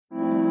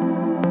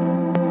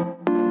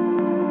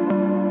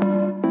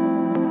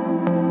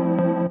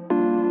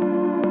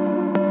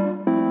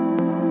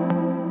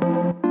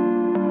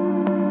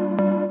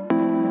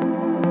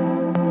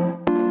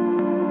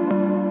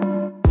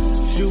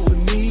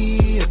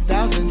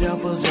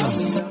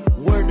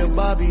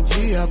Bobby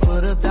G, I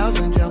put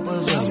 1,000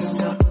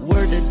 jumpers up.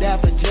 Word to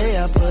Dapper J,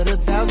 I put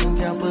 1,000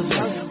 jumpers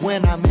up.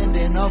 When I'm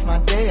ending off my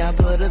day, I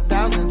put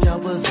 1,000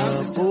 jumpers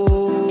up.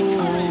 Ooh.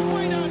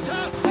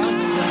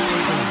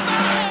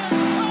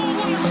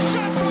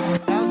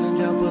 1,000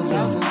 jumpers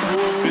up.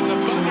 In the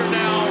Thunder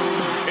now,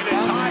 in a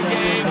tie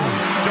game.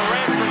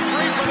 Durant for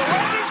three for the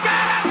win. He's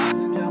got it!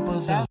 1,000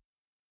 jumpers up.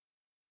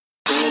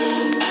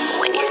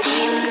 When you see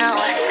him, know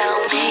it's on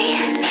me.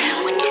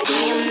 When you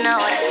see him, know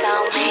it's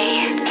on me.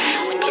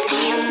 When you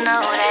see him,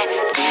 know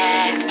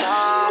that's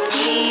on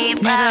me.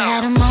 Never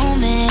had a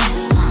moment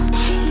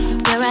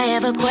where I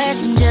ever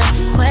questioned you.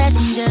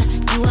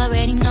 You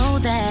already know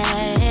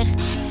that.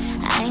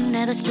 I ain't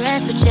never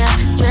stressed with you.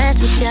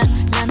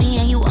 Love me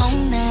and you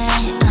own that.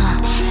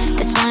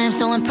 That's why I'm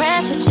so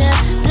impressed with you,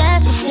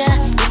 blessed with you.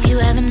 If you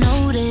haven't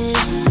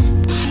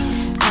noticed,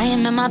 I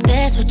am at my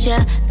best with you,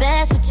 yeah.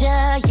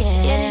 Yeah,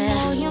 they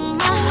know you're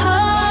my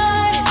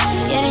heart.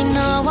 Yeah, they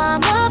know I'm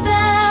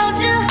about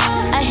you.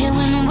 I hate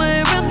when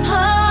we're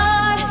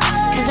apart,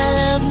 'cause I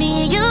love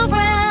me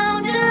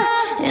around you.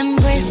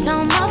 Embraced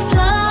all my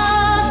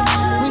flaws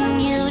when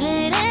you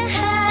didn't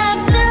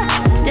have to.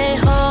 Stay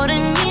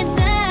holding me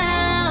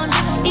down,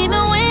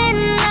 even when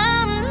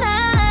I'm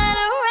not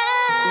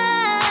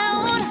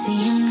around. When you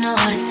see him, know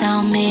it's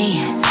on me.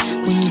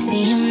 When you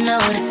see him, know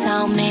it's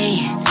on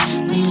me.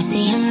 When you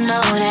see him,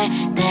 know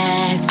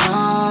that's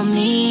on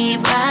me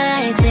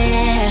right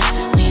there.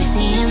 When you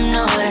see him,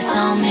 know that's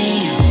on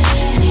me.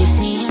 When you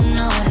see him,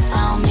 know that's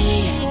on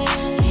me.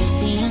 When you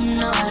see him,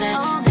 know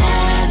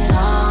that's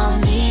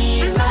on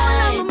me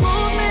right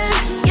there.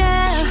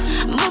 Yeah,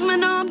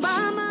 moving on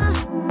by my.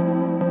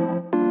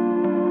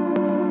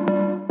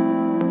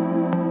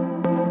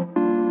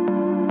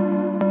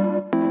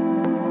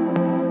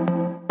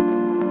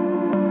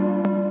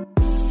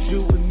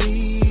 Shoot with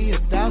me,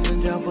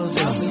 1,000 jumpers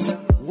up.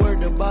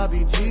 Word to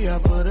Bobby G, I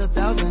put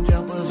 1,000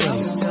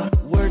 jumpers up.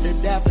 Word to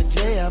Dapper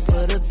J, I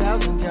put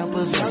 1,000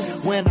 jumpers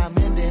up. When I'm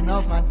ending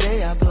off my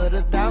day, I put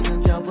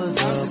 1,000 jumpers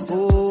up.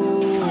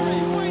 Ooh.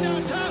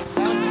 1,000 jumpers up.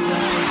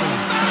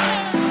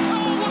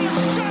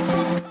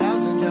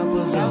 1,000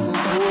 jumpers up.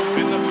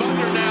 In the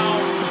Thunder now,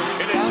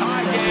 in a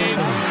tie game.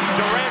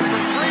 Durant for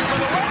three for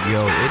the win. Yo,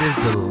 it is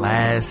the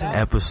last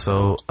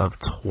episode of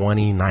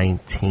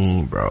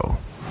 2019, bro.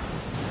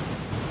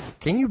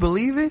 Can you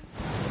believe it?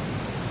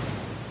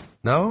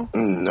 No?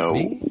 No.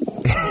 Me?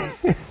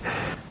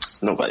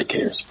 Nobody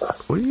cares, bro.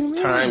 What do you mean?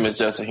 Time is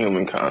just a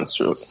human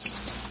construct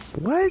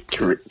What?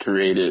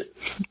 created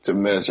to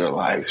measure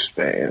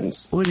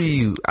lifespans. What are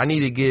you? I need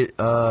to get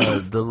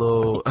the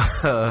little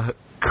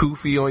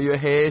kufi on your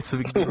head so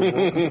we can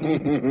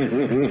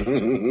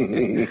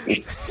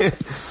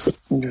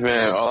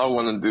Man, all I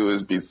want to do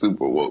is be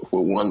super woke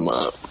for 1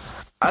 month.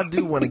 I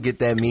do want to get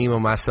that meme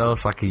on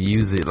myself so I can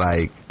use it.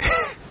 Like,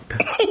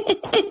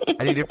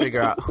 I need to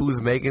figure out who's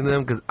making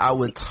them, because I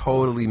would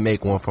totally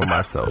make one for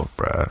myself,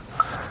 bruh.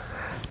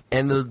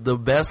 And the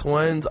best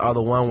ones are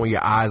the one where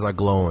your eyes are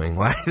glowing.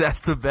 Like, that's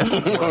the best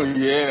one. Oh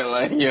yeah,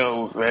 like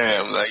yo,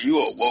 fam, like you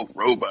a woke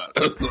robot.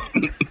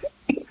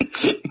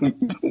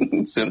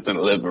 Sent to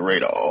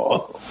liberate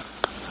all.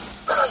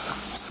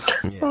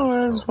 Yeah,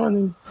 Oh, that's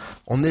funny.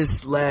 on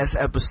this last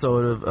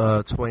episode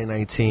of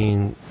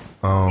 2019,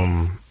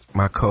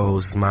 my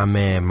co-host, my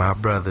man, my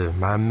brother,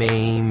 my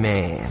main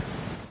man,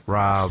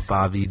 Rob,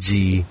 Bobby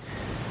G,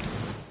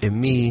 and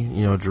me,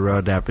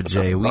 Jarrell Dapper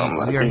J, we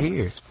are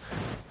here.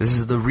 This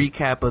is the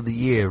recap of the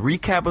year.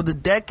 Recap of the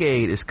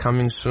decade is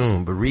coming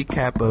soon, but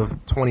recap of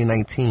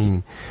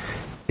 2019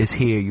 is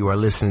here. You are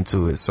listening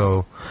to it.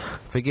 So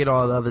forget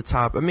all the other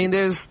topics. I mean,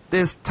 there's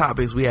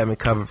topics we haven't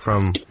covered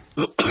from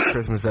the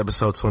Christmas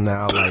episode till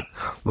now, like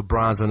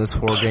LeBron's on this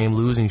 4-game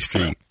losing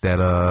streak that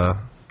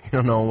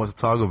no one wants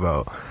to talk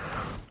about.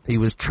 He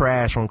was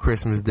trash on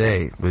Christmas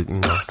Day, but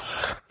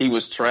He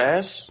was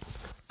trash.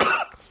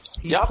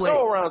 Y'all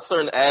throw around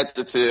certain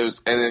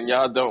adjectives, and then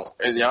y'all don't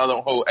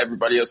hold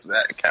everybody else to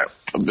that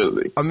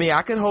accountability. I mean,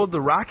 I can hold the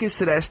Rockets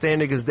to that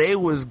standard because they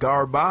was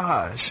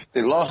garbage.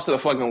 They lost to the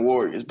fucking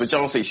Warriors, but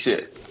y'all don't say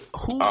shit.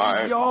 Who All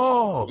is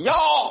y'all?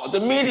 Y'all, the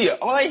media.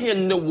 All I hear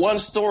the one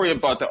story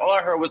about that. All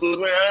I heard was, oh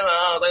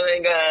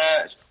my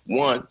gosh.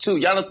 1, 2.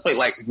 Y'all done play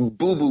like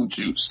Boo Boo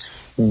Juice,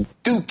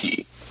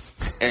 Dookie.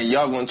 And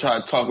y'all gonna try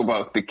to talk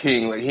about the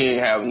king like he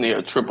ain't have near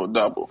a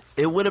triple-double.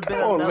 It would have been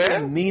Come on, another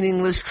man.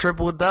 meaningless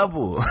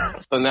triple-double.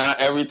 So now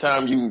every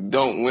time you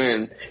don't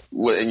win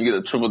and you get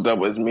a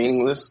triple-double, it's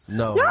meaningless?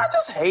 No. Y'all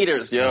just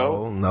haters,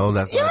 yo. No,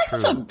 that's Y'all not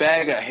true. just a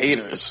bag of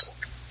haters.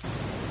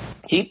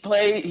 He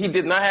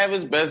did not have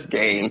his best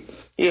game.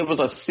 It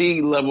was a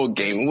C-level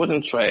game. It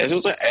wasn't trash. It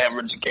was an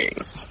average game.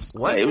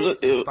 What?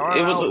 It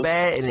Started was out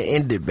bad and it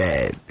ended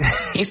bad.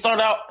 He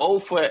started out 0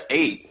 for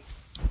 8.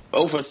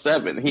 0 for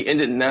 7. He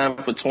ended 9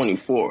 for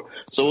 24.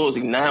 So what was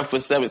he, 9 for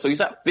 7? So he's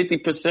at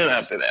 50%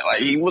 after that.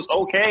 Like, he was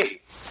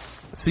okay.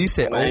 So you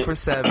said 0 for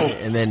 7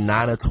 and then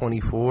 9 of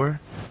 24?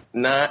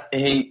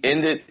 He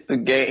ended the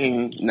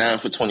game 9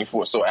 for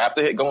 24. So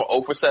after going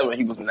 0 for 7,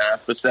 he was 9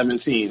 for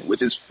 17,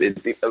 which is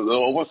a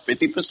little over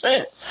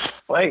 50%.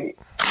 Like,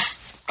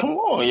 Come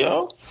on,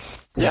 yo.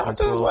 Y'all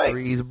just like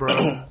threes, bro.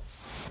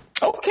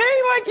 Okay,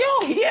 like,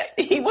 yo,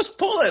 he was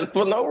pulling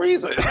for no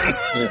reason.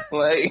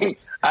 Like,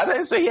 I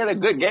didn't say he had a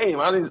good game.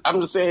 I'm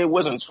just saying it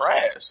wasn't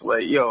trash.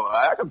 Like, yo,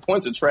 I can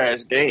point to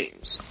trash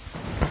games.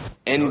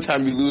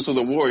 Anytime you lose to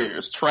the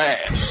Warriors,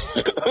 trash.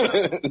 What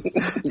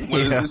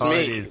does this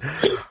mean?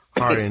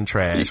 Harden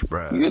trash,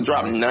 bro. You can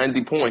drop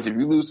 90 points. If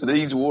you lose to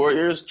these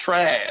Warriors,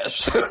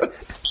 trash.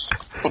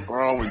 What's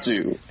wrong with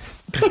you?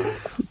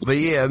 But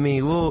yeah, I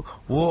mean, we'll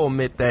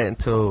omit that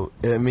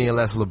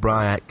unless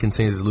LeBron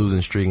continues his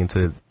losing streak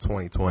into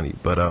 2020.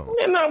 But if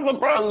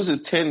LeBron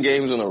loses 10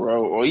 games in a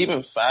row, or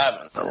even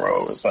 5 in a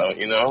row, or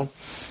something,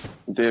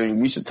 then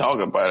we should talk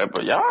about it.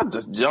 But y'all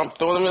just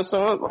jumped on him and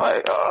something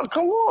like, oh,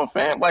 come on,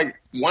 fam. Like,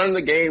 one of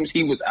the games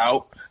he was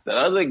out, the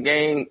other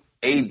game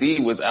AD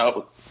was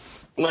out.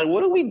 Like,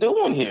 what are we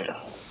doing here?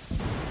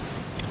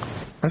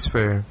 That's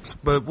fair,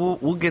 but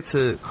we'll get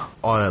to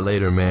all that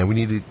later, man. We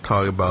need to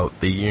talk about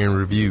the year in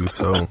review.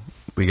 So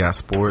we got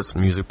sports,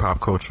 music, pop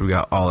culture, we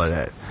got all of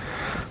that.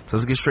 So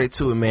let's get straight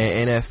to it,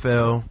 man.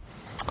 NFL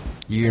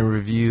year in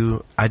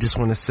review. I just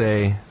want to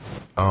say,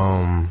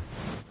 a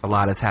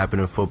lot has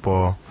happened in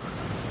football.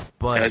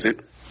 But has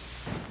it?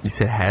 You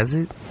said has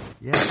it?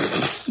 Yeah.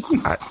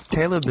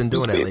 Taylor been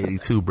doing that lately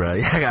too, bro.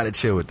 I gotta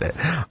chill with that.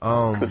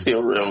 Cause he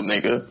a real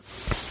nigga.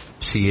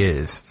 She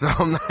is. So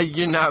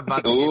you're not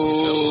about to get me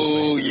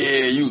Oh,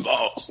 yeah, you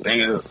lost,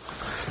 nigga.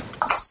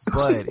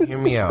 But hear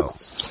me out.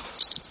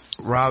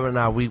 Rob and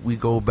I, we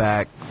go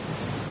back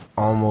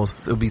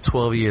almost, it'll be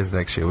 12 years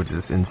next year, which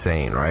is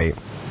insane, right?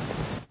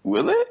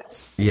 Will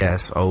it?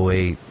 Yes,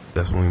 08.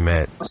 That's when we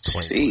met.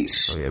 Sheesh.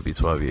 So yeah, it'll be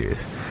 12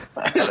 years.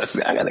 I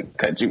gotta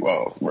cut you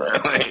off, bro.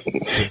 Like,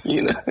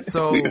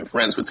 so we've been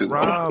friends for too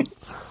long.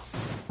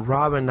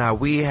 Rob and I,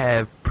 we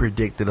have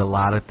predicted a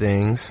lot of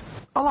things.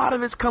 A lot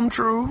of it's come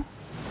true.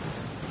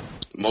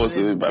 Most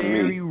of it by me.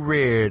 It's very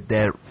rare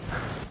that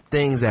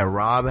things that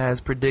Rob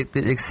has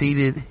predicted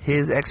exceeded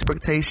his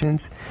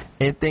expectations,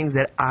 and things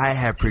that I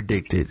have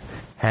predicted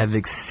have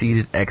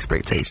exceeded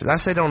expectations. I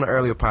said it on the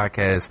earlier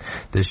podcast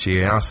this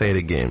year, and I'll say it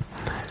again.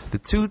 The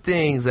two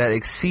things that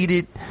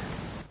exceeded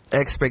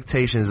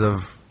expectations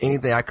of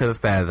anything I could have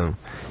fathomed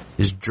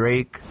is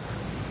Drake,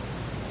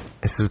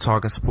 instead of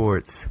talking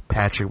sports,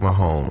 Patrick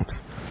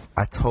Mahomes.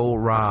 I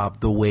told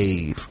Rob the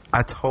wave.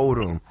 I told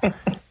him.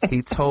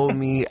 He told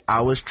me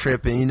I was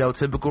tripping.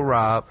 Typical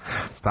Rob.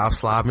 Stop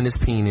slobbing his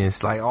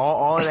penis. Like,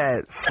 all of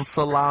that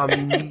salami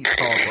meat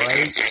talk,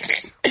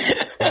 right?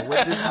 And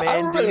what this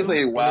man I'm gonna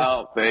say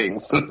wild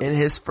things. In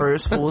his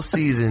first full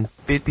season,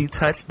 50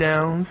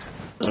 touchdowns,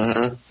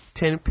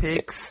 10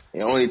 picks.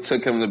 It only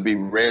took him to be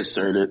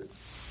red-shirted.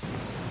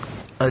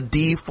 A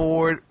D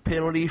Ford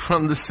penalty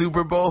from the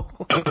Super Bowl.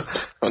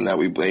 Oh, now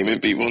we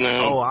blaming people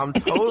now? Oh, I'm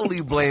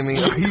totally blaming.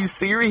 Are you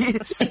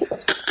serious?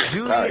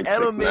 Julian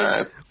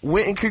Edelman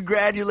went and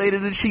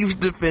congratulated the Chiefs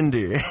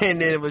defender.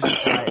 And then it was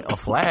just like, a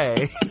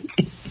flag?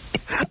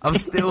 I'm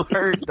still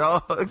hurt,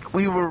 dog.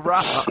 We were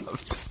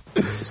robbed.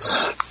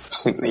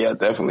 Yeah,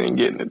 definitely ain't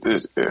getting it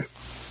this year.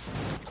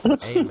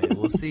 Hey, man,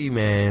 we'll see,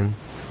 man.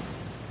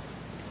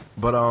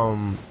 But,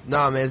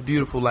 nah, man, it's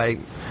beautiful. Like,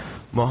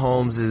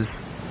 Mahomes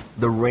is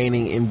the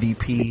reigning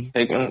MVP.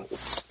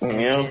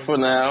 Taking for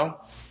now.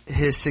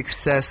 His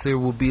successor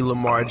will be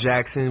Lamar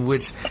Jackson,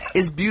 which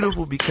is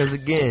beautiful because,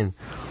 again,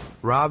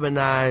 Rob and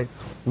I,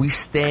 we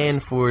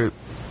stand for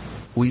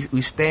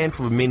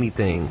many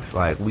things.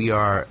 Like, we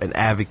are an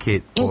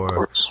advocate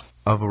for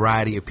a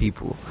variety of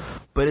people.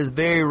 But it's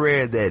very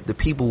rare that the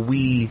people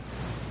we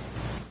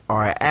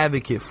are an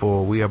advocate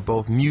for, we are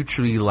both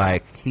mutually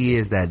like, he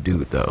is that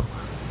dude, though.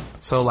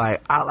 So,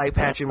 like, I like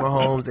Patrick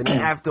Mahomes, and then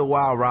after a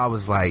while, Rob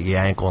was like,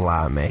 yeah, I ain't gonna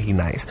lie, man, he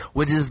nice.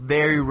 Which is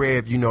very rare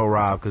if you know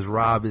Rob, because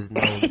Rob is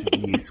known to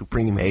be a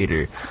supreme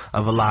hater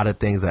of a lot of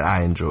things that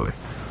I enjoy.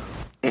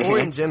 Or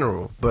in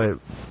general, but...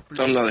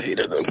 I'm not a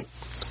hater, though.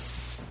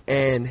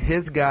 And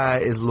his guy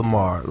is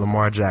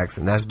Lamar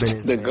Jackson. That's been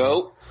his name.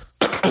 GOAT?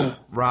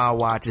 Rob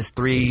watches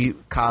 3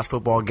 college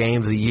football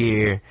games a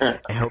year, and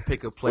he'll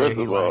pick a player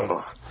he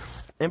likes.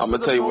 I'm gonna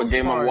tell you what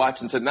game I'm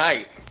watching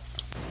tonight.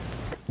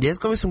 Yeah, it's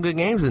gonna be some good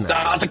games in there.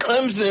 Shout out to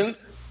Clemson.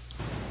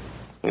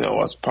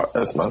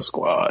 That's my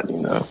squad.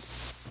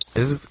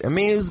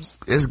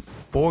 It's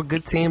 4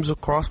 good teams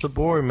across the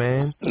board,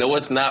 man. No,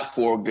 it's not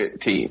 4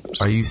 good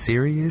teams. Are you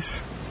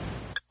serious?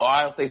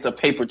 Ohio State's a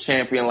paper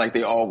champion like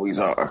they always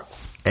are.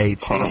 Hey,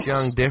 Chase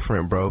Young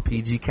different, bro.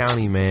 PG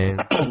County, man.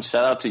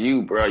 Shout out to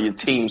you, bro. Your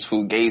team's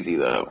fugazi,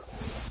 though.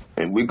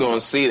 And we're going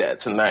to see that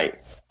tonight.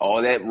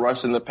 All that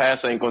rush in the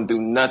pass ain't going to do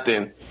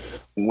nothing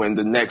when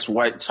the next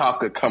white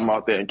chocolate come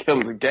out there and kill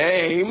the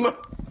game.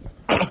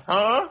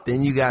 Huh?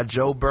 Then you got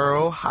Joe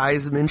Burrow,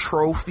 Heisman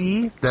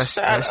Trophy.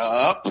 Shut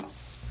up.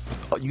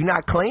 You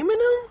not claiming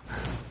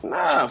him?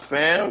 Nah,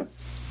 fam.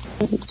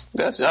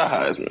 That's your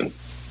Heisman.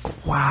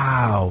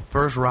 Wow.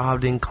 First Rob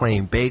didn't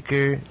claim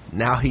Baker.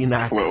 Now he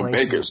not claiming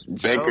Baker's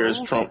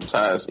Trump's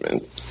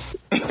Heisman.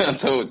 I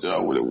told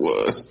y'all what it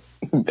was.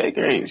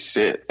 Baker ain't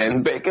shit.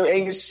 And Baker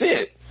ain't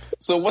shit.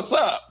 So what's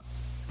up?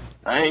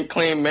 I ain't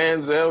claim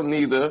Manziel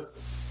neither.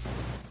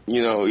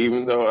 You know,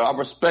 even though I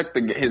respect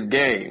his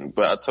game,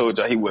 but I told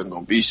y'all he wasn't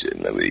going to be shit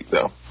in the league,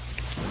 though.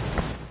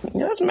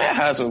 Yeah, it's Matt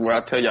Heisman where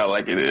I tell y'all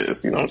like it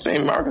is. You know what I'm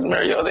saying? Marcus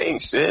Mariota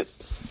ain't shit.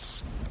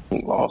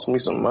 He lost me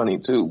some money,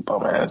 too,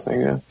 bum ass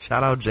nigga.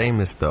 Shout out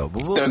Jameis, though.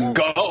 The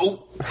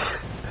GOAT.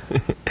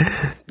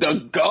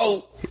 The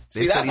GOAT.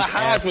 See, that's a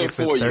Heisman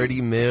for you.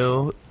 $30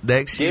 million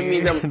next year. Give me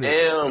them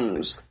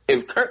M's.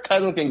 If Kirk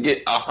Cousins can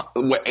get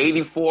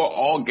 84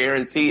 all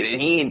guaranteed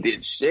and he ain't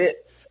did shit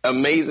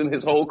amazing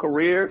his whole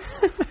career,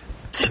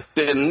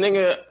 then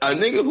a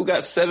nigga who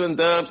got 7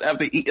 dubs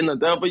after eating a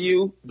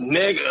W,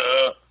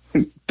 nigga,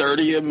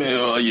 $30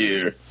 million a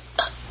year.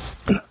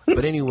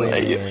 But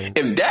anyway, man,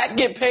 if Dak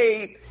get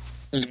paid,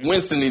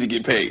 Winston need to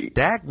get paid.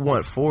 Dak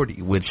want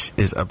 40, which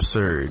is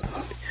absurd.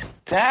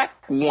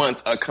 Dak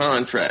wants a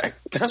contract.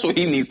 That's what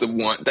he needs to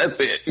want. That's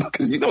it.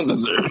 Because you don't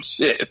deserve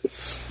shit.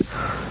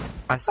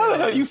 How the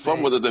hell you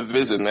fumble the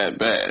division that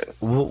bad?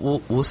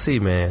 We'll see,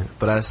 man.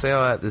 But I say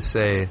all that to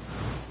say,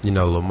 you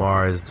know,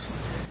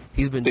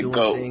 he's been doing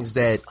things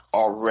that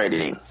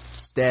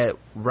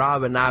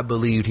Rob and I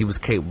believed he was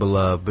capable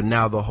of, but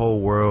now the whole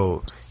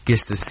world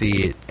gets to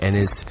see it, and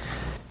it's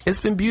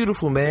been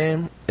beautiful,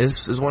 man.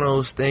 It's one of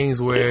those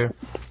things where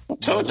I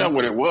told y'all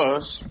what it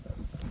was.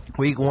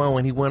 Week 1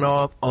 when he went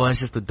off, it's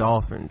just the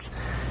Dolphins,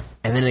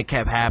 and then it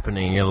kept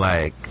happening. You're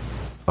like,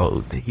 oh,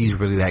 he's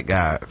really that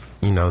guy.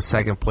 You know,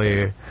 second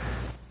player,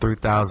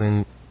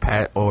 3,000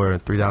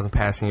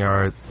 passing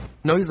yards.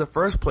 No, he's the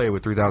first player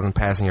with 3,000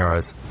 passing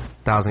yards,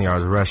 1,000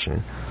 yards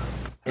rushing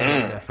in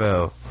the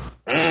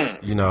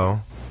NFL. You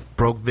know,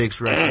 broke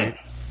Vic's record.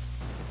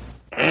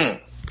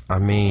 I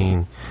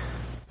mean,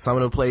 some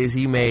of the plays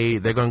he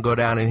made, they're gonna go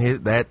down in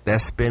his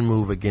that spin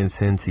move against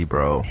Cincy,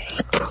 bro.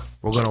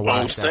 We're gonna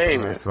watch that for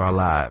the rest of our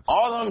lives.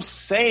 All I'm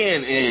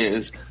saying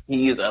is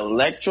he is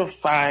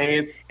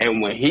electrifying,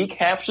 and when he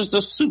captures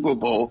the Super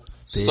Bowl,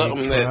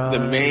 something that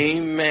the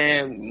main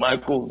man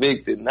Michael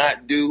Vick did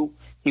not do,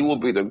 he will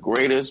be the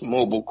greatest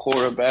mobile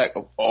quarterback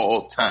of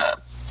all time.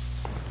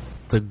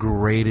 The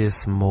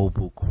greatest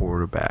mobile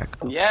quarterback.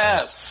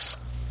 Yes.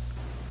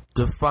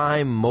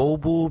 Define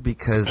mobile,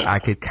 because I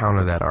could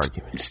counter that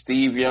argument.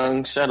 Steve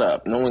Young, shut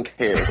up. No one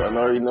cares. I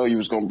already know you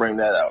was going to bring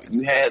that out.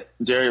 You had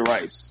Jerry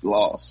Rice,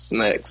 lost,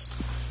 next.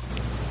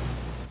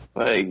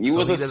 Like, you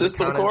was a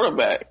system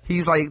quarterback.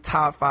 He's like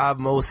top 5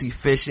 most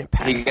efficient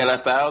passer. He got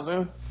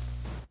 1,000?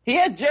 He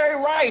had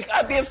Jerry Rice.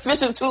 I'd be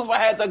efficient too if I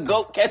had the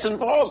GOAT catching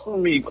balls for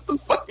me. What the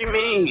fuck you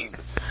mean?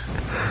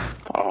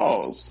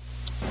 Pause.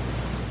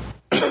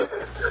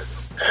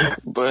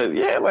 But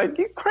yeah, like,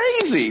 you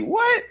crazy.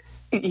 What?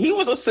 He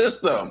was a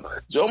system.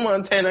 Joe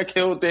Montana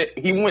killed it.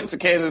 He went to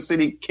Kansas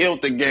City,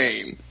 killed the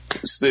game.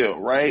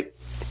 Still, right?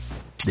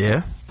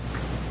 Yeah.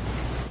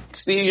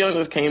 Steve Young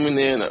just came in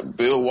there, and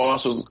Bill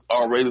Walsh was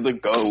already the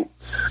GOAT.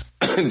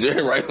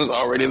 Jerry Rice was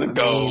already the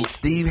GOAT.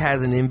 Steve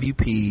has an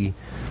MVP.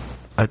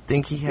 I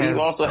think he has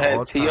also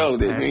had T.O.,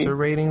 didn't he? Passer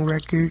rating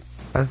record,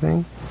 I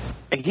think.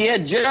 He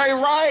had Jerry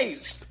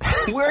Rice.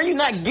 Where are you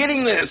not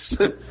getting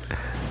this?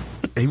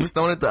 He was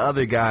throwing at the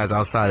other guys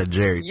outside of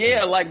Jerry.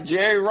 Yeah, like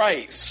Jerry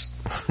Rice.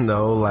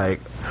 No, like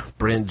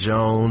Brent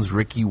Jones,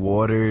 Ricky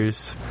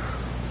Waters.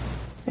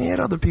 He had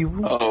other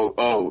people.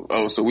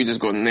 Oh, so we just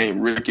gonna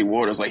name Ricky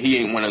Waters like he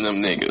ain't one of them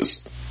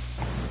niggas.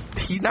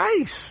 He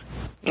nice.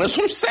 That's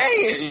what I'm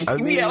saying. I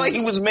mean, like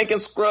he was making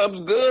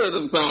scrubs good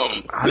or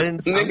something. I'm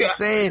just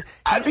saying.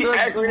 I'd be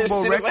angry as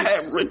shit if I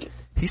had Ricky.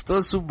 He still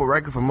a Super Bowl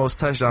record for most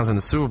touchdowns in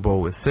the Super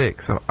Bowl with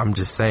 6. So I'm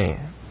just saying.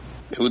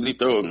 Who did he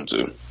throw them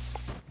to?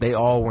 They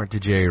all went to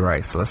Jerry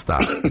Rice, so let's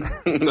stop.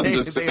 I'm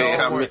just saying,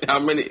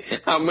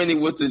 how many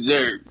was to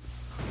Jerry?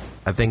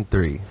 I think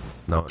 3.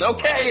 No.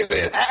 Okay,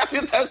 then half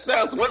your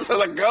touchdowns went to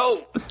the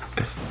GOAT.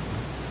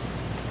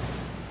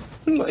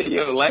 Like,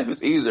 yo, life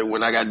is easier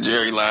when I got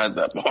Jerry lined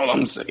up. All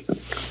I'm saying.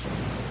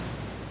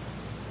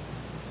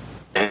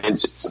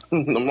 And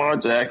Lamar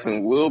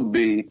Jackson will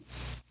be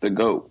the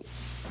GOAT.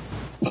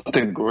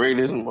 The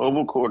greatest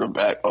mobile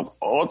quarterback of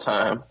all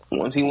time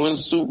once he wins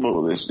the Super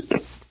Bowl this year.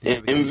 Yeah,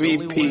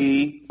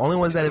 MVP. Only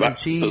ones that have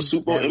achieved the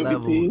Super Bowl that MVP.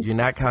 level. You're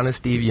not counting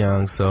Steve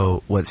Young,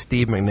 so what?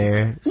 Steve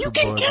McNair. You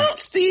can count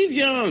Steve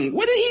Young.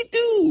 What did he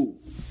do?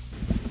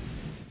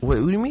 What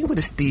do you mean? What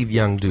did Steve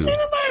Young do? Ain't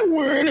nobody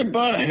worried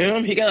about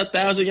him. He got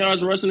 1,000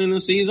 yards rushing in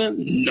the season.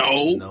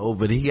 No,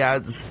 but he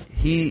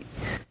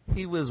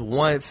was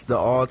once the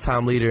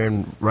all-time leader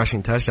in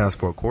rushing touchdowns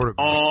for a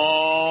quarterback.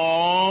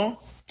 Oh,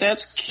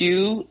 that's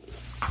cute.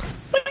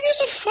 What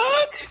gives a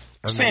fuck?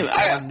 I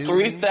got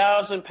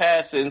 3,000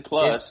 passing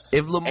plus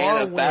if Lamar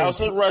and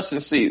 1,000 rushing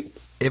season.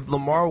 If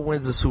Lamar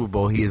wins the Super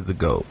Bowl, he is the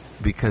GOAT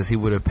because he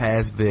would have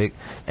passed Vic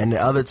and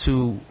the other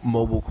 2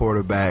 mobile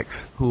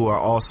quarterbacks who are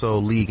also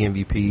league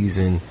MVPs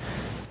and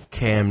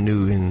Cam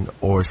Newton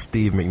or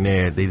Steve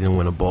McNair. They didn't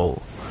win a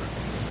bowl.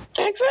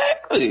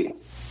 Exactly.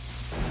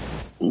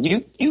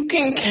 You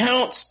can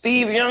count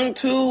Steve Young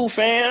too,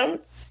 fam.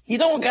 He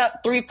don't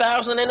got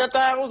 3,000 and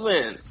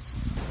 1,000.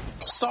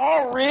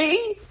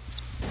 Sorry.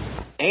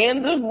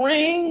 And the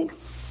ring.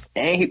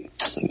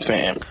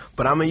 Fam.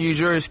 But I'm gonna use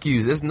your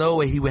excuse. There's no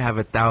way he would have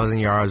 1,000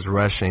 yards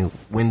rushing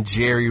when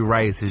Jerry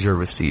Rice is your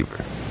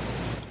receiver.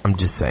 I'm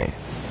just saying.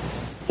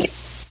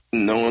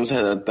 No one's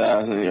had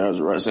 1,000 yards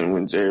rushing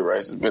when Jerry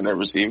Rice has been that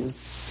receiver.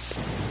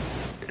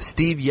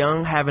 Steve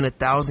Young having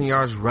 1,000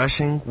 yards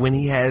rushing when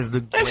he has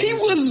the.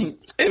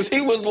 If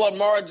he was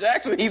Lamar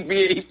Jackson, he'd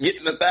be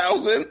getting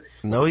 1,000.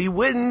 No, he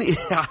wouldn't.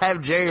 I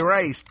have Jerry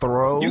Rice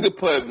throw. You could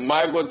put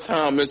Michael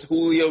Thomas,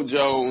 Julio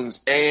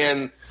Jones,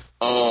 and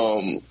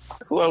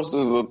who else is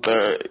the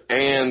third?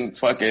 And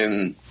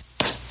fucking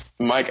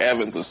Mike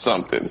Evans or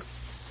something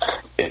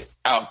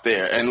out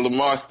there, and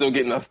Lamar's still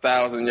getting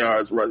 1,000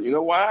 yards rushing. You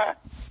know why?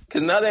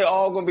 Because now they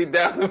all gonna be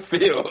down the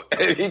field,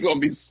 and he's gonna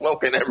be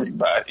smoking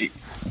everybody.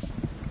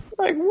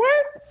 Like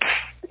what?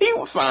 He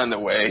will find a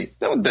way.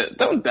 Don't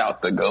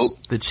doubt the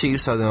GOAT. The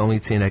Chiefs are the only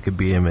team that could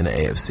beat him in the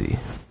AFC.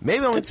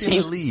 Maybe only team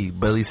in the league,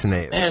 but at least in the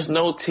AFC. There's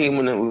no team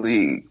in the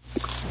league.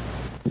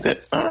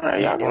 All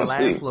right, y'all gonna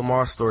see. Last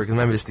Lamar story, because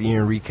remember, it's the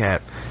year in recap.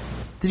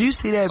 Did you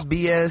see that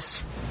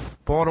BS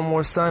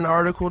Baltimore Sun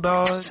article,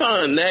 dog?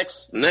 Son,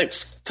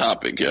 next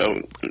topic, yo.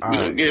 We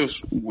don't give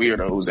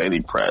weirdos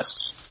any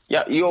press.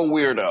 Yeah, you're a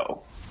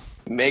weirdo.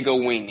 Mega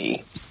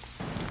weenie.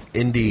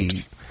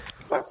 Indeed.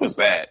 What was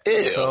that?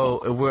 Ew.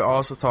 So, if we're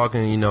also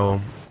talking,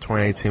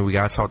 2018, we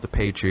got to talk the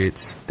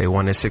Patriots. They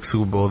won their 6th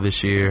Super Bowl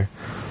this year.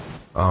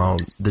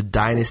 The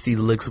dynasty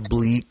looks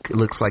bleak. It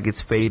looks like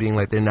it's fading,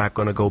 like they're not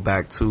going to go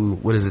back to,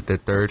 their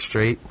 3rd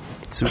straight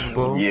Super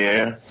Bowl?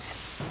 Yeah.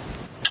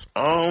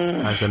 How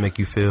does that make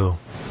you feel?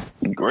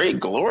 Great,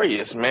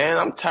 glorious, man.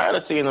 I'm tired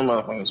of seeing them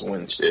motherfuckers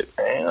win shit,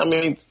 man. I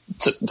mean,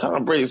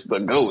 Tom Brady's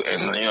the GOAT,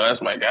 and,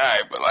 that's my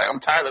guy, but,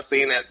 I'm tired of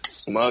seeing that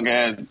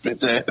smug-ass,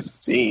 bitch-ass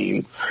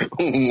team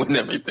win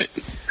everything.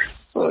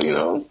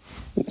 So,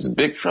 it's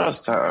big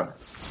trust time.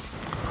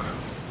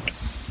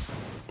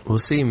 We'll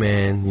see,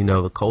 man.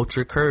 The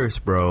culture curse,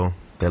 bro.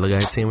 They look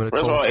at a team with a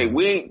culture. First of all, hey,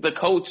 we ain't the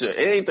culture.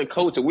 It ain't the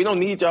culture. We don't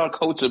need y'all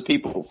culture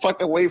people.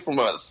 Fuck away from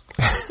us.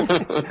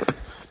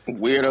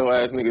 Weirdo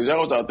ass niggas.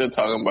 Y'all was out there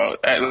talking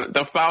about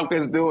the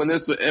Falcons doing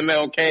this with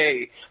MLK.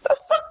 The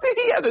fuck did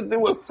he have to do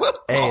with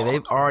football? Hey,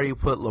 they've already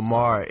put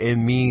Lamar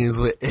in memes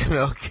with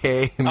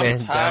MLK.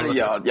 Man, I'm tired of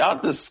y'all.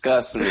 Y'all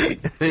disgust me.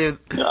 Yo,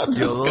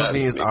 those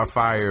memes are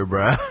fire,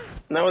 bro.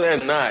 No,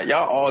 they're not.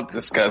 Y'all all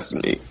disgust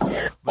me.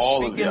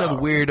 All of y'all. Speaking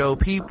of weirdo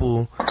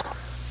people,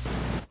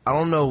 I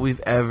don't know if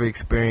we've ever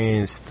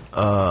experienced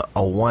a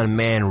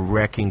one-man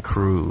wrecking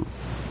crew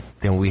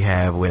than we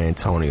have with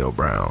Antonio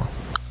Brown.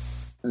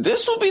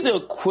 This will be the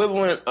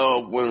equivalent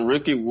of when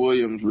Ricky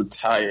Williams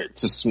retired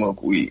to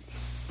smoke weed.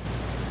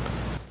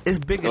 It's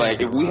bigger.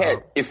 Like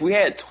if we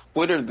had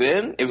Twitter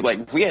then,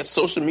 if we had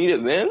social media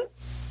then,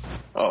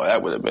 oh,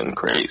 that would have been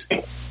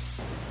crazy.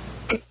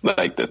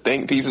 Like the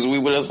think pieces we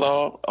would have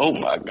saw. Oh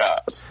my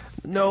gosh.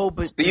 No,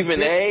 but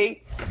Stephen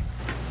A.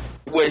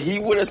 What he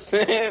would have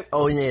said.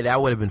 Oh yeah, that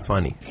would have been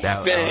funny.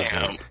 That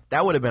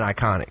would have been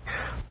iconic.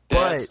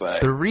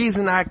 But the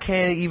reason I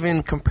can't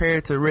even compare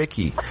it to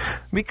Ricky,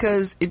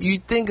 because if you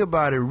think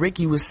about it,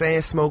 Ricky was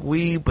saying smoke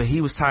weed, but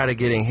he was tired of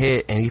getting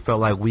hit, and he felt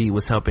like weed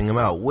was helping him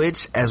out.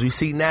 Which, as we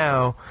see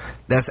now,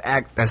 that's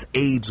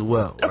aged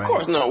well. Of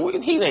course, no,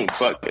 he ain't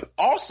fucking.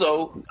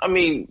 Also, I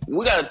mean,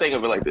 we got to think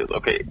of it like this.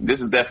 Okay, this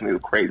is definitely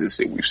the craziest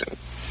shit we've seen.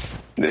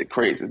 They're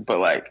crazy,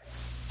 but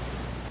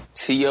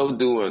T.O.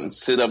 doing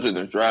sit-ups in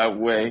the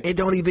driveway. It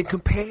don't even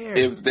compare.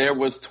 If there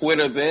was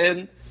Twitter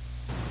then.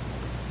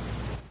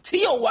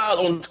 T.O.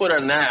 Wild on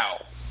Twitter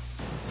now.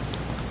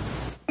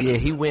 Yeah,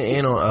 he went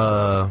in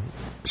on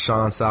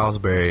Sean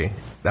Salisbury.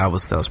 That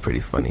was pretty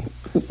funny.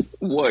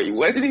 What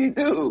did he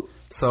do?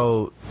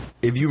 So,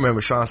 if you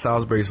remember, Sean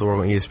Salisbury used to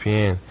work on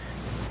ESPN,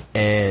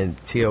 and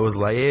T.O. was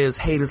like, yeah, it's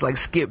haters like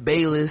Skip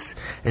Bayless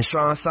and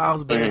Sean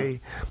Salisbury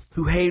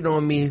who hate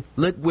on me.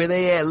 Look where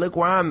they at. Look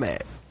where I'm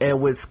at. And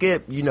with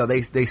Skip,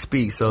 they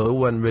speak, so it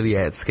wasn't really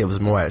at Skip, it was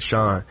more at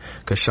Sean,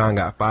 because Sean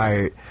got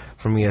fired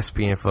from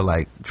ESPN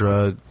for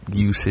drug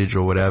usage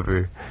or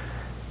whatever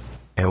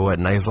and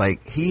whatnot. He's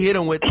like, he hit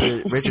him with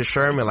the Richard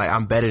Sherman,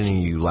 I'm better than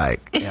you,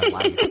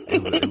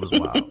 it was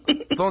wild.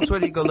 It's on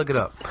Twitter, you go look it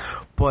up.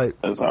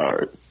 But that's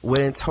hard.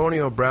 With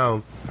Antonio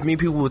Brown,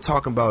 people were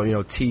talking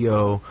about,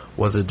 T.O.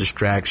 was a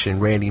distraction,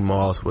 Randy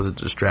Moss was a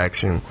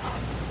distraction.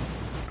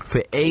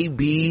 For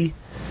AB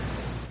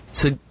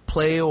to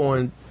play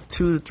on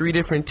 2 to 3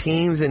 different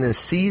teams in a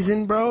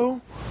season, bro.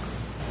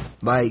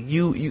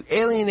 You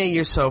alienate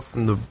yourself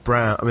from the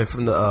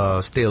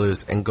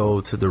Steelers and go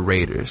to the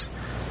Raiders.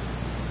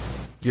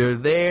 You're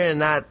there and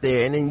not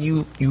there, and then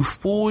you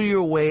fool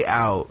your way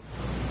out.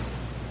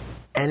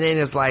 And then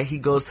it's he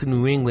goes to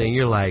New England, and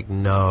you're like,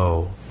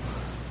 no,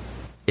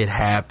 it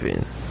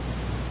happened.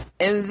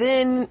 And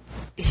then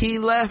he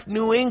left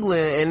New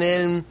England, and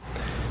then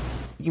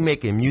you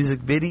making music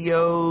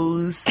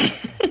videos.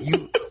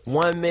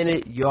 1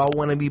 minute, y'all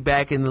want to be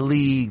back in the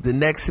league. The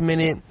next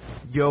minute,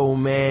 yo,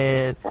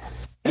 man.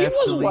 He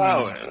was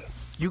wilding.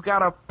 You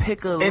gotta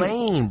pick a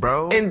lane,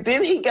 bro. And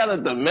then he got a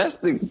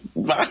domestic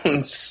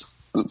violence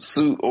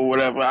suit or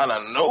whatever out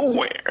of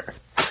nowhere.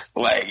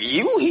 Like,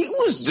 he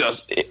was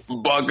just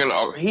bugging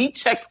out. He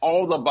checked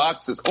all the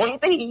boxes. Only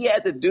thing he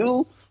had to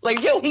do, like,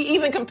 he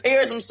even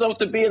compared himself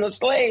to being a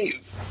slave.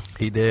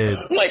 He did.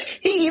 Like,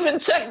 he even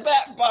checked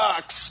that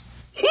box.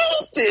 He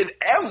did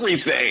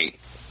everything.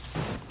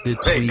 The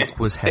tweak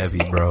was heavy,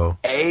 bro.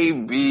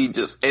 AB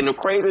and the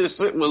craziest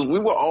shit was we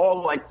were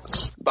all like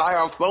by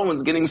our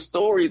phones getting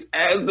stories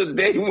as the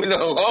day went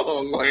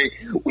along. Like,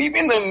 I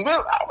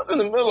was in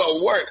the middle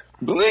of work.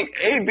 Blink,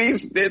 AB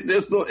did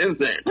this on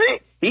Instagram.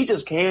 Blink, he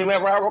just came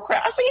at Robert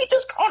Kraft. I said, he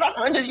just caught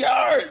 100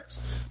 yards.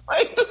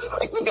 Like,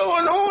 what's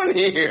going on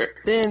here?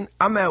 Then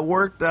I'm at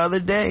work the other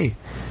day,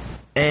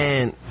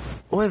 and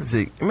what is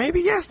it?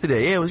 Maybe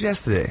yesterday. Yeah, it was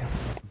yesterday.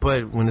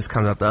 But when this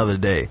comes out the other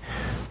day,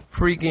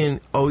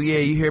 freaking, oh yeah,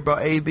 you hear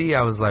about AB?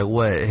 I was like,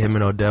 what? Him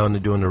and Odell and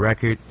they're doing the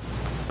record,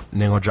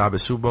 and they're gonna drop at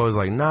Super Bowl? He's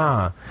like,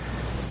 nah,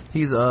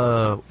 he's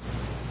doing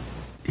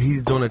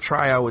a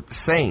tryout with the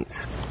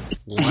Saints.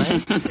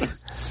 What?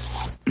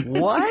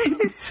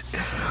 What?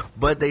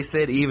 But they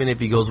said even if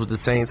he goes with the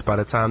Saints, by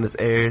the time this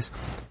airs,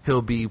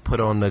 he'll be put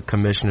on the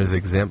commissioner's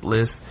exempt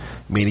list,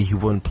 meaning he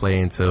wouldn't play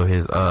until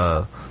his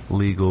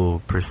legal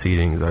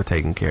proceedings are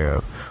taken care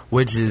of,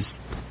 which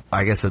is,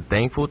 I guess, a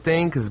thankful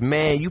thing, because,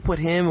 man, you put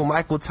him and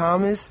Michael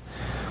Thomas,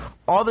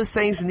 all the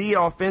Saints need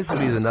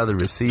offensively is another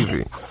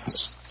receiver.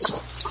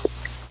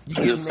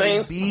 The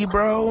Saints,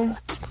 bro.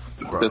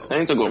 The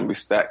Saints are going to be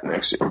stacked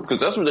next year, because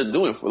that's what they're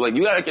doing. Like,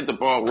 you got to get the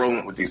ball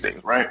rolling with these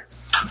things, right?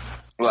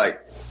 Like,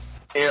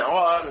 in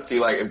all honesty,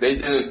 like, if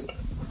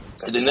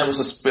they never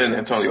suspend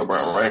Antonio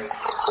Brown, right?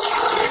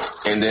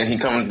 And then he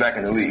comes back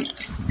in the league,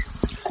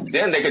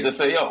 then they could just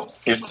say, yo,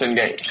 here's 10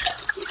 games.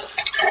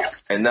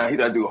 And now he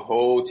got to do a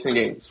whole 10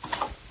 games.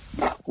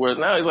 Whereas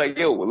now he's like,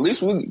 yo, at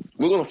least we're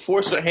going to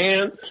force your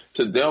hand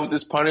to deal with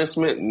this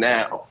punishment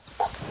now.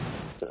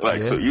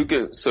 Like,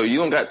 yeah. So you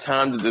don't got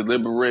time to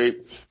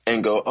deliberate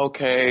and go,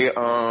 okay,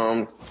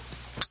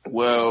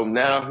 well,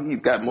 now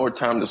he's got more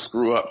time to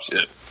screw up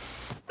shit.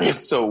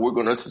 So we're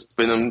going to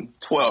suspend him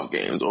 12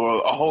 games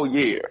or a whole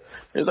year.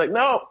 It's like,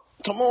 no,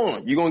 come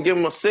on. You're going to give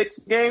him 6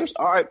 games?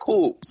 All right,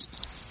 cool.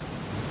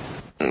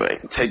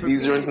 Like, take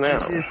these joints now.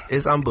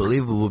 It's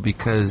unbelievable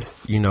because,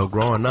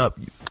 growing up,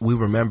 we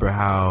remember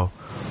how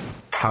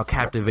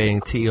captivating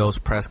T.O.'s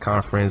press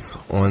conference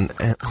on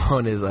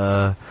his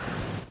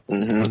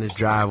on his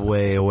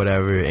driveway or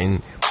whatever,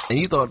 and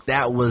you thought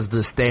that was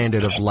the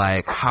standard of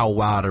like how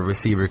wild a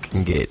receiver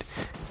can get.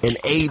 And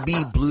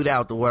AB blew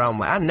out the word. I'm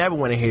like, I never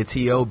want to hear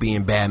T.O.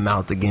 being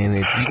bad-mouthed again.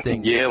 If you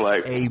think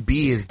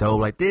AB is dope,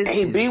 like this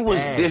AB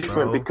was bad,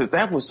 different, bro. Because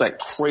that was like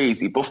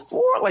crazy.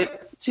 Before,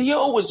 like,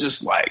 T.O. was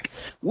just like,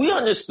 we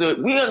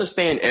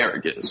understand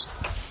arrogance.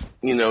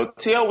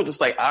 T.O. was just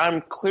like,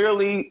 I'm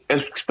clearly,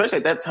 especially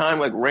at that time,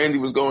 like Randy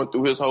was going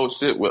through his whole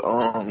shit with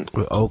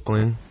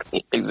Oakland.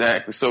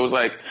 Exactly. So it was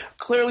like,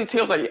 clearly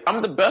T.O.'s like,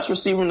 I'm the best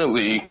receiver in the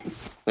league.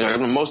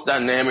 I'm the most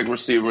dynamic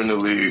receiver in the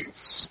league.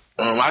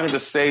 I can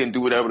just say and do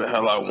whatever the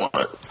hell I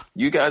want.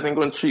 You guys ain't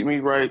going to treat me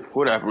right,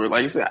 whatever.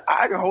 Like you said,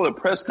 I can hold a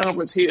press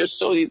conference here,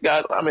 show these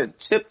guys I'm in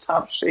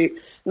tip-top shape.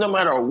 No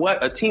matter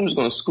what, a team is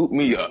going to scoop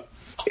me up.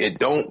 It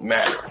don't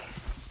matter.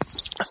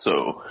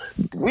 So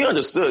we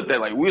understood that,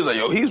 like, we was like,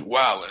 yo, he's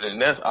wilding,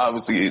 and that's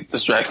obviously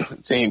distracting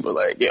the team, but,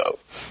 like, yo,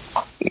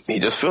 he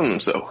just feeling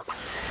himself.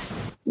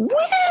 We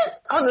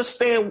didn't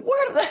understand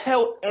where the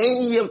hell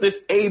any of this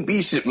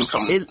AB shit was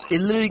coming from.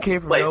 It literally came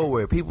from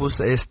nowhere. People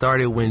say it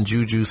started when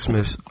Juju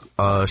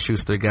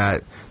Smith-Schuster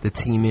got the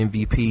team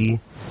MVP.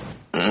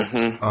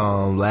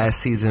 Last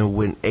season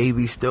when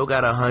AB still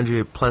got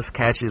 100+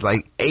 catches.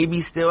 Like,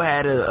 AB still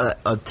had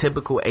a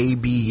typical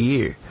AB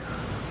year.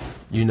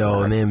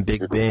 And then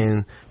Big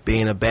Ben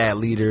being a bad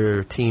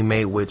leader,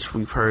 teammate, which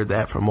we've heard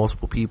that from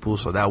multiple people,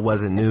 so that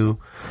wasn't new.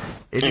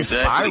 It just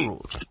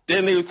spiraled.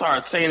 Then they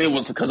started saying it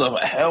was because of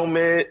a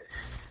helmet.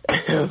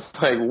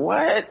 It's like,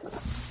 what?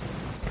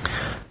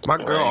 My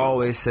girl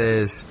always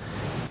says,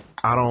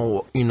 I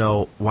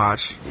don't,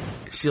 watch.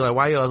 She's like,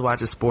 why you always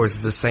watching sports?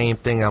 It's the same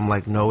thing. I'm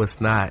like, no, it's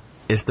not.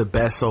 It's the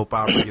best soap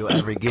opera you'll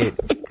ever get.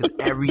 Because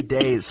every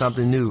day it's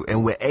something new.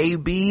 And with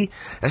AB,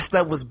 that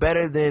stuff was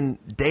better than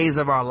Days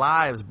of Our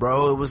Lives,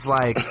 bro. It was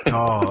like,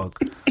 dog,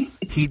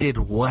 he did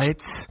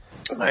what?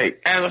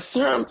 Like, at a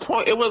certain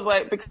point, it was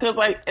like, because,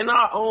 like, in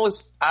our own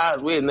eyes,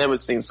 we had never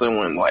seen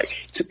someone, like,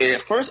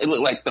 at first it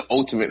looked like the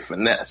ultimate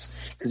finesse.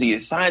 Because he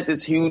had signed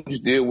this huge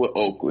deal with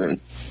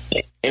Oakland.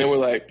 And we're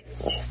like,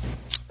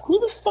 who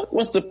the fuck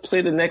wants to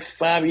play the next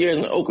 5 years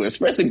in Oakland?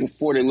 Especially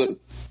before they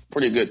look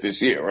pretty good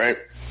this year, right?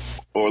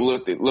 Or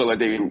look like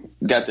they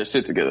got their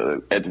shit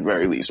together at the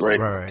very least, right?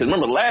 Because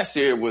remember, last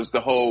year was the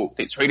whole,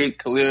 they traded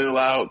Khalil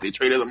out, they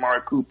traded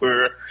Amari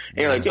Cooper, and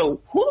you're like, yo,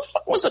 who the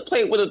fuck wants to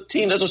play with a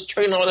team that's just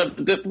trading all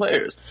the good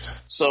players?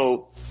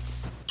 So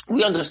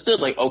we understood,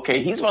 like,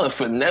 okay, he's about to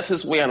finesse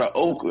his way out of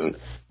Oakland,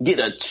 get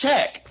a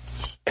check,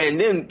 and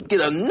then get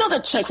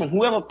another check from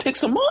whoever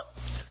picks him up.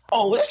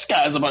 Oh, this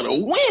guy's about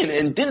to win,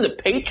 and then the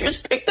Patriots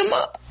picked him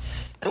up.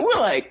 And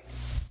we're like,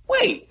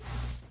 wait.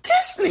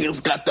 This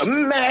nigga's got the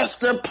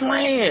master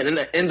plan.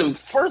 In the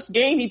first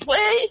game he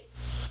played,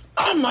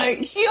 I'm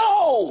like,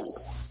 yo,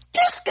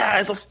 this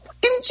guy's a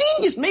fucking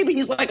genius. Maybe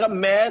he's like a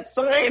mad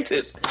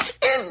scientist.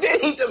 And then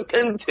he just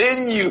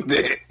continued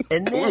it.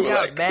 And then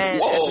got mad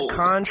at the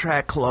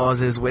contract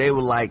clauses where they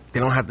were like, they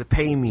don't have to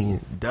pay me.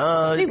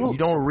 Duh, you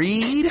don't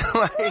read?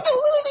 Like,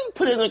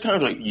 put it in the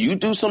contract. You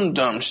do some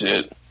dumb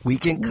shit. We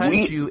can cut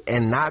you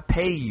and not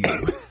pay you.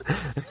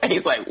 And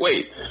he's like,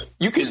 wait,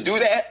 you can do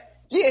that?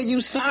 Yeah,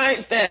 you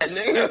signed that,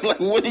 nigga. Like,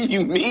 what do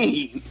you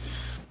mean?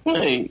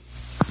 Like,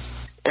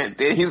 and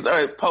then he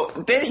started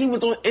then he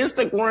was on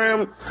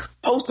Instagram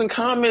posting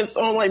comments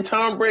on like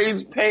Tom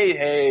Brady's pay.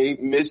 Hey,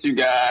 miss you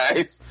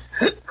guys.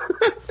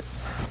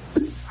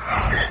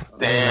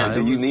 Damn,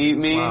 do you need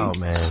me? Wow,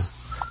 man.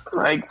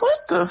 Like, what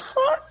the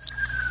fuck?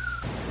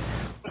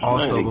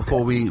 Also,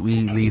 before we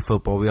leave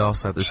football, we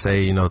also have to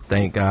say,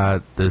 thank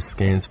God the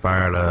Skins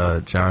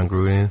fired John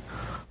Gruden.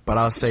 But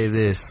I'll say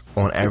this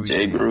on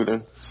everything. Jay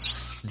Gruden.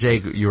 Jay,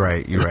 you're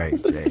right,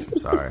 Jay. I'm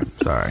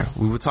sorry.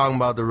 We were talking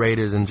about the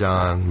Raiders and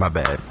John. My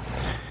bad.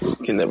 You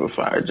can never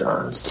fire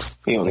John.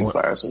 He only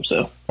fires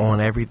himself.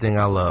 On everything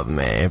I love,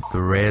 man. If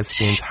the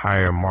Redskins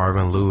hire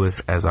Marvin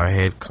Lewis as our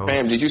head coach.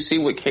 Fam, did you see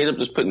what Caleb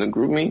just put in the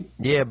group me?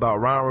 Yeah, about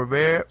Ron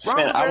Rivera. Ron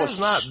Rivera's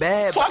not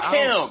bad. Fuck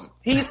him.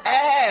 He's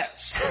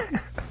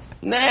ass.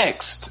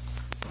 Next.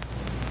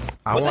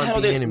 I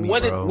want the enemy,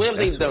 bro. What have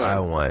they done? What I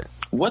want.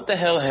 What the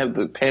hell have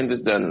the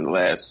Panthers done in the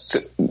last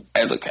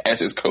as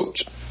his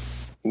coach?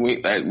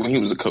 When he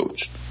was a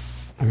coach,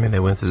 I mean, they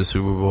went to the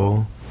Super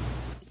Bowl.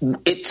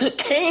 It took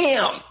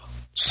Cam,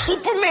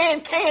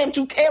 Superman Cam,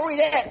 to carry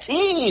that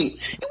team.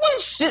 It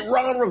wasn't shit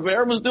Ron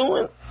Rivera was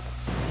doing.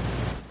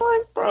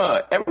 Like,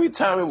 bruh, every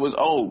time it was,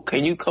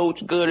 can you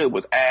coach good? It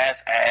was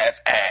ass.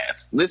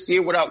 This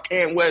year without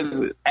Cam, what is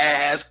it?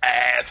 Ass.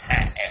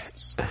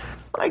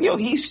 Like, yo,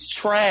 he's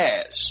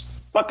trash.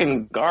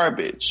 Fucking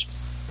garbage.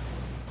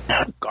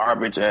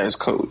 Garbage ass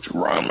coach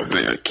Ron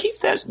Rivera.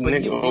 Keep that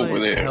nigga over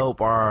there. Help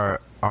our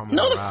morale.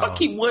 No, the fuck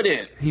he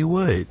wouldn't. He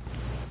would.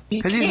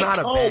 Because he's not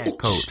a bad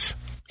coach.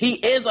 He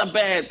is a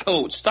bad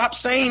coach. Stop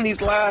saying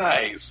these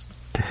lies.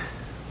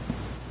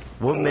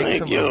 What makes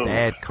him a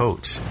bad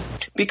coach?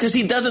 Because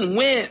he doesn't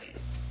win.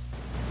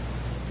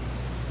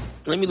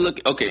 Let me look.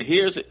 Okay,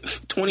 here's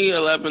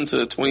 2011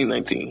 to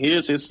 2019.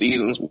 Here's his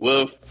seasons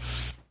with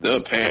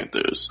the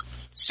Panthers.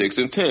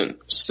 6-10,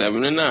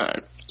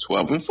 7-9,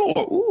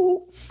 12-4.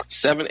 Ooh.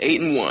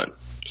 7-8-1,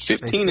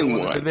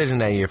 15-1. Division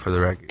that year for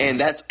the record. And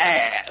that's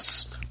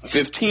ass.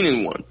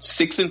 15-1,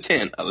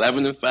 6-10,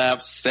 11-5,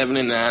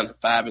 7-9,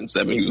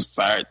 5-7. He was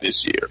fired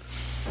this year.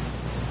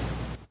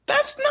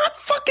 That's not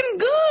fucking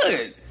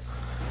good.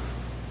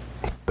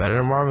 Better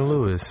than Marvin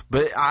Lewis,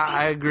 but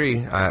I agree.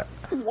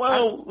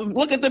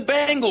 Look at the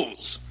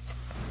Bengals.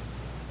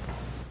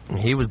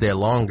 He was there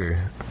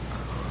longer.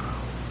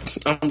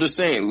 I'm just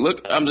saying.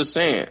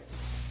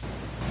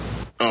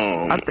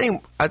 I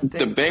think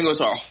the Bengals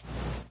are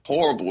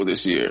horrible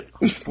this year.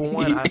 For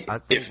one, I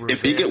think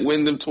if he could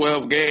win them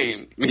 12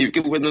 games, if he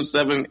could win them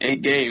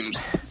 7-8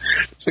 games,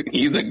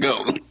 either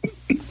go.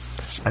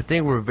 I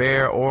think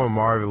Rivera or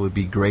Marvin would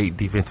be great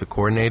defensive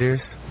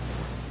coordinators.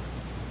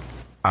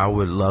 I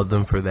would love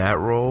them for that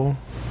role.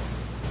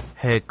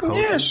 Head coach?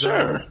 Yeah,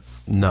 sure.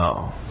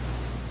 No.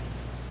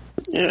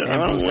 Yeah,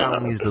 and Bruce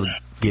Allen needs to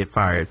get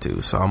fired too,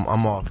 so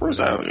I'm off. Bruce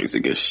Allen needs to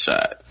get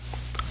shot.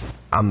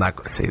 I'm not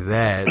going to say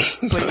that,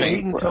 but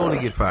he can totally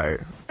get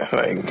fired.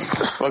 Like,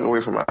 fuck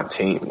away from my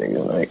team,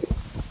 nigga. Like,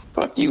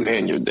 fuck you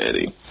and your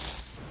daddy.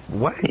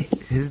 What?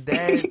 His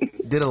dad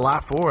did a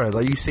lot for us.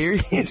 Are you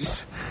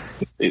serious?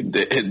 His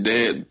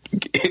dad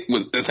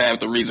that's half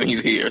the reason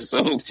he's here,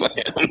 so fuck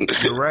him.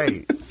 You're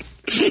right.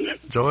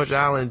 George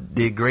Allen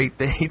did great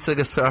things. He took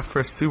us to our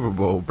first Super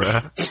Bowl,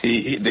 bruh.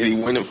 Did he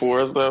win it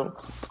for us, though?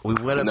 We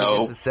went up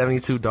against the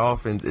 72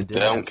 Dolphins. And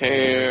don't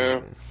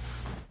care.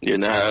 You're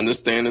not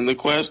understanding the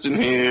question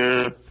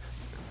here.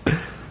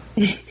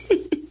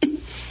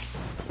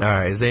 All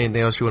right. Is there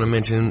anything else you want to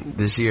mention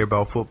this year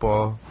about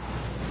football?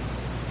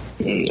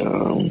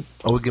 No.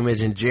 Or we can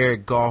mention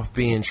Jared Goff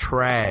being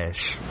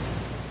trash.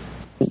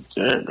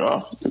 Jared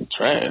Goff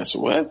trash?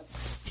 What?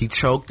 He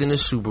choked in the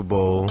Super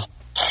Bowl.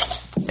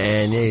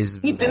 And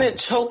he didn't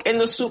choke in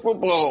the Super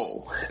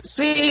Bowl.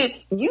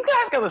 See, you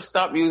guys gotta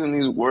stop using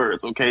these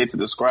words, okay, to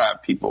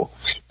describe people.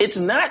 It's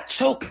not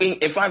choking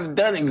if I've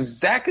done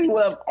exactly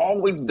what I've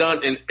always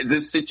done in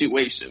this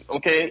situation,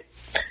 okay?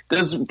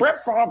 Does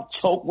Brett Favre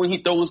choke when he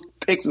throws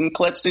picks in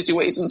clutch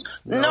situations?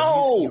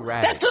 No,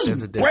 that's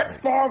just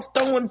Brett Favre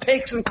throwing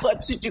picks in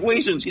clutch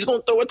situations. He's going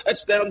to throw a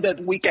touchdown that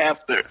week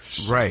after.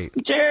 Right.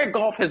 Jared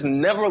Goff has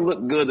never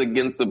looked good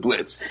against the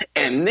blitz.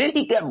 And then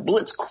he got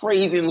blitz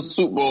crazy in the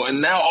Super Bowl,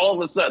 and now all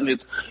of a sudden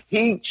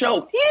he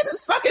choked. He didn't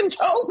fucking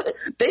choke.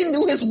 They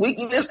knew his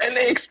weakness, and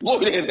they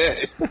exploited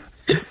it.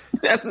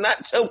 That's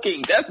not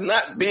choking. That's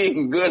not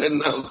being good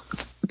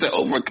enough to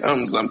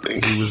overcome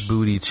something. He was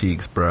booty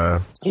cheeks,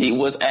 bruh. He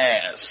was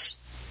ass.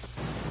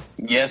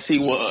 Yes, he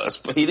was,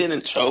 but he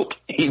didn't choke.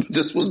 He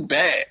just was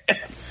bad.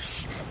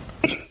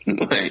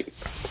 Like,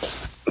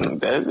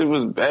 that shit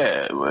was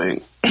bad.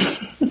 Like,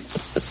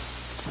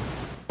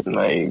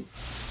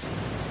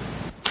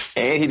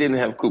 And he didn't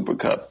have Cooper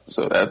Kupp,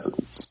 so that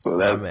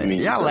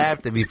means y'all something.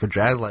 laughed at me for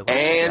drafting like.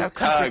 And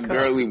Todd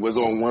Gurley was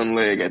on one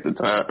leg at the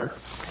time.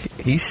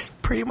 He's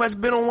pretty much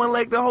been on one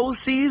leg the whole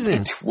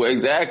season. Well,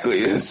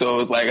 exactly. And so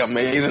it's like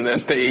amazing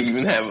that they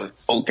even have an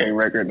okay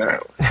record now.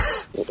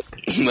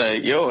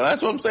 Like, yo,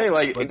 that's what I'm saying.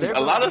 Like, a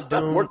lot of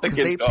stuff worked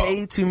against they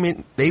paid too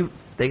many.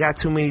 They got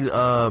too many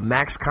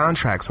max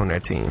contracts on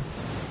their team.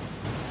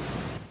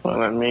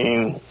 Well, I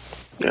mean,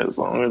 as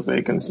long as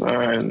they can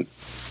sign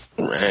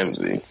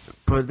Ramsey.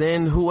 But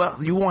then who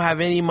else? You won't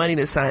have any money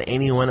to sign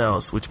anyone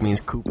else, which means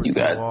Cooper. You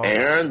got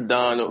Aaron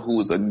Donald,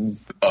 who's a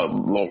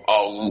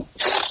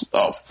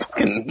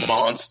fucking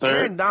monster.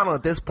 Aaron Donald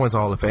at this point is a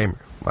Hall of Famer.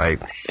 Like,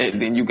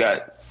 and then you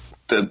got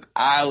the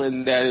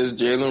island that is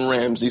Jalen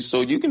Ramsey,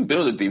 so you can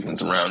build a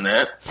defense around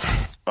that.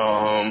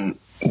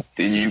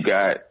 Then you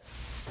got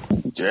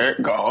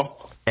Jared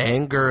Goff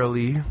and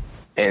Gurley.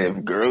 And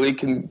if Gurley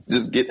can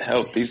just get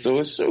healthy,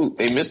 so shoot.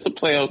 They missed the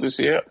playoffs this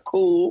year.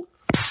 Cool.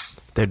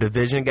 Their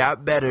division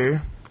got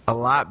better. A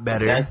lot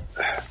better.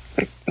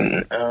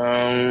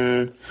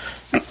 I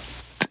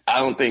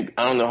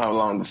don't know how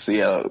long the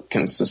Seattle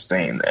can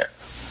sustain that.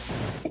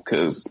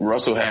 Because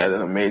Russell had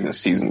an amazing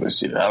season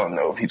this year. I don't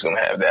know if he's going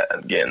to have that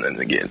again and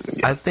again and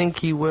again. I think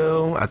he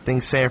will. I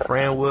think San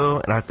Fran will.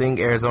 And I think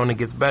Arizona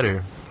gets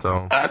better.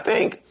 So I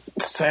think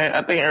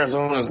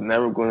Arizona is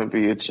never going to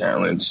be a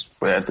challenge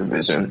for that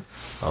division.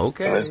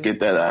 Okay. Let's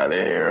get that out of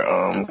here.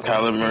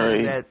 Kyler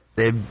Murray.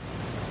 They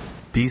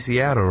beat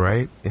Seattle,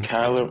 right?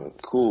 Kyler,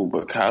 cool,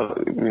 but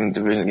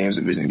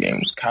division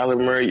games. Kyler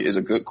Murray is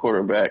a good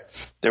quarterback.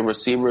 Their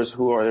receivers,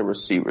 who are their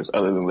receivers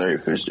other than Larry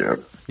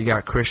Fitzgerald? You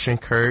got Christian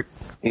Kirk.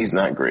 He's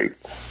not great.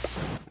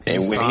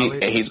 And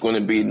when he's going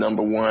to be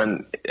number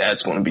one,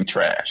 that's going to be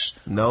trash.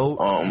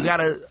 No, you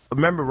gotta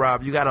remember,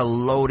 Rob. You got a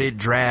loaded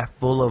draft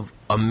full of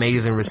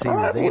amazing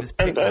receivers.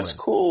 And that's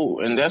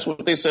cool, and that's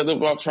what they said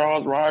about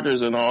Charles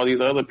Rodgers and all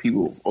these other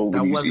people over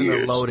these years. That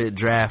wasn't a loaded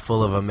draft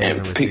full of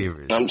amazing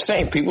receivers. I'm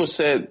saying people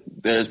said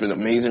there's been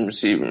amazing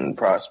receiving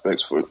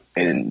prospects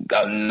and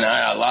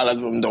a lot of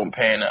them don't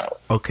pan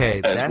out.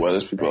 Okay, as well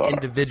as people are.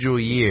 Individual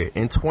year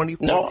in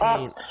 2014.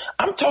 No,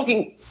 I'm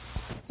talking.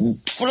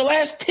 For the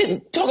last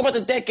 10, talk about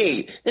the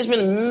decade, there's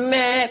been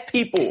mad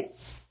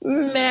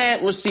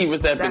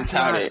receivers that have been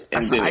touted.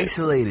 That's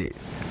isolated,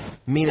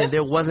 meaning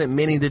there wasn't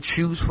many to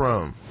choose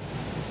from.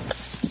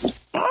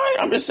 All right,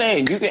 I'm just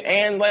saying, you can,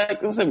 and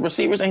like I said,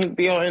 receivers ain't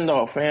be all end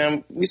all,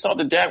 fam. We saw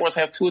the Jaguars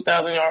have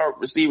 2,000-yard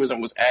receivers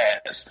and was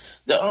ass.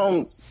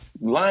 The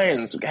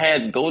Lions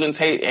had Golden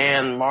Tate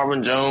and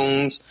Marvin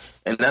Jones,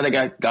 and now they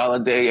got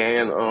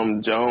Galladay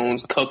and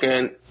Jones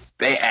cooking.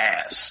 They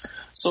ass.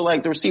 So,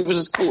 like, the receivers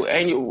is cool.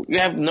 And you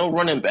have no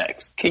running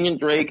backs. Kenyon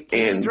Drake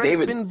and Drake's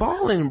David. Been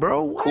balling,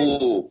 bro. What?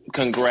 Cool.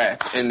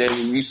 Congrats. And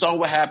then you saw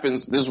what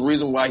happens. There's a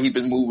reason why he's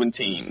been moving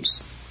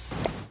teams.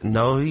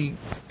 No,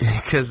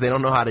 because they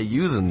don't know how to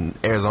use him.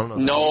 Arizona.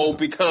 No,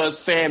 because,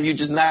 fam, you're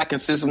just not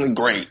consistently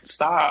great.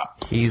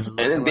 Stop. And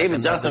then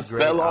David Johnson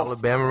fell off.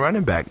 Alabama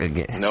running back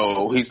again.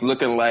 No, he's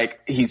looking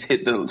like he's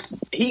hit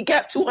he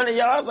got 200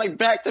 yards like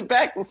back to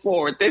back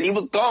before. Then he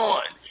was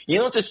gone. You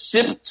don't just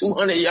ship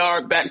 200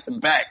 yards back to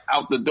back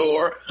out the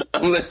door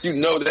unless you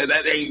know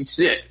that ain't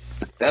shit.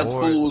 That's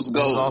fool's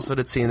gold. This is also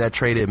the team that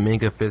traded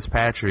Minkah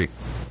Fitzpatrick,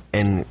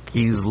 and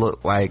he's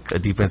looked like a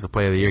defensive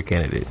player of the year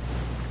candidate.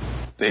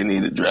 They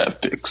needed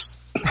draft picks.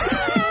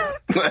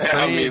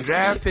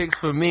 Draft picks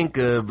for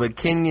Minkah, but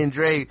Kenyon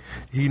Drake,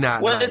 he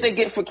not. What did they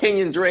get for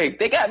Kenyon Drake?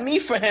 They got me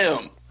for him,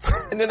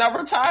 and then I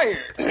retired.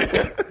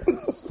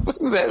 What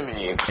does that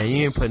mean? And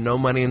you didn't put no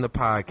money in the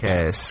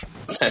podcast.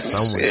 That's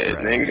shit,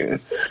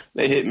 nigga.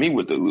 They hit me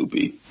with the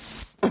loopy.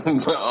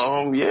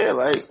 But yeah,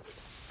 like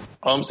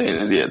all I'm saying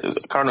is,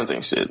 the Cardinals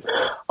ain't shit.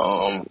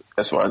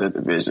 As far as the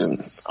division,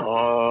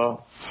 the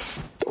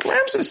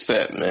Rams is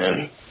set,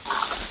 man.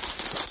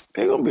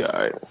 They're gonna be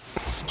alright.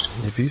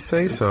 If you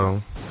say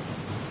so.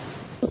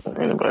 Ain't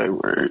nobody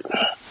worried.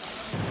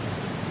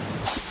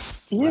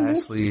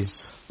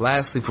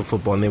 Lastly for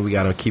football, and then we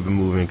gotta keep it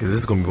moving because this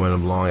is gonna be one of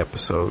them long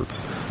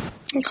episodes.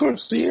 Of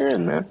course, you're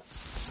in, man.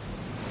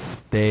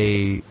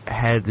 They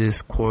had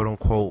this quote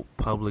unquote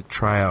public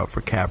tryout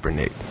for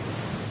Kaepernick.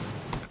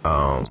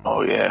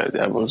 Oh yeah,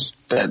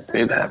 that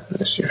did happen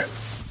this year.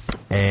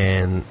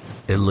 And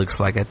it looks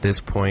like at this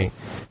point,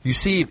 you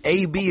see if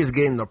AB is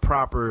getting the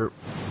proper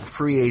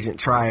free agent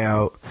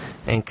tryout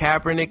and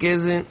Kaepernick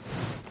isn't,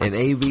 and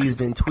AB's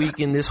been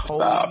tweaking this whole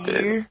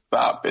year.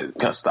 Stop it,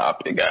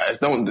 guys!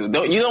 Don't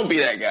be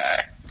that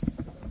guy.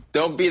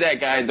 Don't be that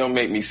guy. Don't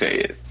make me say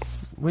it.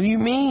 What do you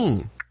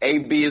mean?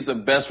 AB is the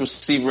best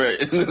receiver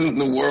in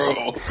the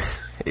world.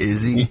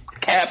 Is he?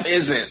 Cap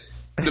isn't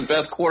the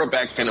best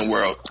quarterback in the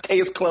world.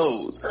 Case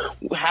closed.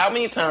 How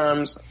many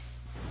times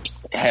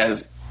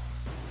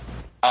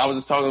I was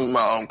just talking with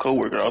my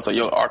coworker. I was like,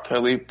 "Yo, R.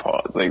 Kelly,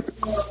 like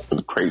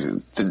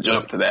crazy to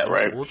jump to that,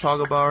 right?" We'll talk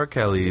about R.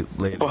 Kelly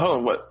later. But hold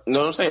on, what?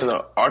 No, I'm saying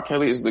R.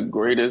 Kelly is the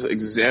greatest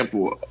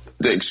example,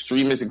 the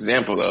extremist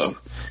example of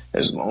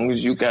as long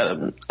as you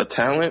got a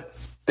talent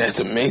that's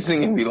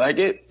amazing and we like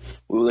it,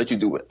 we'll let you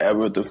do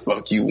whatever the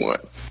fuck you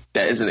want.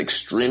 that is an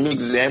extreme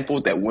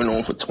example that went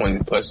on for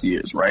 20 plus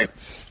years, right?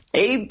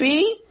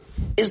 AB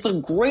is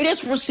the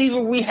greatest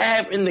receiver we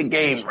have in the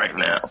game right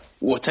now.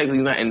 Well,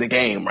 technically not in the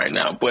game right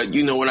now, but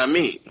you know what I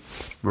mean.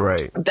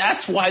 Right.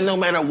 That's why no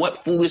matter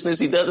what foolishness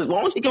he does, as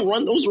long as he can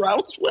run those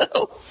routes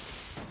well,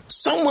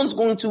 someone's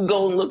going to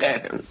go and look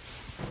at him.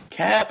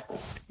 Cap,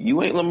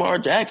 you ain't Lamar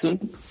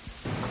Jackson.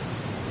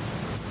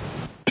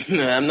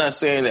 I'm not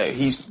saying that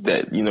he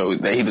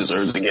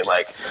deserves to get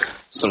like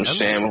some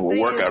sham of a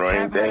workout or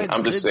anything.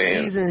 I'm just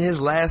saying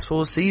his last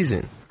full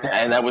season.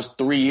 And that was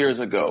 3 years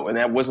ago, and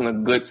that wasn't a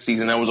good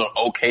season. That was an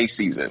okay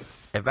season.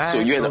 If I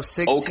had those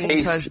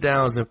 16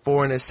 touchdowns and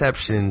 4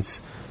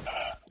 interceptions.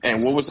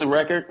 And what was the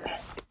record?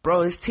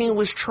 Bro, his team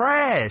was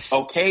trash.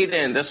 Okay,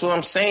 then. That's what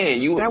I'm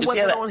saying. That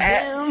wasn't on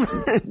him.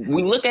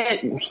 We look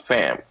at,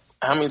 fam,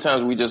 how many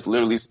times we just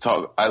literally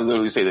talk, I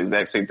literally say the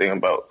exact same thing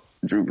about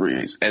Drew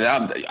Brees. And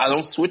I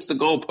don't switch the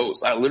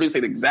goalposts. I literally say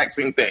the exact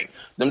same thing.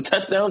 Them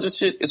touchdowns and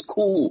shit is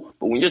cool.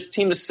 But when your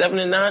team is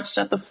 7-9,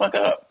 shut the fuck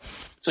up.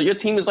 So your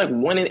team is like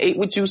 1-8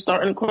 with you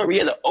starting the quarter. You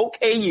had an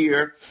okay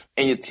year,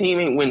 and your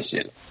team ain't win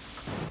shit.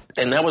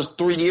 And that was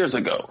 3 years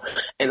ago.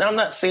 And I'm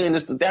not saying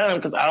this to down him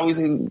because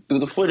obviously through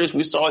the footage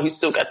we saw he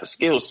still got the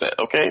skill set,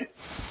 okay?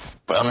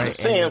 But I'm just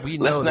saying, we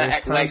let's know not there's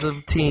act tons like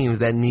of teams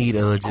that need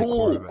a legit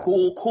quarterback.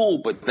 Cool.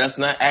 But let's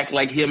not act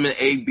like him and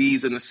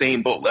AB's in the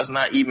same boat. Let's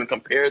not even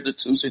compare the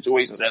two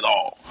situations at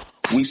all.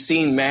 We've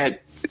seen mad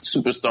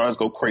superstars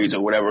go crazy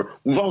or whatever.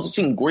 We've also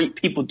seen great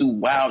people do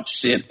wild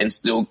shit and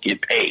still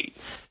get paid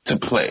to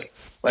play.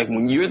 Like,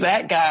 when you're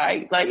that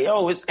guy, like,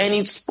 yo, it's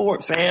any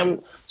sport, fam.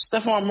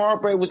 Stephon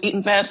Marbury was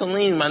eating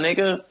Vaseline, my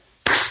nigga.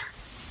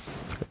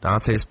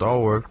 Dante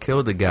Stallworth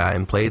killed the guy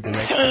and played the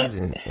next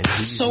season. And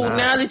so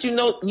now that you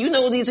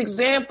know these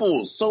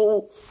examples.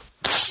 So,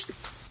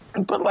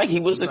 but, like,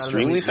 he was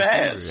extremely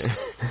fast.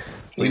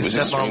 He was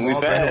extremely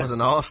fast. He was an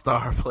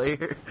all-star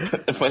player.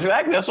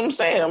 Exactly, that's what I'm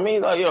saying. I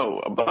mean, like, yo,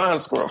 a blind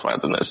squirrel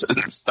finds that shit.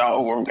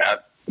 Stallworth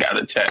got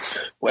a check,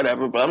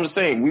 whatever. But I'm just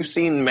saying, we've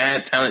seen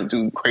mad talent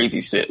do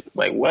crazy shit.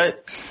 Like,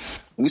 what?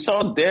 We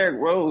saw Derrick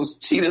Rose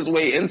cheat his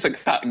way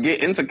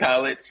get into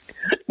college,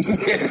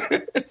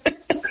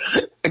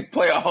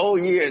 play a whole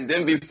year, and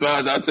then be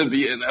found out to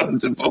be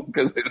ineligible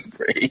because of his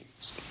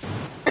grades.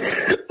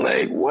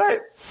 Like, what?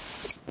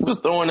 He was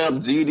throwing up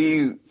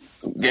GD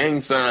gang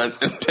signs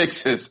and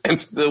pictures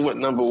and still went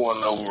number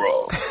 1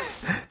 overall.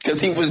 Because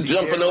he was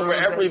jumping over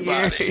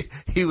everybody.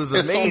 He was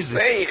amazing.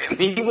 That's what I'm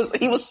saying.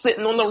 He was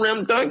sitting on the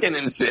rim dunking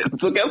and shit.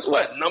 So guess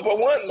what? Number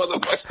 1,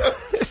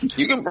 motherfucker.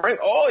 You can bring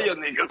all your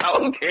niggas. I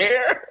don't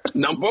care.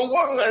 Number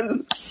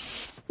 1.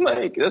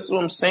 Like, that's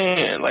what I'm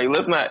saying. Like,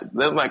 let's not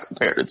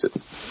compare the two.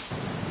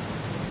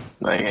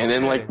 Like, and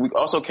then, like, we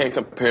also can't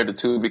compare the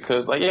two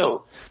because, like,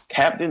 yo,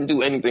 Cap didn't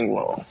do anything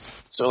wrong.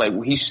 So, like,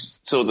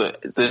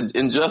 the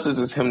injustice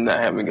is him not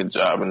having a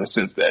job in the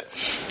sense that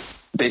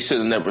they should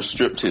have never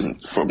stripped him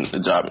from the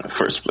job in the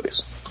first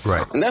place.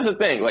 Right. And that's the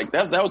thing. Like,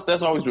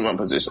 that's always been my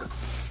position.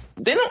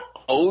 They don't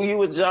owe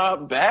you a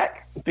job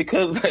back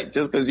because, like,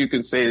 just because you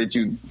can say that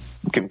you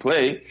can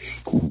play.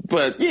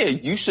 But, yeah,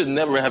 you should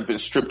never have been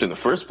stripped in the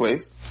first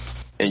place.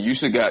 And you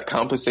should got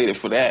compensated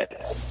for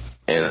that.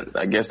 And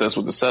I guess that's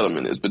what the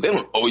settlement is. But they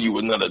don't owe you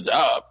another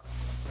job.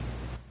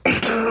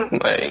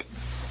 Like,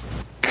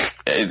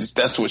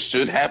 that's what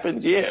should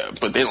happen, yeah.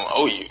 But they don't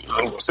owe you. You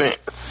know what I'm saying?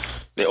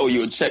 They owe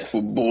you a check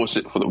for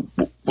bullshit, for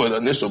the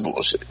initial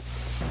bullshit.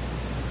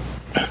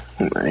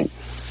 Right.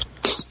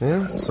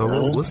 Yeah, so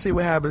we'll see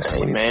what happens.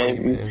 Hey,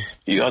 man,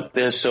 you out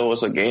there show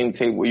us a game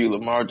tape where you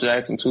Lamar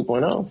Jackson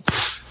 2.0.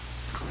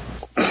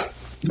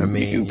 I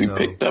mean, you'll be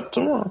picked up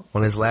tomorrow.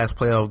 On his last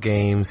playoff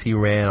games, he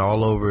ran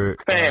all over.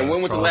 Man,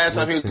 when was the last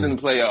time he was in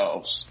the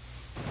playoffs?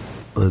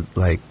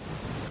 Like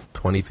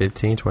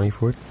 2015,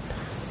 2014?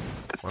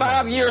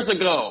 5 years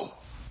ago.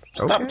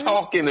 Stop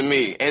talking to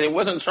me. And it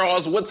wasn't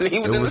Charles Woodson. He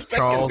was in the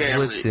secondary. Charles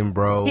Woodson,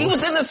 bro. He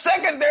was in the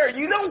secondary.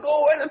 You don't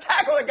go in and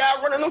tackle a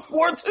guy running a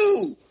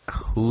 4-2.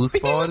 Whose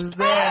fault is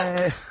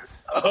that?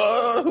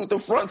 The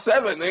front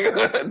 7,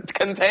 nigga.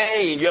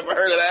 Contained. You ever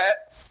heard of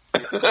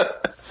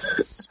that?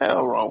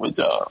 Hell wrong with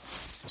y'all.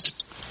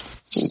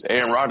 It's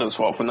Aaron Rodgers'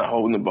 fault for not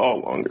holding the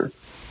ball longer.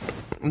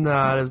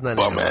 Nah, there's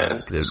nothing. But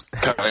man, it's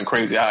kind of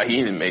crazy how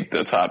he didn't make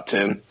the top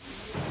 10.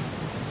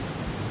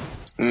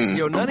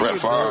 Yo, none Brett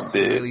of your Favre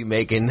did. Really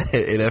making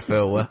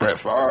NFL well. Brett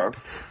Favre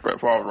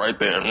right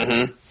there.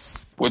 Mm-hmm.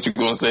 What you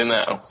gonna say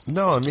now?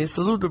 No, I mean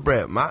salute to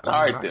Brett. All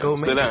right, then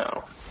sit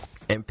down.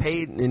 And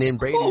Peyton, and then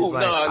Brady's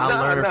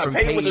I learned from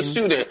Peyton was a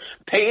shooter.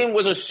 Peyton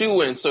was a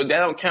shoo-in, so that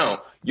don't count.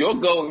 Your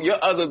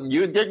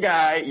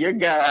guy,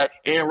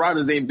 Aaron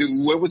Rodgers ain't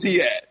do. Where was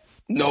he at?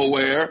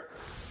 Nowhere.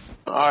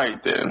 All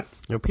right then.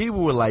 Yo,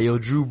 people were like, "Yo,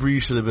 Drew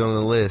Brees should have been on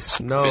the list."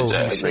 No,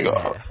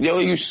 yo,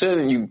 you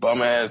shouldn't. You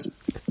bum ass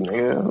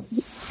nigga,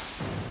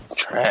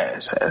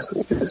 trash ass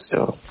niggas.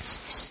 Yo,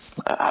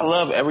 I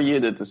love every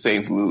year that the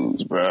Saints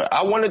lose, bro.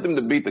 I wanted them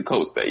to beat the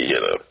Colts that year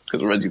though,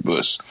 because Reggie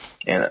Bush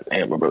and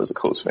my brother's a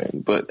Colts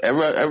fan. But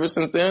ever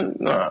since then,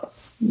 nah,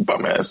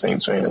 bum ass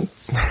Saints fan.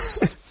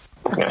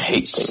 fucking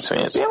hate Saints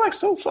fans. They're like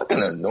so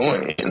fucking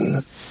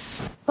annoying.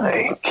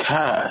 Like,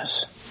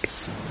 gosh.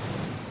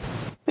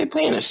 They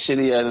play in a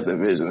shitty ass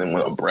division and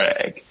want to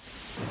brag.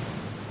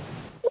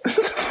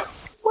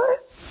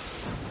 What?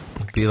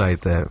 Be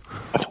like that.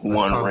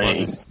 One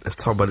ring. Let's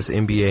talk about this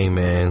NBA,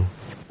 man.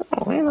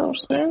 Oh, you know what I'm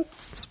saying?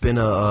 It's been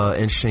a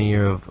interesting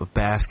year of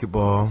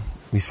basketball.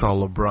 We saw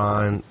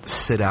LeBron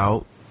sit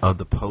out of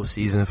the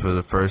postseason for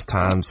the first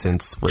time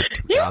since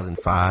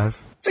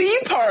 2005. See,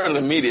 you part of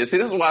the media. See,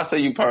 this is why I say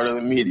you part of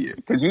the media.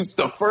 Because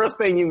the first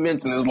thing you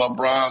mention is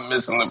LeBron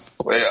missing the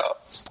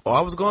playoffs. Oh,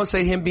 I was going to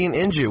say him being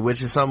injured,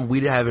 which is something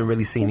we haven't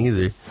really seen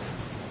either.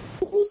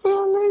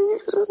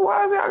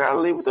 Why is y'all got to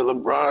leave with the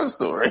LeBron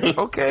story?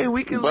 Okay,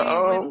 we can leave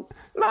it.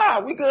 Nah,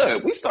 we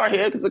good. We start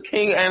here because the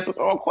king answers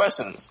all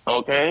questions,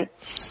 okay?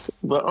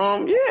 But,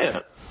 yeah.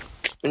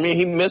 I mean,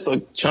 he missed a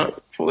chunk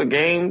full of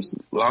games.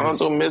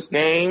 Lonzo missed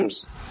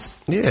games.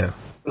 Yeah.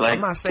 Like,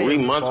 I'm not saying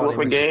 3 months worth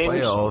of games.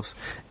 Playoffs.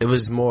 It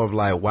was more of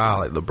like, wow,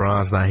 like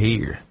LeBron's not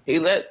here. He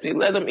let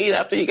him eat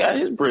after he got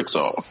his bricks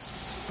off.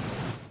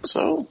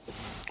 So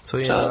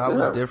yeah, that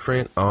was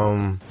different.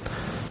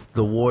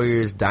 The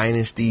Warriors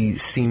dynasty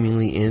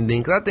seemingly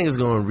ending, because I think it's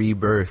going to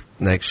rebirth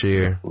next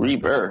year.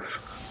 Rebirth.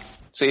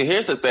 See,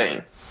 here's the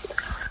thing.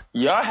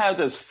 Y'all have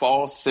this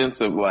false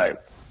sense of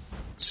like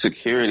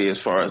security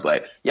as far as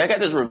like, y'all got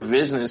this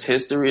revisionist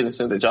history in the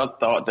sense that y'all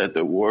thought that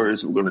the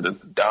Warriors were going to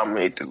just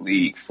dominate the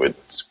league for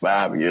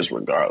 5 years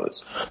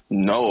regardless.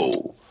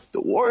 No.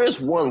 The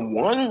Warriors won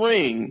 1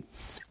 ring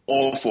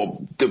off a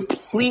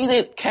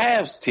depleted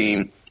Cavs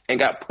team and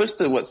got pushed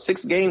to,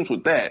 6 games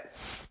with that.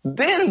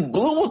 Then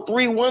blew a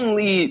 3-1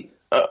 lead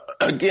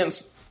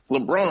against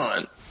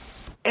LeBron.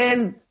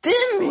 And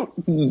then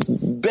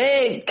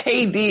begged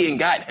KD and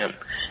got him.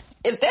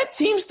 If that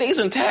team stays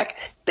intact,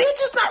 they're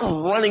just not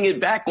running it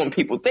back on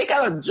people. They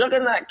got a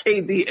juggernaut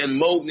KD and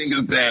mowed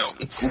niggas down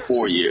for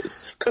 4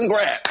 years.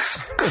 Congrats.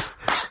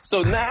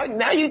 So now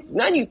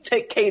you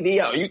take KD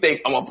out. You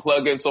think I'm gonna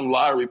plug in some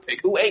lottery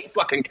pick who ain't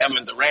fucking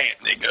Kevin Durant,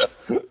 nigga.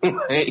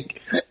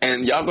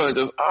 And y'all gonna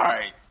just, all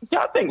right.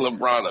 Y'all think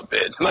LeBron a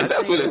bitch. Like,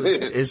 that's what it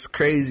is. It's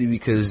crazy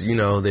because, they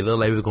look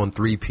like we're going to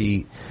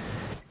three-peat,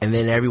 and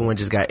then everyone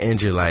just got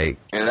injured. Like,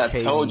 and I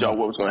told y'all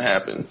what was going to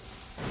happen.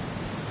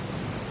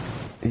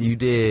 You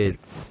did.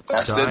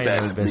 I said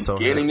that at the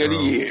beginning of the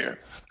year.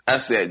 I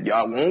said,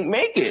 y'all won't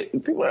make it.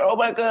 And people are like, oh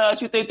my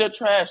gosh, you think they're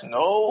trash?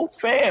 No,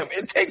 fam,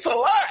 it takes a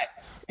lot.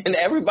 And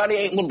everybody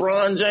ain't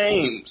LeBron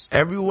James.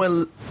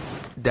 Everyone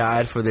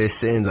died for their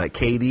sins. Like,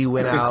 KD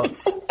went out.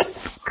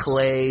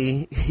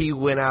 Clay, he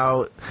went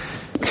out.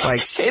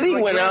 Like,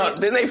 KD went out,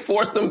 then they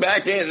forced him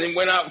back in and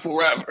went out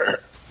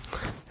forever.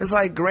 It's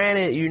like,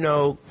 granted,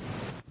 the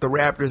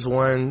Raptors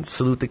won.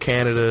 Salute to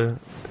Canada.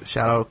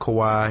 Shout out to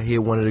Kawhi. He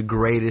had one of the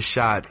greatest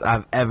shots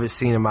I've ever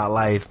seen in my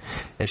life.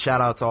 And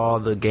shout out to all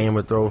the Game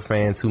of Thrones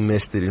fans who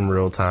missed it in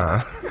real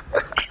time.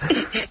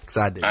 Because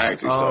I did. I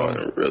actually saw it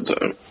in real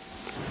time.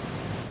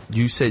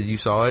 You said you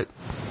saw it?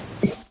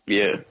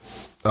 Yeah.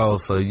 Oh,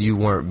 so you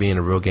weren't being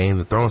a real Game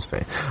of Thrones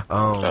fan.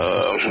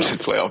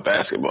 Playoff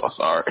basketball,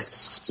 sorry.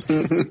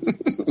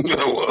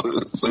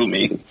 Sue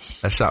me.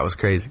 That shot was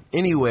crazy.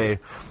 Anyway,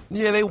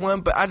 yeah, they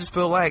won, but I just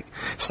feel like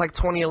it's like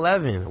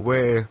 2011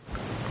 where,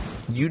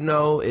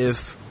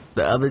 if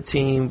the other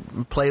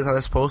team plays how they're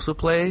supposed to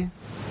play.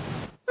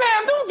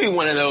 Man, don't be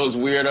one of those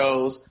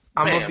weirdos.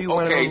 I'm going to be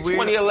one of those weirdos.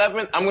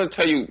 2011, I'm going to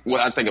tell you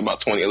what I think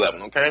about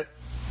 2011, okay?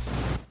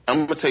 I'm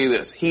going to tell you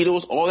this.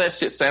 Heatles, all that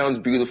shit sounds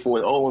beautiful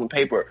and all on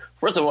paper.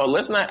 First of all,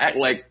 let's not act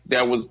like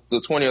that was the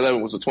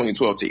 2011 was the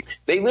 2012 team.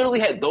 They literally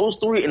had those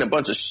 3 and a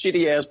bunch of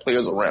shitty-ass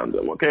players around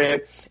them,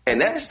 okay?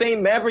 And that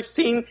same Mavericks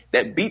team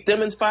that beat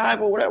them in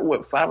 5 or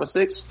whatever, 5 or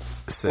 6?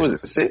 6. What was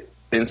it, 6?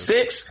 In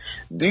 6?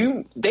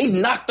 They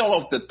knocked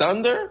off the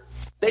Thunder.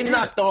 They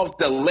knocked off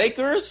the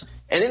Lakers.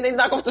 And then they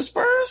knocked off the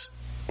Spurs?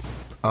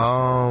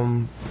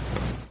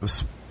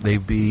 They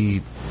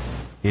beat,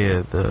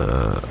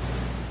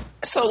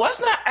 So let's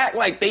not act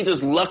like they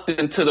just lucked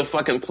into the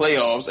fucking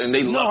playoffs and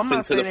they lucked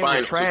into the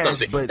finals or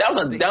something. That was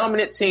a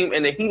dominant team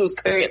and the Heatles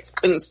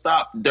couldn't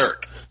stop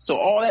Dirk. So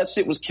all that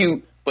shit was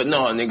cute, but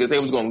no, niggas, they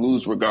was going to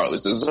lose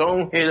regardless. The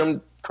zone hit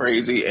them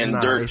crazy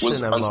and Dirk was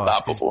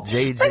unstoppable.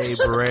 JJ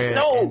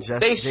Barea and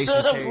Jason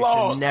Terry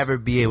should never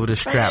be able to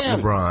strap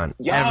LeBron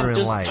ever in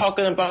life. Y'all just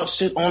talking about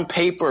shit on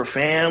paper,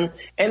 fam.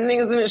 And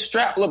niggas didn't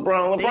strap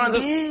LeBron.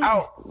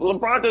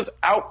 LeBron just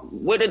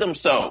outwitted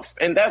himself.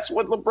 And that's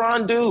what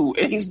LeBron do.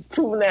 And he's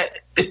proven that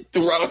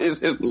throughout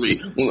his history.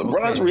 When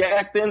LeBron's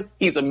reacting,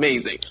 he's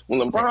amazing. When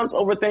LeBron's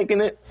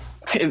overthinking it,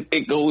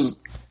 it goes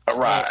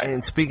awry.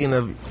 And speaking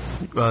of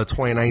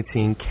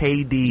 2019,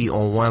 KD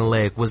on one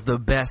leg was the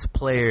best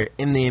player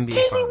in the NBA.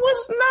 KD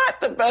was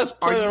not the best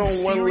player on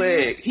one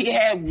leg. He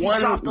had one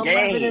dropped 11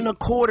 game. and a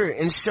quarter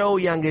and show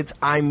youngins,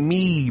 I'm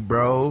me,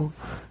 bro.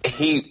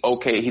 he's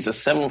a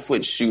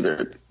 7-foot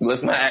shooter.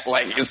 Let's not act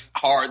like it's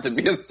hard to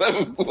be a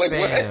 7 foot. Like,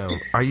 Fam,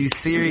 are you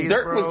serious,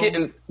 Dirk bro? was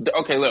getting,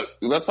 okay, look,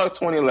 let's talk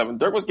 2011.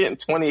 Dirk was getting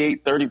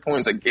 28, 30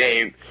 points a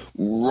game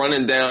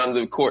running down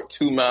the court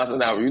 2 miles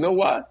an hour. You know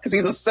why? Because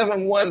he's a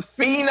 7'1"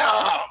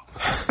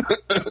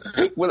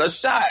 phenom with a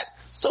shot.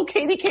 So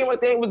KD came out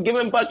there and was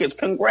giving buckets.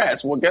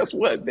 Congrats. Well, guess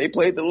what? They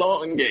played the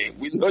long game.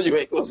 We know you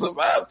ain't going to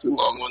survive too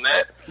long on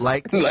that.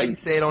 Like he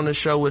said on the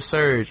show with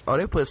Serge. Oh,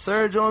 they put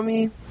Serge on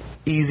me?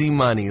 Easy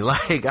money.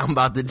 Like, I'm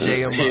about to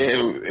J him up.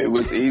 Yeah, it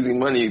was easy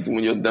money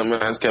when your dumb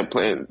ass kept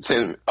playing.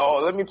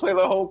 Let me play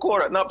the whole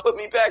quarter. Now put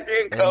me back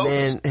in, coach.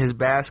 And then his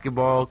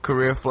basketball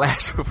career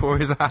flashed before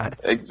his eyes.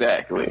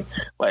 Exactly.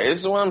 Like, this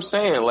is what I'm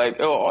saying. Like,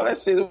 all that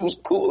shit was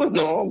cool and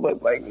all,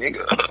 but, like,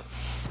 nigga,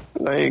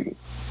 like...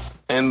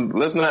 And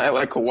let's not act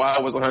like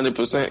Kawhi was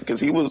 100% because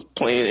he was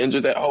playing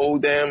injured that whole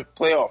damn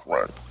playoff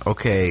run.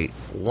 Okay,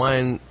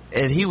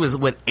 and he was,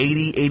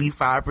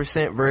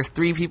 85% versus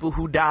 3 people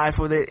who died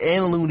for that,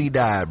 and Looney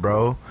died,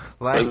 bro.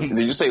 Like, Did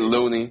you say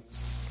Looney?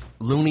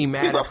 Looney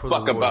mattered Gives a for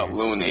fuck the about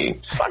Warriors.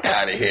 Looney. Fuck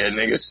out of here,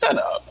 nigga. Shut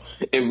up.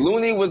 If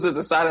Looney was the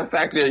deciding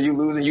factor of you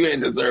losing, you ain't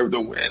deserve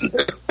to win.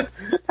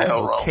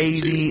 Hell wrong.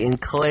 KD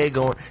and Clay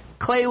going.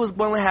 Clay was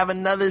going to have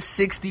another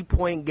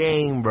 60-point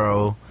game,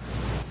 bro.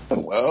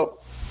 Well...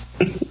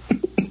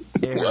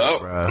 Yeah,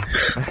 bro.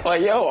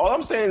 Like, yo, all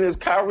I'm saying is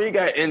Kyrie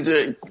got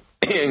injured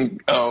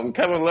and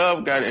Kevin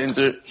Love got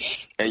injured,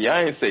 and y'all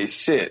ain't say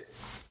shit.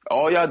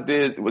 All y'all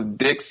did was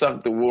dick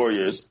suck the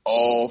Warriors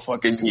all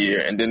fucking year,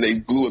 and then they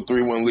blew a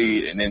 3-1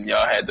 lead, and then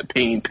y'all had the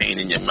pain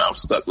in your mouth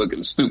stuck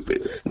looking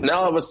stupid.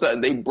 Now all of a sudden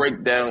they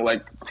break down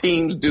like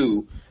teams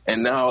do,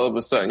 and now all of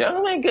a sudden, y'all,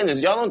 oh my goodness,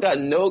 y'all don't got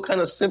no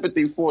kind of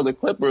sympathy for the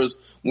Clippers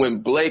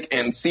when Blake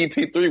and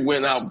CP3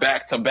 went out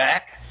back to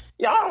back.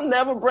 Y'all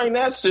never bring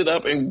that shit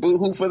up and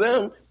boo-hoo for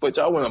them, but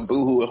y'all want to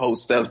boo-hoo and hold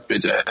Steph's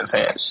bitch ass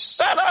hand.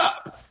 Shut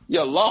up!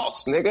 You're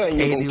lost, nigga, and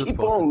you're going to keep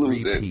on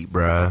losing.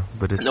 Bruh,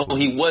 but No,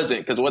 he wasn't,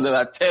 because what did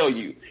I tell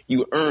you?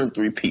 You earned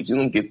 3-peats. You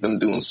don't get them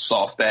doing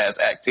soft-ass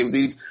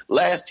activities.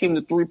 Last team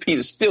to 3-peat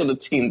is still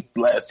the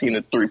last team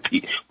to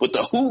 3-peat. But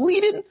the who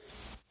leading?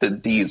 The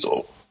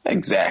Diesel.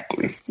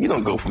 Exactly. You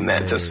don't go from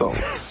that to some.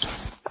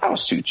 I'll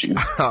shoot you.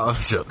 I'm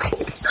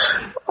joking.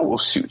 I will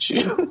shoot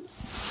you.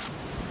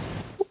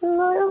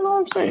 That's what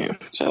I'm saying.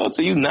 Shout out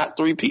to you not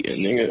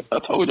 3-peating, nigga. I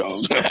told y'all it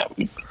was going to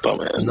happen.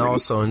 Dumbass. And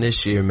also in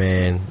this year,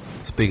 man,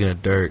 speaking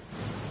of Dirk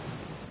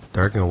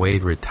and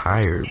Wade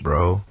retired,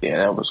 bro. Yeah,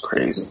 that was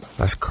crazy.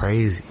 That's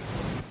crazy.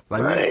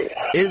 Like, right.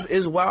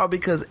 It's wild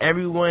because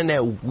everyone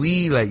that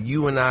we, like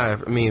you and I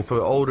mean, for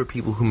older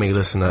people who may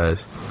listen to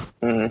us,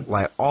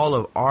 like all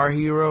of our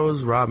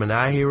heroes, Rob and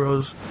I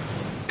heroes,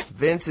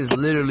 Vince is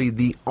literally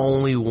the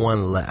only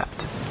one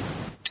left.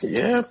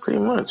 Yeah, pretty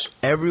much.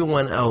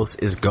 Everyone else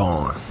is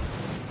gone.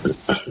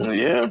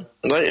 Yeah,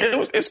 like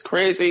it's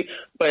crazy,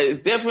 but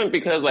it's different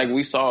because like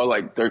we saw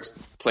like Dirk's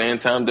playing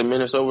time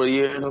diminish over the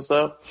years and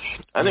stuff.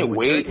 I think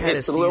Wade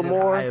hits a little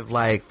more. High of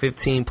like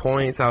 15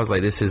 points. I was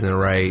like, this isn't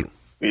right.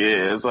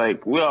 Yeah, it's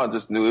like we all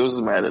just knew it was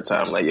a matter of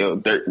time. Like, yo,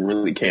 Dirk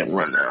really can't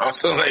run now.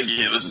 So like,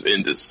 yeah, let's just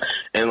end this.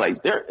 And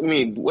like,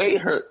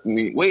 Wade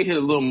hit a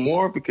little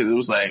more because it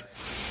was like.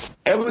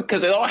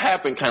 Because it all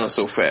happened kind of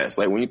so fast.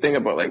 Like, when you think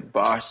about, like,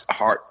 Bosh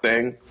Hart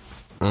thing,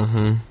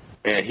 and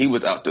he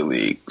was out the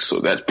league.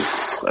 So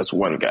that's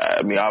one guy.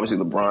 I mean, obviously,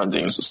 LeBron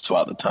James was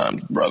Father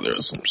Time's brother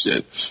or some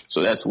shit.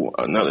 So that's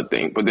another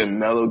thing. But then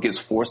Melo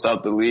gets forced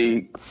out the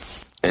league.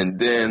 And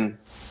then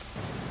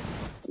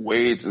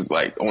Wade is,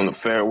 like, on the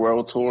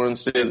farewell tour and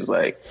shit. It's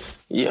like,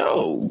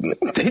 yo,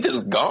 they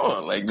just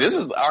gone. Like, this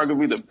is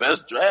arguably the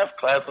best draft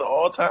class of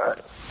all time.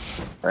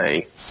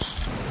 Right?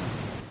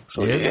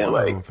 So, yeah,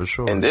 like, for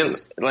sure. And then,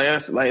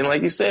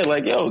 like you said,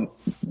 like, yo,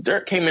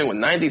 Dirk came in with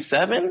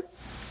 97.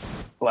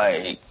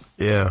 Like,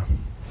 yeah,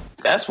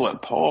 that's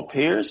what Paul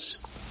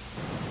Pierce,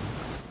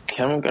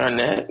 Kevin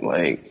Garnett,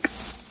 like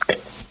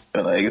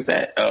is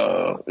that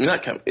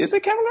not Kevin? Is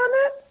it Kevin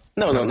Garnett?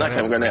 No, not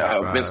Kevin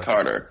Garnett. Vince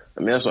Carter.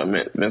 I mean, that's what I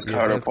meant. Vince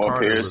Carter, Paul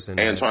Carter Pierce,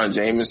 Antoine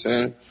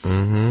Jameson.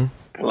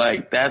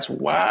 Like, that's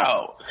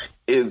wow.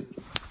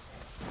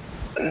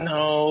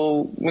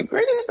 No,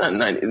 McGrady's not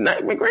 90.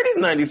 McGrady's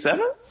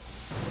 97.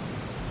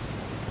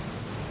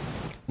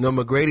 No,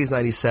 McGrady's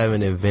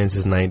 97 and Vince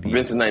is 98.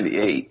 Vince is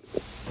 98.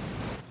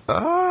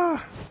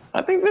 I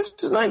think Vince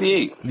is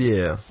 98.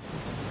 Yeah.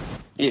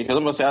 Yeah, because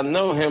I'm going to say, I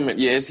know him.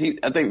 Yes,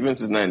 I think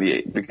Vince is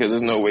 98 because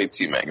there's no way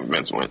T-Mac and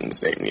Vince went in the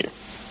same year.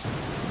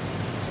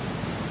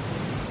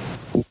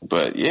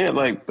 But yeah,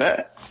 like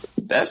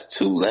that's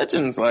two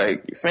legends.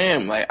 Like,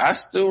 fam, like I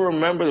still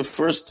remember the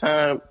first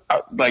time,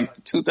 like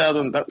the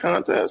 2000 dunk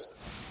contest.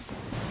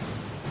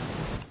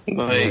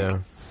 Like, yeah.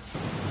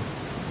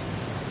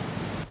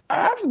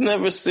 I've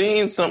never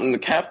seen something to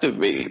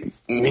captivate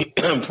me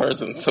in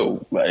person.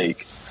 So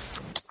like,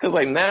 cause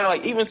like now,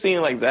 like even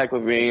seeing like Zach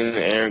LaVine and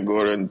Aaron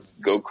Gordon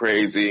go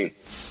crazy,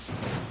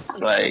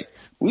 like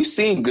we've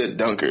seen good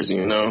dunkers,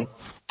 you know,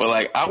 but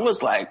like I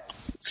was like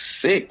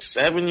 6,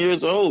 7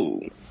 years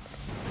old.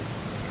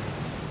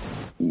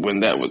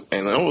 when that was,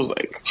 and I was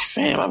like,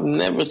 fam, I've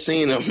never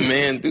seen a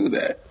man do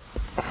that.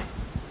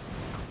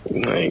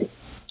 Like,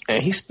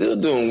 and he's still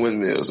doing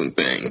windmills and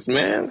things,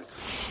 man.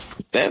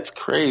 That's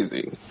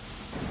crazy.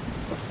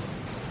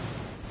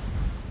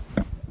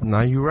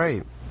 No, you're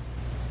right.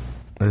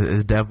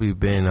 It's definitely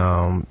been,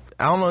 I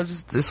don't know,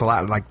 just a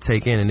lot like to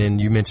take in. And then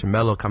you mentioned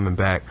Melo coming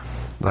back.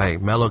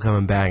 Like, Melo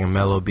coming back and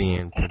Melo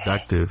being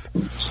productive.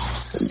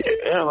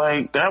 Yeah,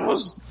 like,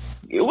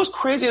 it was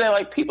crazy that,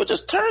 like, people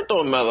just turned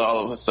on Melo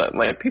all of a sudden.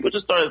 Like, people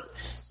just started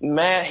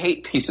mad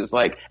hate pieces.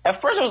 Like, at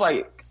first I was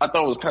like, I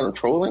thought it was kind of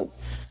trolling.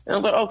 And I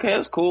was like, okay,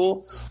 that's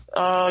cool.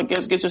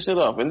 Get your shit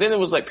off. And then it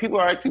was like, people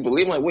are actually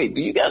believing, like, wait,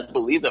 do you guys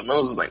believe that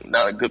Melo's like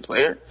not a good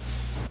player?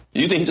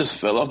 You think he just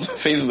fell off the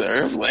face of the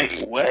earth?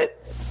 Like, what?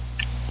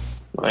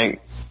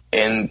 Like,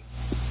 and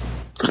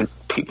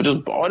people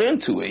just bought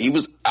into it. He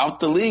was out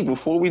the league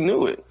before we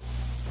knew it.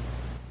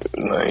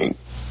 Like,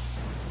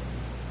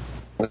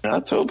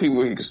 I told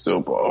people he could still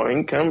ball. He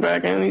can come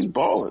back and he's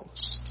balling.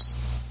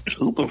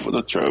 Hooping for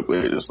the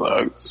Trailblazers.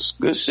 Like,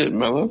 good shit,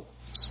 Melo.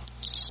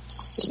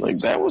 Like,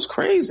 that was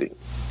crazy.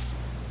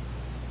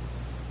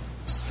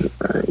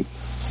 Like,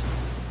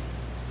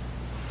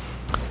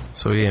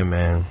 so, yeah,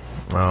 man.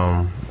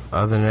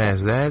 Other than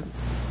that,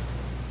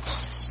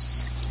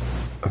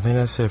 I think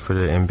that's it for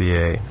the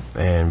NBA.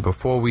 And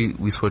before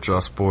we switch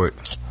our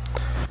sports.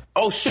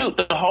 oh, shoot,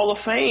 the Hall of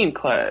Fame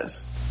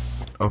class.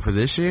 Oh, for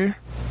this year?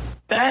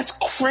 That's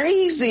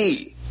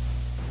crazy.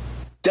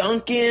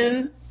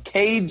 Duncan,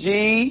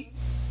 KG,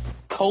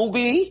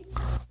 Kobe.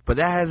 But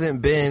that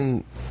hasn't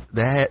been,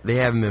 they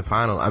haven't been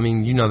final. I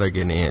mean, you know they're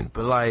getting in.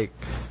 But, like.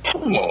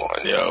 Come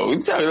on, yo.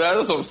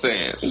 That's what I'm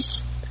saying.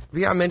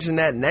 We gotta mention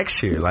that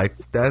next year. Like,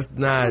 that's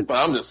not. But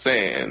I'm just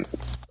saying,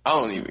 I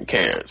don't even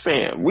care.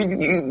 Fam,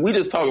 we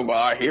just talking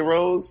about our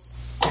heroes.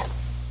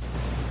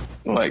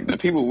 Like, the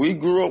people we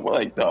grew up with,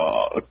 like,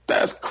 dog,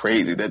 that's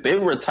crazy that they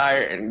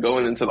retire and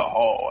going into the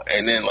hall.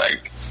 And then,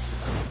 like,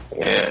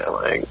 yeah,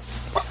 like,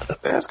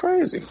 that's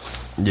crazy.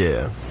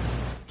 Yeah.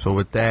 So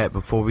with that,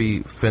 before we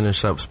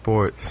finish up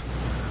sports,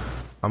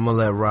 I'm gonna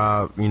let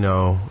Rob,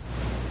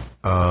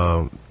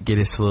 get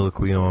his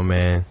soliloquy on,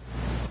 man.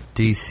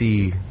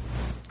 DC,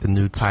 the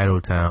new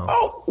title town.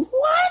 Oh,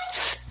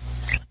 what?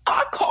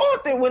 I called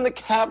it when the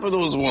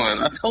Capitals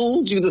won. I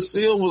told you the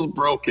seal was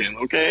broken,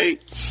 okay?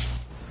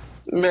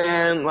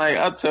 Man, like,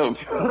 I tell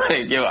people,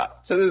 like, yo,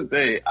 to this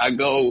day, I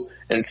go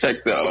and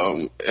check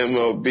the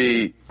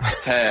MLB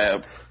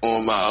tab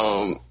on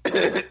my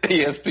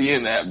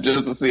ESPN app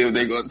just to see if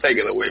they're going to take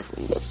it away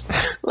from us.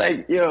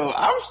 Like, yo,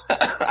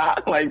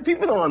 like,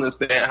 people don't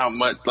understand how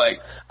much,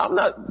 like, I'm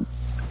not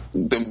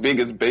the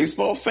biggest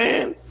baseball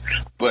fan,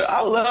 but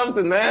I love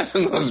the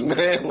Nationals,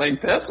 man.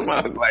 Like, that's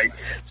my, like,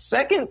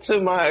 second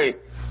to my,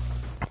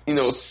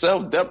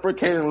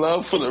 self-deprecating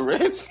love for the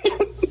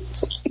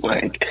Redskins.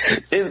 Like,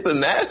 it's the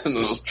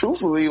Nationals.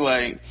 Truthfully,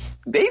 like,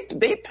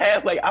 they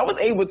passed, like, I was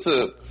able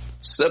to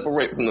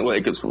separate from the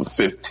Lakers for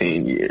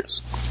 15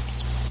 years.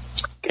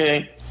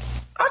 Okay?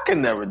 I could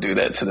never do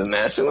that to the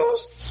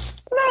Nationals.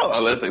 No,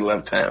 unless they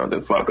left town,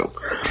 then fuck them.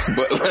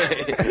 But,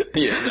 like,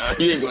 yeah, no,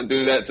 you ain't gonna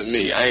do that to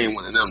me. I ain't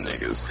one of them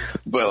niggas.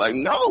 But, like,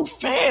 no,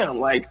 fam,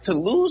 like, to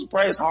lose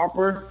Bryce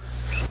Harper,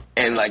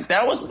 and, like,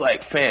 that was,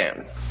 like,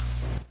 fam,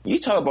 you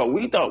talk about,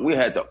 we thought we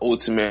had the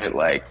ultimate,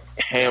 like,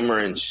 hammer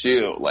and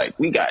shield. Like,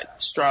 we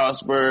got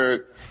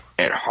Strasburg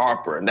and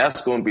Harper, and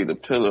that's going to be the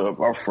pillar of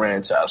our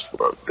franchise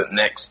for the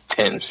next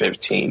 10,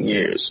 15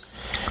 years.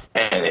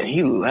 And then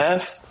he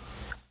left,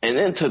 and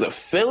then to the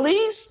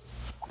Phillies?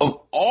 Of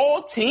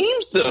all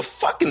teams, the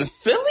fucking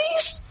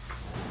Phillies?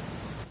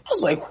 I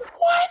was like,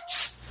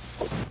 what?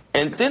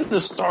 And then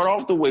to start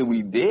off the way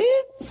we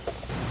did?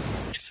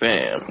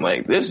 Fam,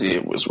 like, this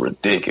year was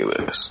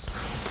ridiculous.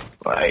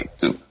 Like,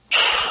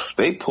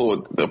 they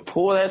pull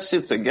that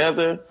shit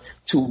together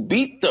to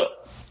beat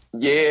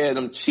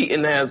them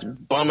cheating ass,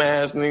 bum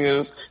ass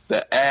niggas,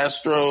 the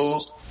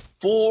Astros,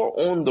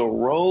 4 on the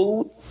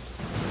road.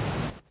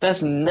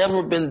 That's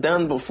never been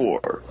done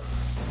before.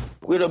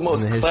 We're the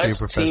most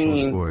clutch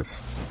team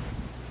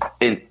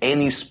in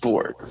any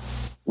sport.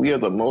 We are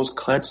the most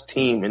clutch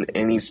team in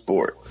any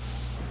sport.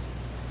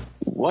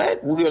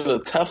 What? We are the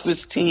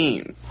toughest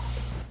team.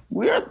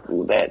 We are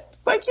that.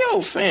 Like,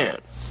 yo, fam.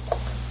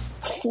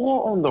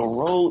 4 on the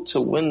road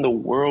to win the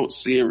World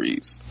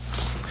Series.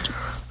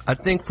 I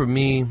think for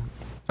me,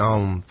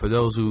 for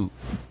those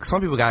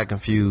some people got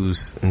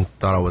confused and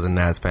thought I was a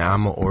Nats fan.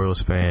 I'm an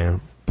Orioles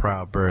fan,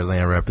 proud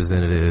Birdland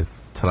representative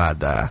till I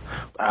die.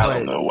 I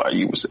don't know why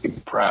you would say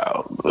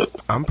proud, but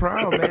I'm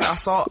proud, man.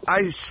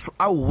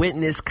 I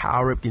witnessed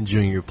Cal Ripken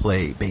Jr.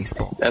 play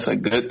baseball. That's a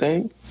good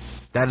thing?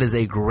 That is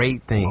a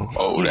great thing.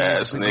 Old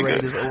ass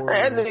nigga.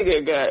 That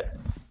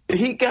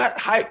nigga got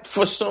hyped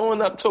for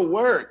showing up to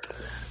work.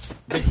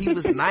 But he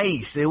was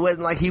nice. It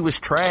wasn't like he was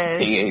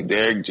trash. He ain't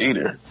Derek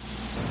Jeter.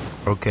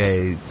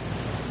 Okay.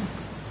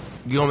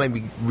 You gonna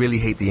make me really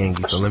hate the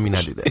Yankees, so let me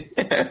not do that.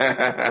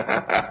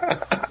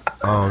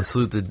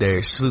 Salute to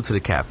Derek. Salute to the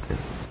captain.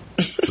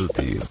 Salute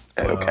to you.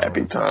 El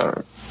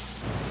Capitan.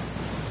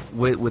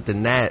 with the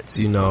Nats,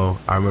 you know,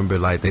 I remember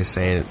like they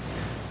saying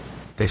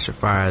they should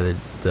fire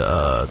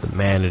the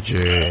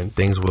manager and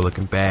things were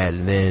looking bad,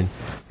 and then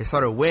they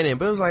started winning,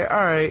 but it was like,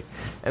 all right,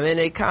 and then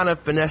they kind of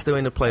finessed their way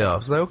in the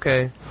playoffs. Like,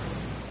 okay,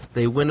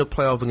 they win the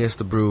playoff against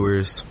the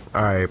Brewers.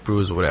 All right,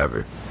 Brewers,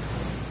 whatever.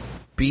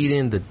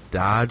 Beating the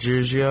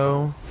Dodgers,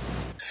 yo.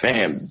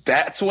 Fam,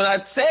 that's what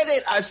I said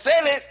it. I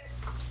said it.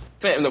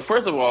 Fam, no,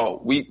 first of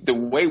all, the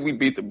way we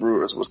beat the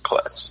Brewers was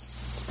clutch.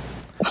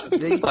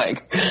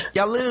 Like,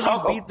 y'all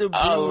literally beat the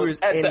Brewers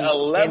in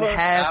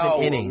half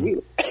an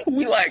inning.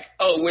 We like,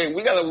 oh wait,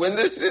 we gotta win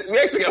this shit. We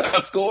actually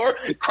gotta score.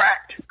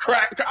 Crack.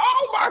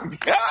 Oh my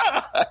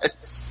god!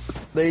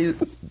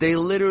 They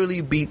literally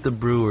beat the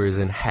Brewers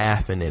in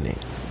half an inning.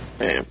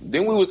 Man,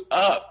 then we was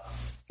up.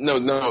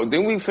 No.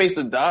 Then we faced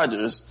the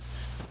Dodgers,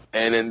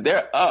 and then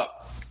they're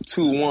up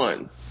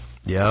 2-1.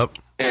 Yep.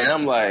 And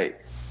I'm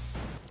like,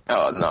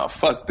 oh, no,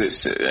 fuck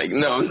this shit. Like,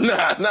 no,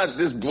 not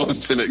this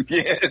bullshit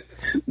again.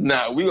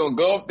 Nah, we gonna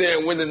go up there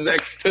and win the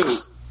next two.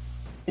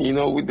 You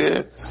know what we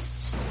did?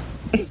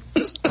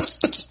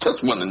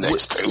 Just won the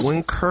next two.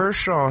 When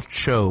Kershaw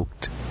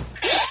choked,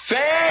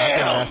 fam!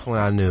 That's when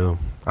I knew.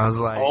 I was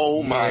like,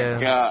 oh my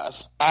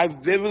gosh. I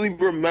vividly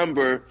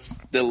remember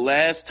the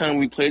last time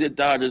we played the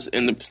Dodgers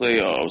in the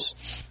playoffs,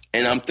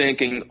 and I'm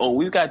thinking, oh,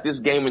 we've got this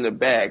game in the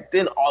bag.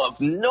 Then all of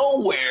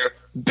nowhere,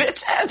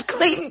 bitch ass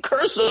Clayton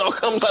Kershaw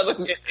comes out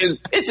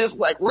and pitches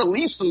like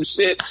relief some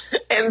shit,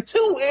 and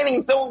 2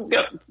 innings don't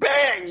get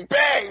bang.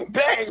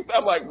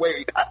 I'm like,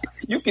 wait,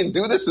 you can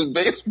do this in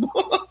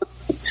baseball?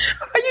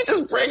 How you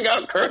just bring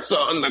out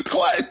Kershaw in the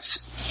clutch?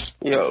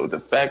 Yo, the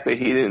fact that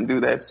he didn't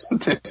do that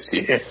this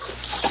year.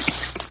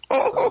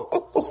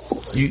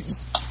 You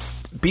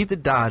beat the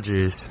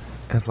Dodgers,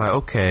 and it's like,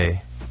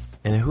 okay.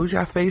 And who'd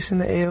y'all face in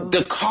the AL?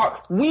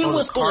 We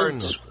was going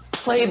to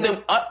play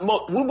them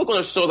utmost. We were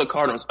going to show the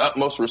Cardinals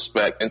utmost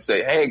respect and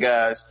say, hey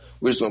guys,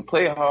 we're just going to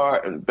play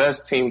hard, and the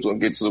best team's going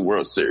to get to the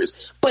World Series.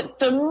 But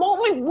the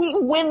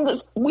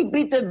moment we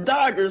beat the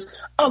Dodgers,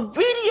 a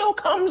video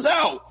comes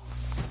out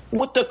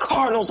with the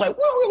Cardinals like,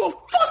 we don't give a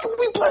fuck if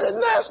we play the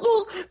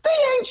Nationals. They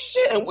ain't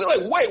shit. And we're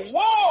like, wait,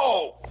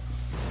 whoa.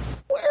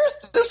 Where's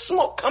this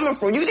smoke coming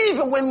from? You didn't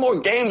even win more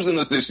games than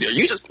us this year.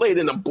 You just played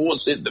in a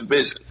bullshit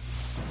division.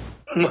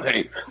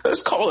 Like,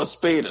 let's call a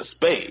spade a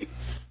spade.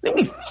 Then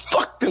we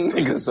fucked them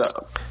niggas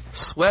up.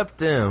 Swept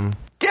them.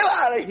 Get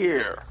out of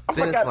here. I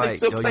then forgot it's like, they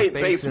still played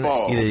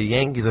baseball. Either the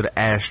Yankees or the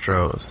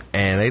Astros.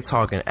 And they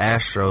talking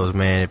Astros,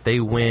 man. If they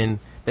win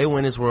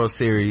this World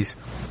Series,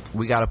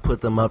 we got to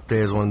put them up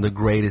there as one of the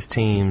greatest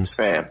teams.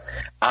 Fam,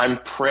 I'm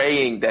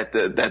praying that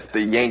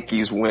the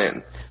Yankees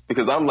win.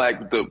 Because I'm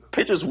like, the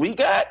pitchers we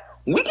got,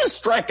 we can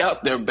strike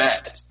out their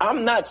bats.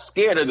 I'm not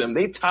scared of them.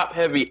 They top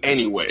heavy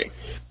anyway.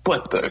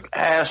 But the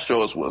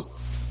Astros was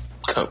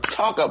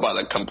talk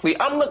about a complete.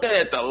 I'm looking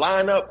at the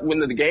lineup when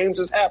the games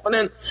is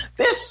happening.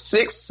 They're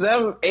 6,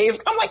 7,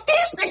 8. I'm like,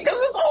 these niggas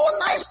is all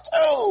nice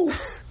too.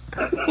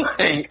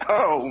 Like,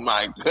 oh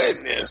my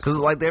goodness. Because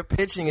like their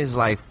pitching is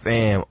like,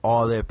 fam,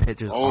 all their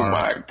pitchers oh are.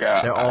 My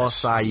god. They're all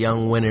Cy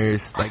Young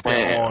winners. Like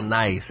they're all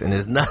nice, and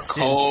there's nothing.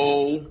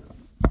 Cole,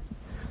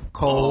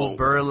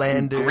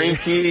 Verlander,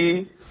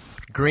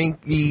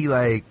 Greinke,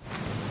 like.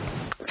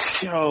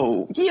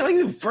 Yo, yeah, like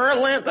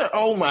Verlander,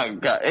 oh my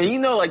god. And you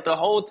know, like the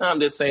whole time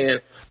they're saying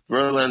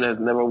Verlander has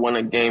never won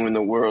a game in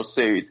the World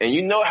Series. And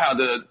you know how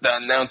the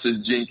announcer's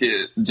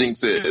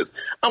jinx is.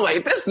 I'm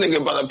like, this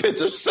nigga about to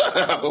pitch a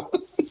shutout.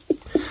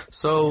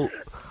 So,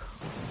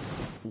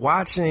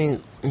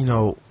 watching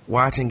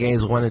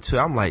games 1 and 2,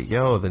 I'm like,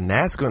 yo, the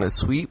Nats gonna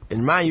sweep.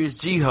 And mind you, it's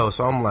G-Ho,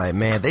 so I'm like,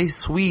 man, they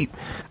sweep.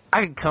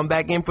 I could come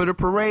back in for the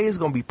parade. It's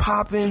going to be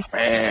popping.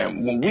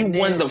 Man, when we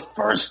won the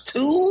first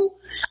 2,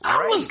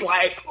 I was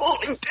like, oh,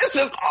 this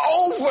is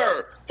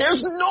over.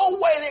 There's no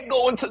way they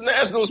go into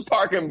Nationals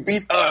Park and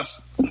beat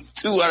us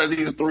 2 out of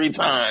these 3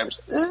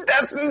 times.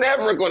 That's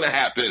never going to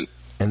happen.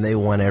 And they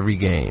won every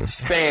game.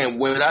 Fam,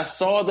 when I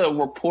saw the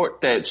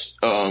report that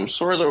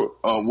Scherzer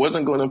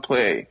wasn't going to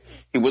play,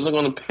 he wasn't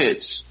going to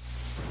pitch,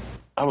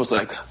 I was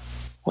like,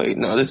 wait,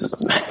 no, this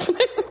isn't happening.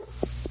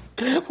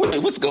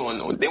 Wait, what's going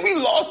on? Then we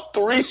lost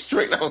 3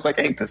 straight. I was like,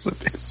 ain't this a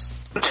bitch?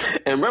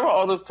 And remember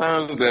all those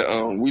times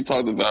that we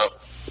talked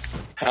about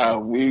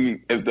how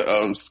if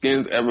the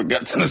Skins ever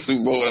got to the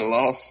Super Bowl and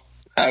lost,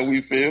 how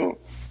we feel?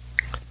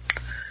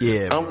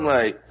 Yeah. I'm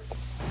like,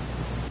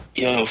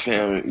 yo,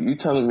 fam, you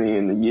telling me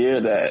in the year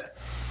that...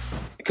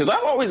 Because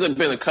I've always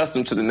been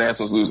accustomed to the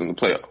Nationals losing the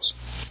playoffs.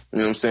 You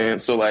know what I'm saying?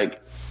 So,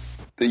 like,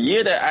 the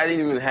year that I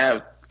didn't even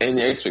have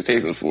any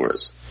expectations for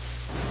us,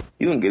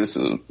 you gonna get us to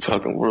the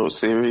fucking World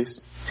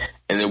Series,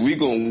 and then we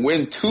gonna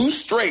win 2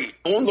 straight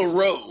on the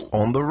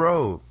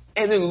road,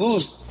 and then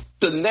lose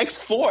the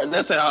next 4. And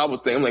that's how I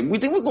was thinking. I'm like, we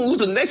think we're gonna lose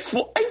the next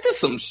 4? Ain't this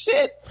some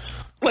shit?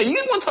 Like, you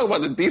want to talk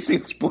about the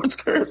DC sports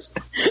curse?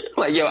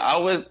 Like, yo, I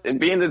was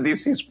being the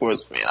DC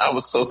sports fan. I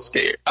was so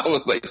scared. I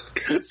was like,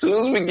 as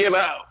soon as we get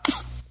out,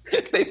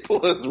 they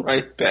pull us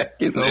right back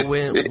in. So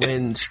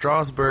when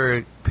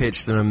Strasburg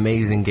pitched an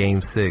amazing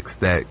Game 6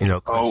 that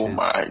oh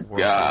my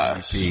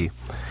gosh. MVP,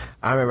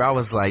 I remember I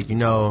was like,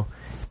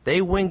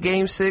 they win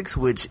Game 6,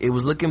 which it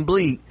was looking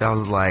bleak. I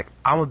was like,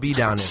 I'm gonna be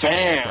down there for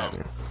Game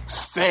 7.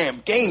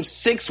 Fam, Game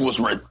 6 was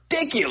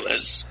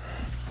ridiculous.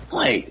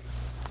 Like,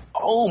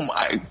 oh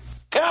my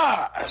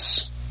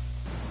gosh.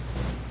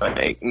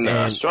 Like,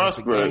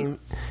 Strasburg.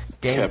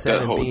 Game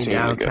 7 being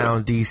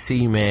downtown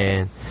DC,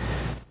 man.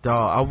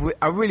 Dog,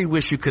 I really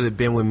wish you could have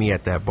been with me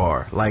at that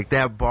bar. Like,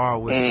 that bar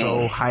was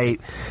so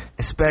hype,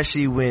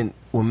 especially when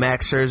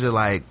Max Scherzer,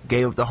 like,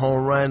 gave up the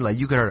home run. Like,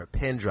 you could hear a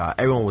pin drop.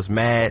 Everyone was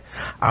mad.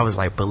 I was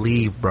like,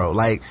 believe, bro.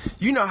 Like,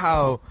 you know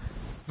how,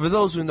 for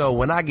those who know,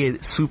 when I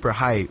get super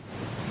hype,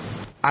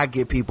 I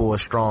get people a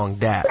strong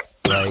dap,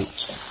 right?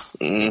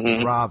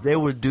 Mm-hmm. Rob, there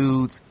were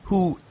dudes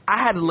who I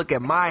had to look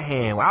at my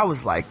hand. I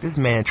was like, this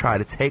man tried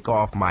to take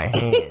off my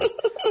hand.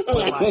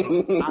 But like,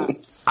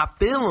 I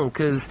feel him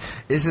because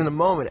it's in the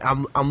moment.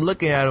 I'm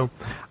looking at him.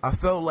 I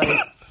felt like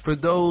for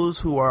those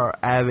who are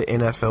avid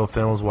NFL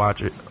films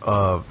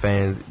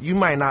fans, you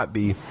might not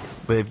be,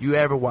 but if you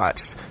ever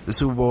watched the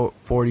Super Bowl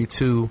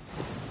 42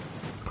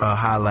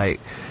 highlight,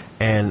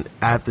 and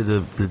after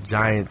the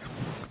Giants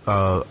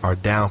are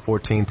down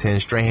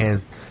 14-10,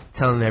 Strahan's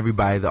telling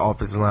everybody, the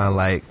offensive line,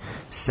 like,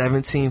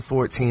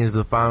 17-14 is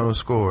the final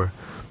score.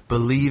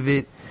 Believe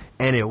it,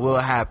 and it will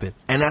happen.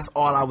 And that's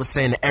all I was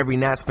saying to every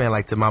Nats fan,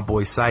 like to my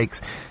boy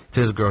Sykes, to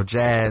his girl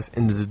Jazz,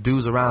 and to the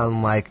dudes around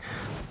him, like,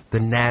 the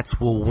Nats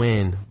will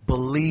win.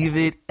 Believe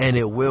it, and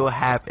it will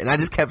happen. I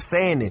just kept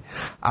saying it.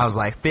 I was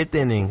like, 5th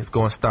inning is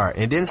going to start.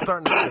 And it didn't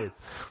start in the 5th.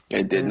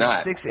 It did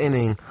not. In the 6th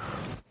inning,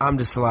 I'm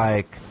just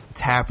like,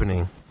 it's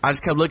happening. I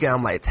just kept looking at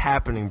him like, it's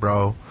happening,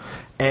 bro.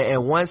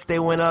 And once they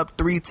went up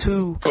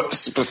 3-2. But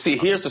see,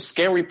 here's the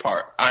scary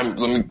part. Let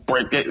me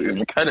break it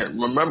and cut it.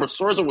 Remember,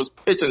 Scherzer was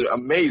pitching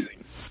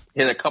amazing.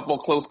 Hit a couple of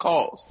close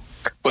calls.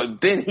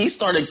 But then he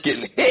started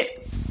getting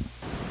hit.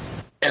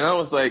 And I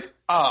was like,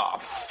 oh,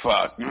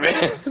 fuck,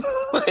 man.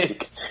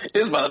 Like,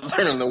 it's about to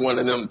turn into one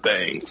of them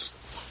things.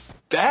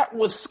 That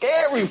was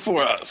scary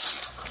for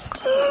us.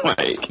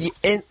 Like,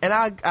 and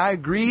I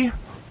agree.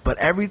 But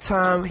every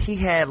time he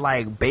had,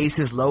 like,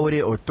 bases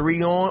loaded or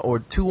 3 on or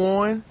 2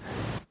 on.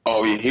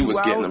 Oh, yeah, he was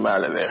getting them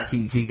out of there.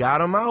 He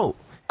got him out.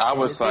 I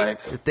was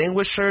like... The thing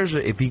with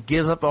Scherzer, if he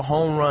gives up a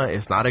home run,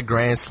 it's not a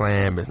grand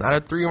slam. It's not a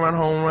 3-run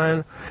home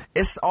run.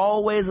 It's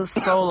always a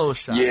solo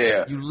shot.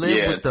 Yeah. You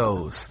live with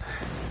those.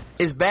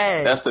 It's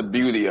bad. That's the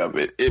beauty of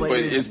it. But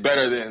it's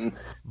better than...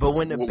 But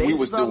when the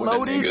bases are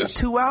loaded,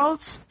 2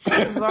 outs,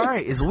 Scherzer's all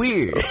right. It's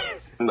weird.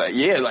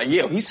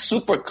 He's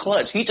super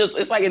clutch.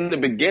 It's like in the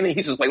beginning,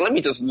 he's just like, let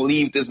me just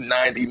leave this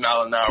 90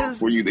 mile an hour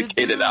for you to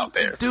get it out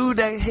there. The dude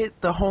that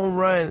hit the home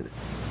run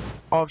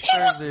off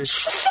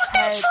Scherzer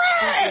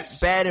had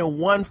batting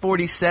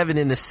 147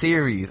 in the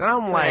series. And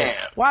I'm like,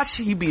 why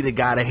should he be the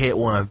guy to hit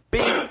one?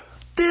 Big.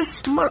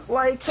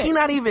 He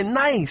not even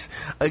nice.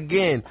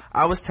 Again,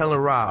 I was telling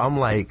Rob, I'm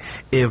like,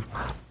 if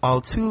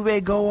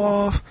Altuve go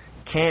off,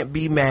 can't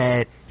be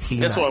mad, That's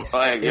nice. What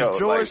I'm like, if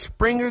George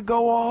Springer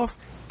go off,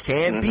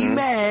 can't be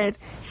mad,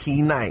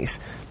 he nice.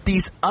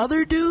 These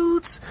other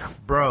dudes,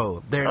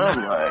 bro, they're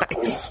not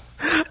nice.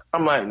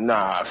 I'm like,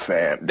 nah,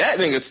 fam. That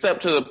nigga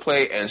stepped to the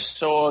plate, and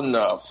sure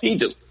enough, he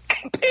just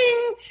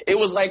ping. It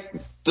was like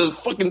the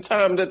fucking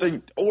time that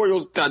the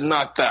Orioles got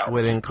knocked out.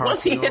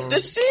 Once he hit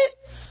this shit,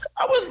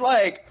 I was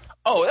like,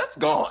 oh, that's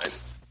gone.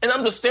 And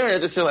I'm just staring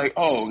at this shit like,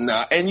 oh,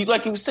 nah. And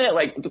like you said,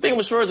 like, the thing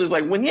with Scherzer is,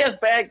 like, when he has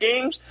bad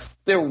games,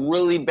 they're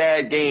really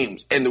bad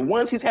games. And the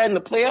ones he's had in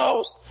the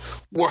playoffs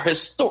were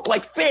historic.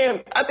 Like,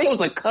 fam, I think it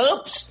was like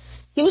Cubs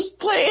he was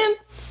playing,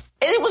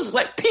 and it was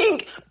like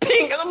pink.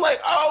 And I'm like,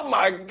 oh,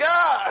 my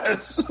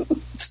gosh.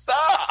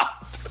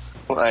 Stop.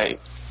 Like,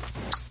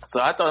 so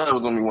I thought that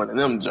was going to be one of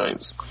them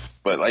joints.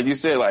 But like you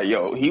said, like,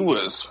 yo, he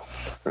was,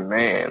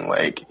 man,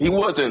 like, he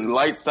wasn't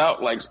lights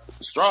out like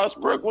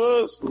Strasburg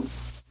was.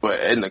 But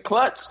in the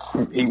clutch,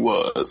 he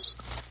was.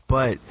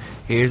 But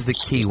here's the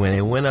key: when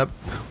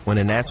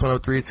the Nats went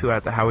up 3-2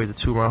 after Howie the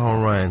 2-run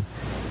home run,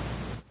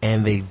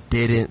 and they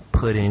didn't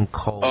put in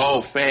Cole.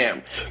 Oh,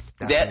 fam,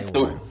 I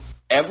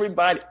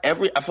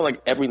feel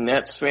like every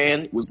Nats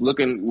fan was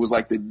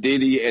like the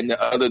Diddy and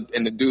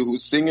the dude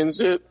who's singing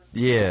shit.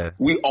 Yeah,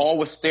 we all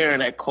was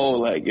staring at Cole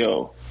like,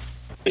 yo,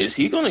 is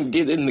he gonna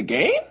get in the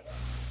game?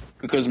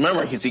 Because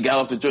remember, he got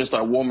off the joint,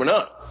 started warming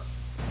up.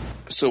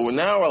 So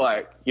now we're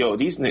like, yo,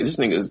 this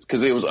niggas,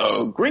 because it was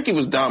Greinke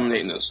was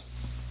dominating us,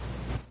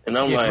 and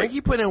I'm like,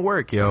 Greinke put in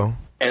work, yo,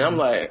 and I'm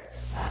like,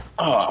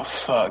 oh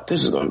fuck,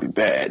 this is gonna be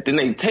bad. Then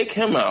they take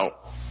him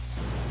out,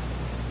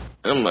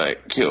 and I'm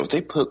like, yo, if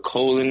they put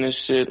Cole in this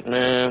shit,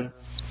 man,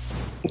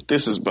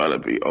 this is about to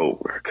be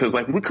over. Because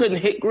like we couldn't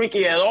hit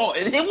Greinke at all,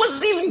 and it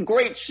wasn't even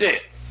great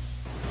shit.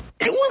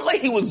 It wasn't like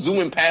he was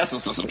zooming past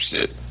us or some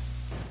shit.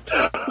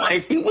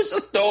 Like he was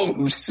just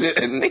throwing shit,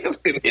 and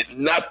niggas couldn't hit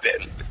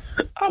nothing.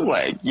 I'm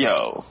like,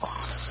 yo,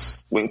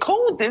 when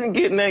Cole didn't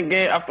get in that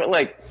game, I felt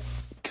like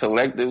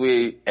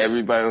collectively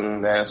everybody on the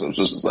Nationals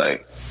was just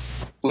like,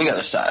 we got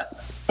a shot.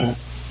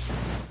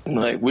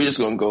 Like, we're just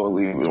going to go and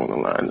leave it on the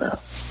line now.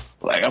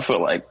 Like, I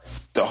felt like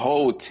the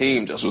whole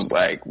team just was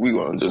like, we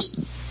going to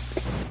just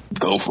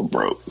go for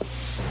broke.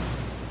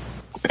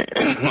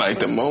 And like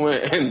the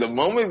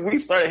moment we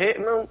started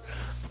hitting them,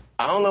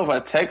 I don't know if I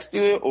texted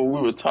you or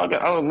we were talking.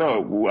 I don't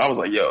know. I was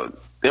like, yo,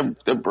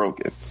 they're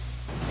broken.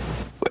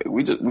 Like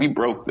we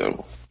broke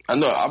them. I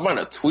know. I might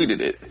have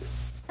tweeted it.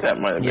 That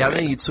might have been. I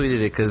think you tweeted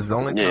it because the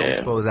only time it was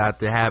supposed out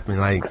to happen.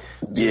 Like,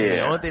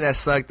 the only thing that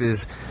sucked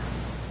is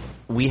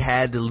we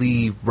had to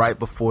leave right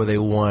before they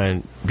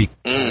won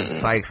because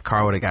Sykes'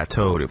 car would have got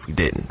towed if we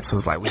didn't. So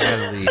it's like we had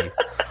to leave,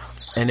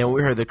 and then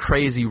we heard the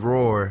crazy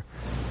roar.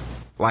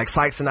 Like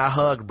Sykes and I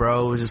hugged,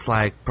 bro. It was just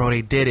like, bro,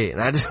 they did it,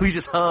 and we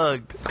just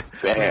hugged.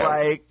 It was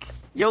like,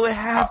 yo, it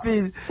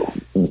happened.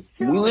 We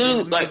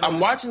literally, like,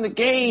 I'm watching the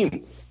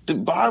game, the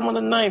bottom of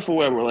the ninth or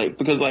whatever, like,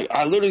 because like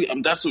I'm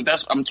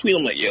tweeting,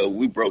 I'm like, yo,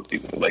 we broke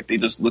these, like they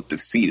just look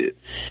defeated,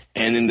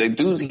 and then the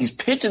dude, he's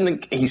pitching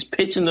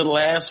the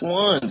last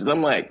ones, and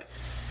I'm like,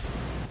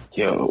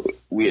 yo,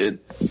 I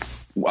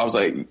was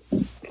like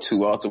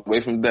 2 outs away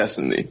from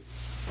destiny,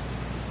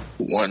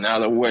 1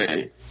 out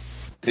away.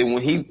 Then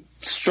when he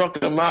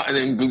struck him out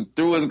and then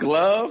threw his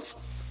glove,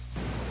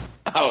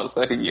 I was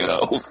like,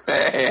 yo,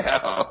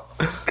 fam.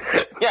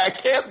 Yeah, I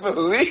can't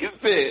believe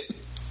it.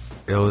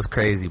 It was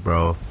crazy,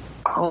 bro.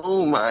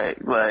 Oh my,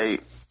 like,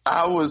 fam,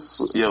 I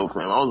was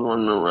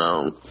running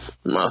around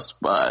my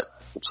spot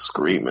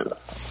screaming.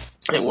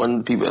 And one of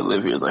the people that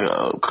live here is like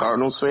a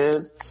Cardinals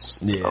fan.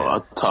 Yeah. So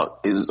I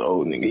talk, this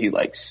old nigga, he's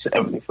like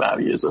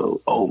 75 years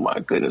old. Oh my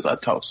goodness, I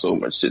talk so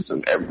much shit to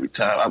him every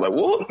time. I'm like,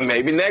 well,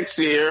 maybe next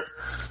year.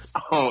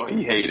 Oh,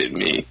 he hated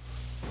me.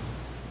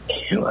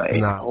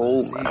 Like,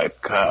 my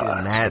God.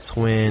 The Nats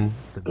win.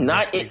 The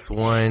Mystics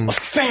won.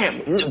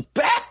 Fam,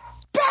 back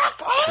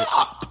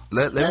up.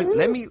 Let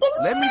me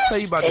tell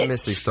you about the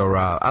Mystics though,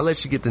 Rob. I'll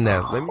let you get the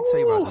Nats. Let me tell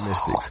you about the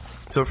Mystics.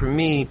 So for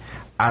me,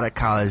 out of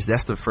college,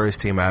 that's the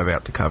first team I ever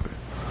had to cover.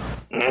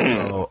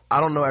 So I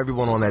don't know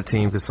everyone on that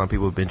team because some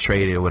people have been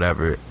traded or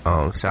whatever.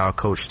 Shout out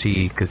Coach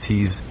T because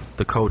he's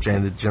the coach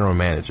and the general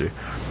manager.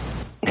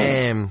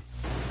 And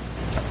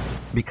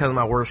because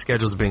my work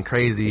schedule's been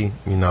crazy,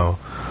 you know,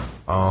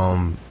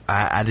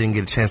 I didn't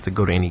get a chance to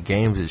go to any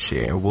games this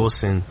year. And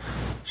Wilson,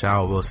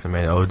 shout out Wilson,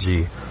 man,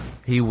 OG,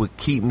 he would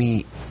keep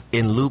me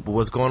in loop of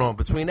what's going on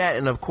between that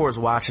and, of course,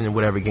 watching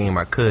whatever game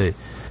I could.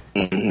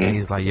 And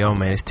he's like, yo,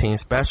 man, it's team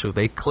special.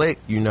 They click,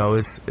 you know,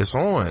 it's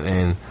on.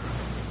 And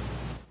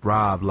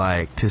Rob,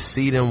 like, to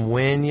see them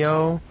win,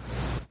 yo,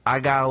 I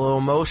got a little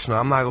emotional.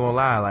 I'm not gonna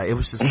lie. Like, it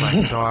was just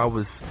like, dog,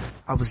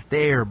 I was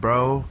there,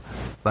 bro.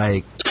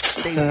 Like,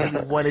 they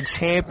really won a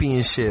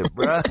championship,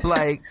 bro.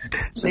 Like,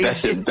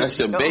 that's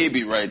your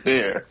baby right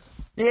there.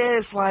 Yeah,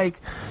 it's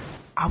like,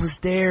 I was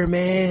there,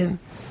 man.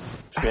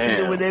 I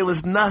seen it when there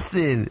was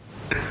nothing.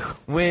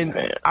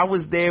 I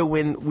was there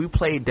when we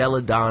played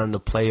Deladon in the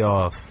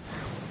playoffs,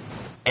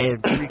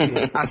 and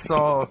freaking,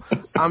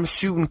 I'm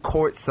shooting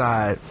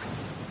courtside.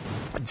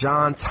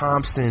 John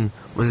Thompson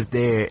was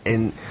there,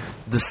 and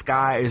the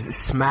sky is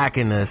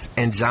smacking us,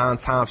 and John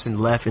Thompson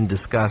left in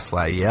disgust,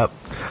 like, yep,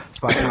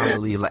 it's my time to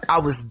leave. Like, I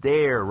was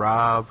there,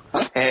 Rob.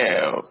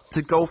 Hell.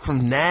 To go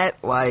from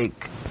that,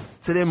 like,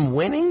 to them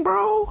winning,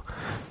 bro?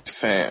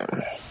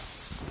 Fam.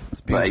 It's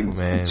beautiful, like,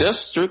 man.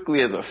 Just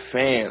strictly as a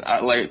fan,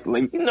 I like,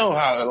 you know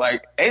how,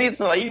 like,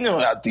 anything, like, you know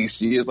how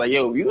DC is, like,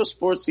 yo, if you're a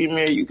sports team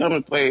here, you come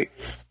and play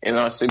in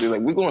our city,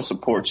 like, we're going to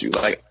support you.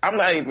 Like, I'm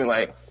not even,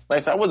 like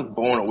I wasn't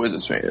born a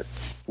Wizards fan,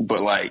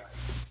 but, like,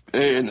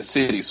 in the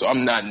city, so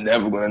I'm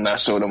never going to not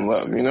show them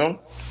love, you know?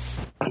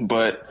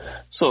 But,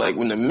 so, like,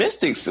 when the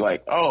Mystics,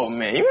 like, oh,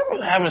 man, you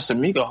remember having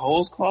Samika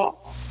Holtzclaw?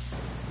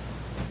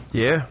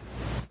 Yeah.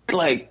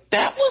 Like,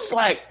 that was,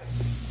 like,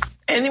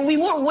 and then we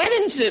weren't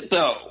winning shit,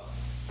 though.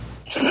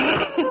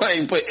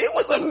 Like, but it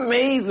was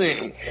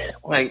amazing.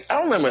 Like,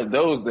 I remember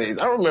those days.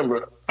 I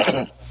remember,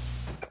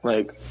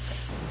 like,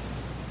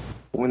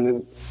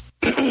 when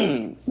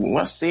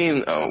I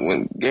seen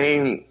last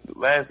game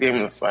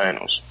in the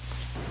finals,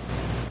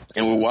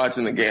 and we're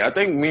watching the game. I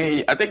think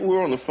we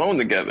were on the phone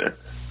together,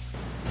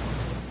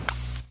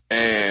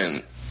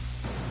 and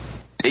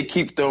they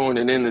keep throwing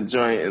it in the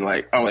joint, and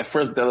like, I'm like,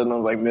 first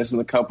Deladon's like missing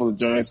a couple of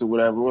joints or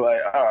whatever. We're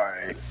like, all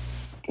right,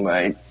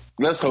 like,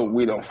 let's hope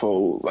we don't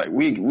fold. Like,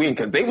 we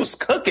because they was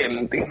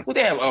cooking.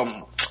 They have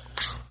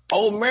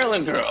old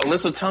Maryland girl,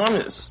 Alyssa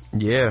Thomas.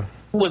 Yeah.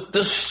 Was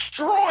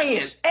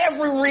destroying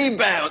every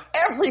rebound,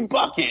 every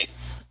bucket.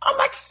 I'm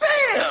like,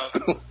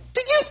 fam,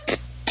 did you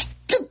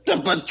get the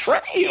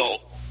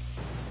betrayal?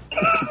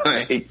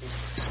 Like,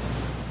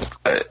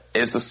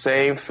 it's the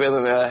same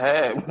feeling that I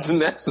had with the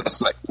Nets.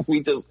 It's like,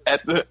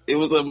 it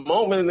was a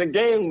moment in the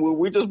game where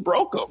we just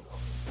broke them.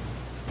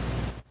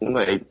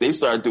 Like, they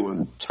started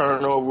doing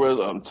turnovers.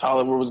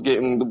 Tolliver was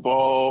getting the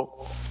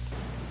ball.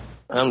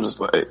 And I'm just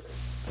like,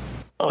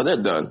 oh, they're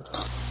done.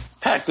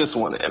 Pack this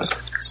one in.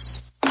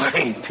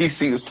 Like,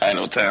 DC is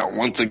title town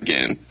once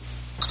again.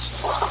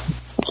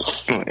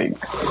 Like,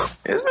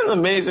 it's been an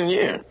amazing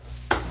year.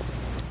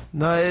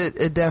 No,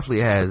 it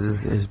definitely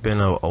has. It's been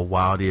a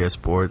wild year of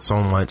sports. So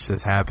much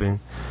has happened.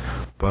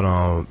 But,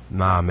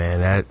 nah,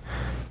 man, that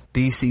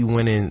DC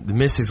winning, the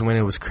Mystics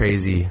winning was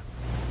crazy.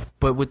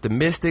 But with the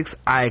Mystics,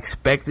 I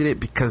expected it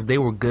because they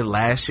were good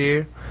last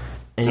year,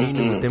 and you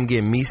knew with them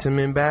getting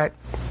Meeseman back,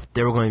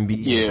 they were going to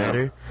be even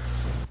better.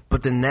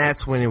 But then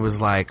that's when it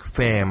was like,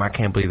 fam, I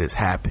can't believe this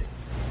happened.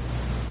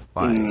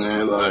 Like,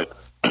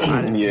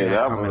 I didn't see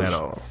that coming at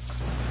all.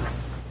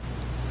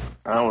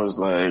 I was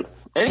like,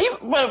 and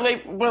even,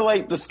 but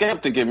like the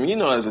skeptic in me, you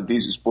know, as a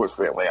DC sports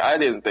fan, like I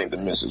didn't think the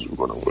Mystics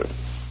were going to win.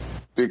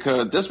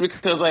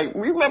 Because like,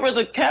 remember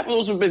the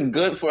Capitals have been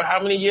good for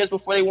how many years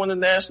before they won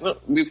the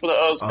before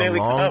the Stanley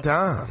Cup? A long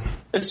time.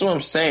 That's what I'm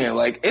saying.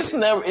 Like,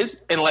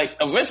 and like,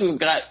 eventually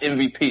got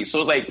MVP. So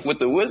it's like, with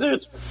the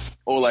Wizards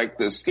or like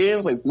the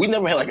Skins, like, we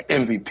never had like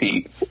an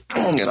MVP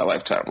in our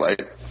lifetime.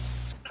 Like,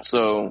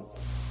 so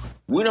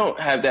we don't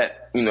have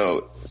that, you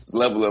know,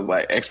 level of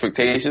like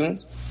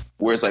expectations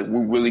where it's like,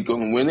 we're really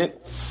going to win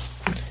it.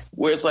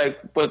 Where it's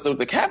like, but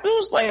the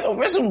Capitals, like,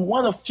 Ovechkin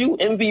won a few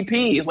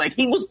MVPs. Like,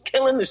 he was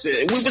killing the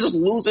shit. And we were just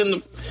losing the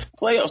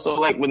playoffs. So,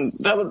 like, when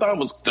Deladon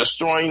was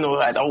destroying, you know,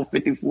 like, the whole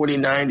 50, 40,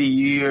 90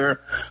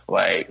 year,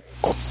 like,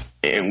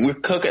 and we're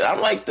cooking.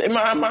 I'm like, in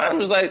my mind, I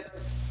was like,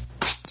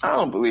 I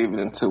don't believe it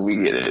until we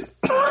get it.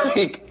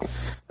 like,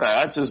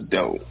 I just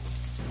don't.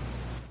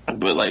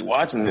 But, like,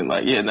 watching it,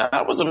 like, yeah,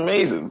 that was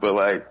amazing. But,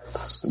 like,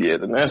 yeah,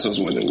 the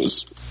Nationals winning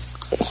was...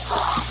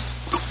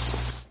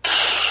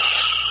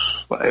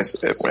 Like I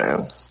said,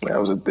 man, that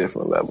was a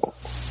different level.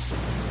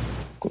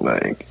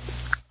 Like,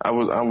 I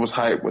was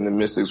hyped when the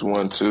Mystics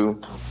won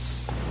too,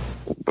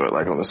 but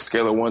like on a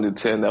scale of 1 to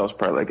 10, that was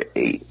probably like an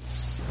 8.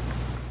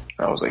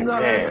 I was like,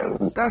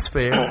 man, that's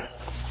fair.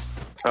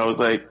 I was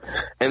like,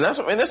 and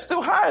that's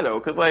still high though,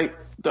 because like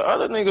the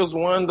other niggas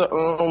won the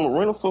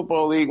Arena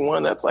Football League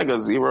won. That's like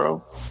a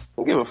 0. I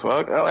don't give a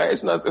fuck.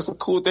 It's a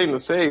cool thing to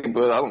say,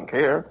 but I don't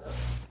care.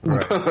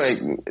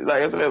 Right.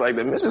 like I said, like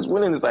the Mystics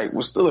winning is like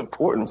was still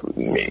important for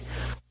me,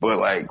 but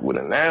like when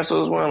the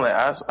Nationals won, like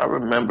I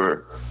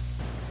remember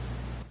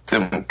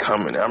them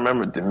coming. I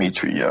remember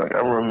Dimitri Young.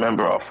 I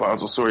remember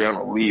Alfonso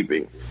Soriano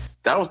leaving.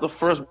 That was the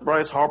first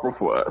Bryce Harper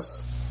for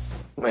us.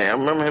 Man, I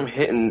remember him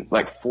hitting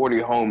like 40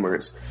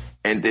 homers,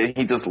 and then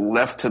he just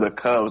left to the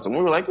Cubs, and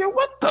we were like, yo,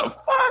 what the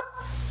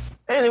fuck?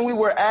 And then we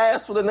were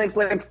ass for the next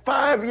like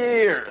 5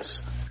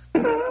 years.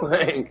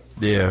 like,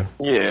 yeah,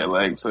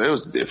 like so it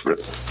was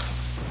different.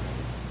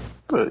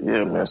 But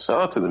yeah, man, shout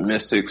out to the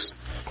Mystics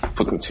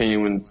for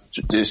continuing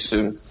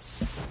tradition,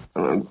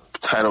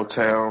 Title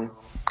Town,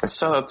 and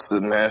shout out to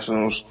the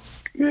Nationals.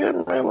 Yeah,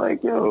 man,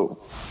 like, yo,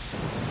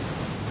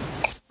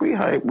 we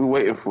hype, we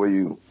waiting for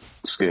you,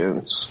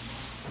 Skins.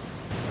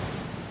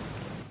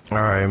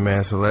 All right,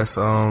 man, so let's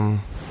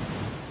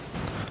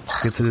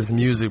get to this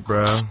music,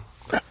 bro.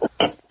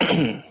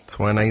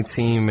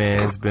 2019,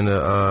 man, it's been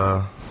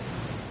a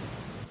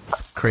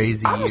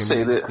crazy year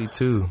musically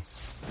too.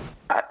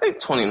 I think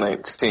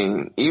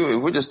 2019, even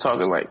if we're just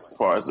talking like as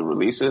far as the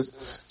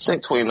releases, I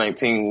think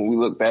 2019, when we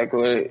look back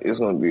on it, we're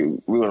going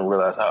to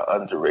realize how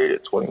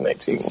underrated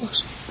 2019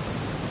 was.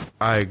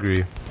 I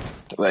agree.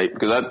 Like,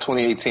 because that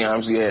 2018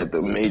 obviously had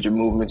the major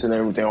movements and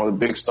everything, all the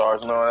big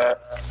stars and all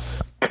that.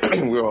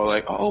 We were all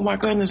like, oh my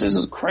goodness, this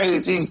is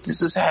crazy.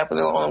 This is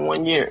happening all in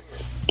 1 year.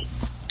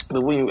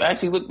 But when you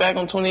actually look back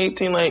on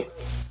 2018, like,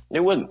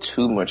 there wasn't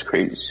too much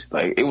crazy.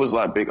 Like, it was a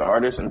lot of big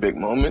artists and big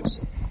moments.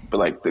 But,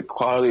 like, the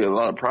quality of a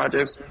lot of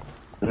projects,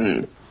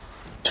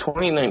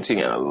 2019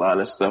 had a lot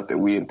of stuff that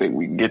we didn't think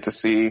we'd get to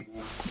see.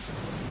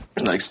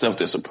 Like, stuff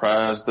that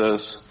surprised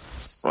us.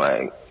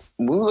 Like,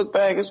 when we look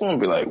back, it's going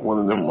to be, like, one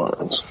of them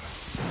ones.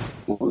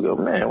 We go,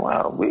 man,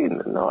 wow, we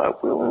didn't know.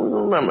 We don't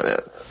remember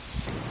that.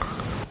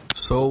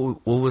 So,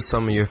 what was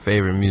some of your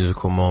favorite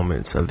musical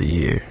moments of the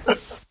year?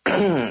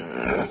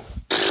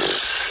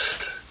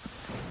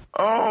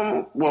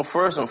 Well,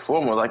 first and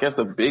foremost, I guess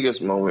the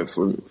biggest moment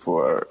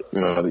for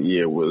the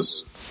year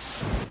was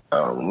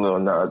Lil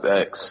Nas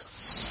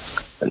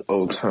X and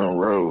Old Town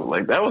Road.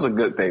 Like, that was a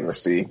good thing to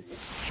see,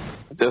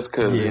 just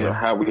because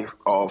how we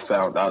all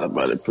found out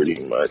about it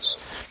pretty much.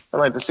 I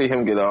like to see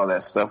him get all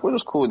that stuff, which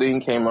was cool. Then he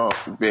came out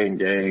being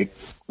gay.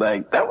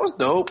 Like, that was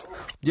dope.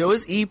 Yo,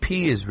 his EP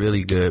is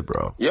really good,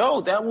 bro.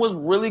 Yo, that was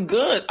really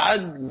good. I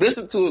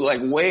listened to it,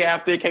 like, way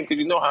after it came, because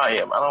you know how I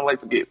am. I don't like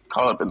to get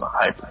caught up in the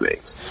hype of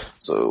things.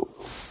 So,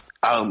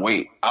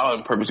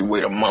 I'll purposely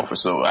wait a month or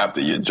so after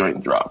your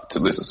joint drop to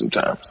listen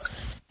sometimes.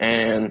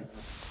 And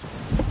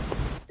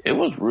it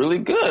was really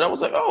good. I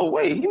was like, oh,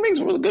 wait, he makes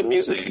really good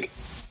music.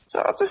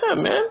 Shout out to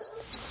him, man.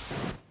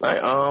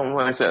 Like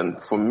I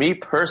said, for me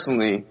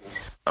personally,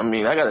 I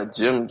mean, I got a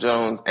Jim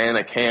Jones and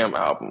a Cam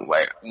album,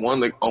 like one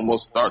to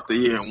almost start the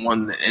year and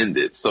one to end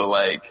it. So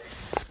like,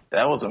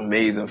 that was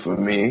amazing for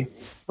me.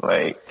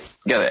 Like,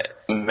 got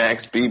a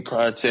Max B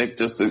project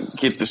just to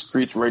get the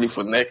streets ready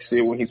for next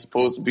year when he's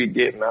supposed to be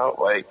getting out.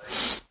 Like,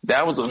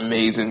 that was an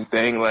amazing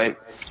thing. Like,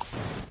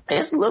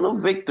 it's little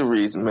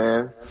victories,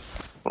 man.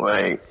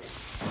 Like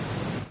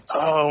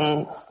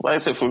I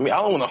said, for me,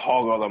 I don't want to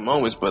hog all the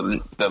moments,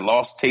 but the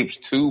Lost Tapes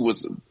 2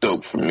 was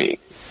dope for me.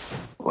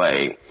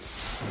 Like,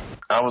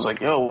 I was like,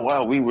 yo,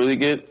 wow, we really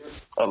get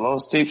a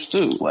Lost Tapes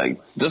 2.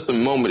 Like, just the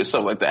moment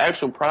itself. Like, the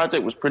actual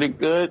project was pretty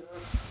good,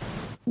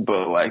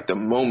 But like the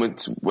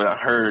moment when I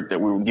heard that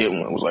we were getting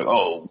one, I was like,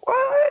 oh,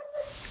 what?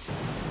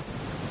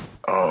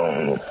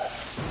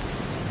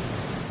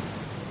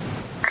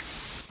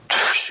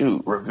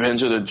 Shoot,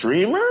 Revenge of the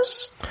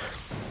Dreamers?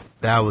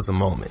 That was a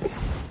moment.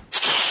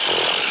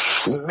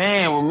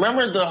 Man,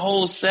 remember the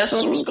whole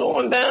sessions was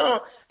going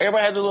down?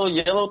 Everybody had the little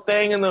yellow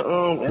thing in the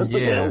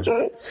Instagram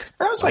joint.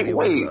 I was like,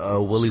 wait.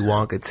 A Willy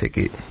Wonka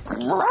ticket.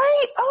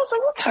 Right? I was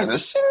like, what kind of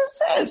shit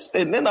is this?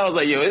 And then I was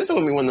like, yo, this is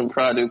going to be one of them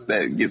projects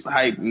that gets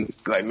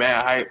hyped, like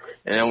mad hype,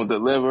 and it will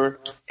deliver.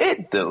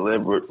 It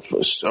delivered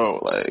for sure.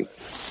 Like,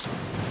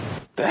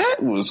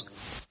 that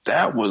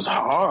was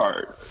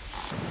hard.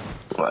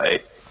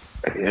 Like,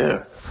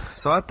 yeah.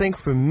 So I think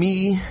for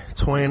me,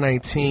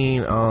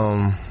 2019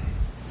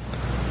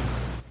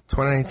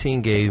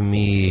 gave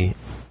me,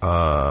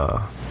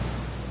 I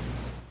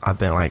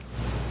think like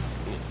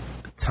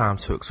time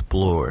to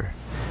explore.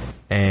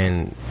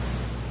 And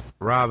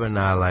Rob and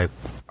I, like,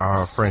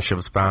 our friendship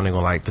was founding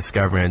on like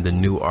discovering the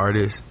new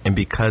artists. And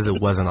because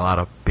it wasn't a lot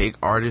of big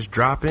artists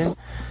dropping,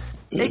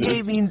 it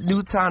gave me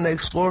new time to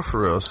explore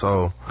for real.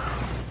 So,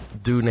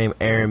 dude named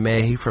Aaron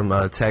May, he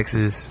from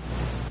Texas.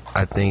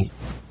 I think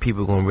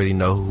people gonna really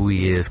know who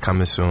he is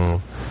coming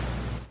soon.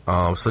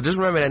 So just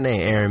remember that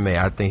name, Aaron May.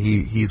 I think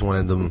he's one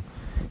of them.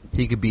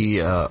 He could be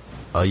a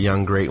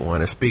young great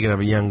one. And speaking of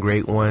a young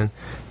great one,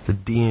 the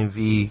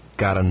DMV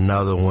got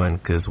another one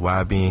because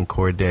YB and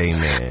Cordae,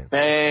 man.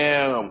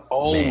 Bam!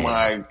 Oh man.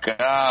 My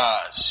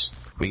gosh.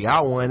 We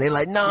got one. They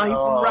like, nah, he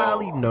from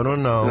Raleigh. No.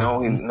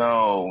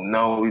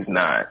 No, he's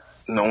not.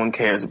 No one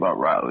cares about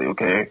Raleigh,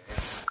 okay?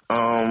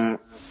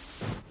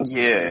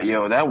 Yeah,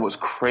 yo, that was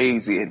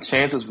crazy. And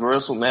Chance's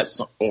verse on that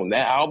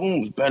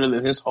album was better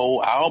than his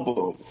whole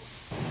album,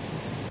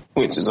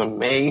 which is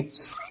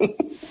amazing.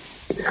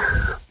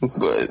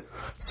 But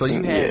so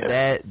you had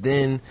that,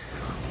 then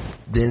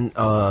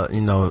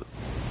you know,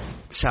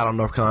 shout out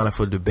North Carolina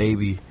for the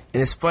baby.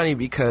 And it's funny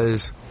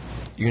because,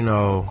 you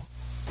know,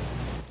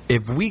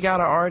 if we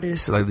got an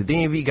artist like the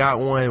DMV got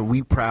one,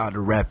 we proud to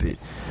rep it.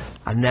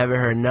 I never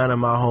heard none of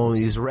my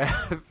homies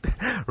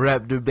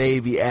rap the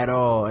baby at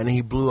all, and he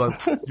blew up.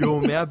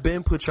 Yo, man, I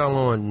been put y'all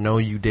on. No,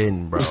 you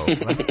didn't, bro.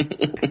 They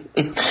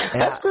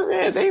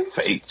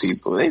fake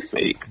people. They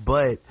fake.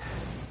 But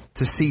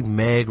to see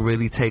Meg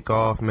really take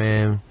off,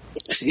 man.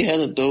 She had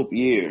a dope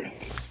year.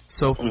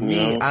 So for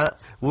me,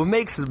 what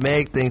makes the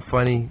Meg thing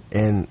funny,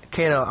 and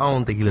Kato, I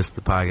don't think he listens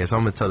to the podcast, so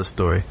I'm gonna tell the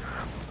story.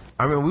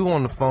 I mean, we were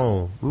on the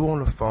phone.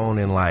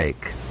 In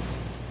like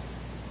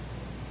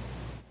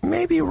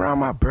maybe around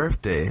my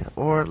birthday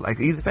or like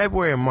either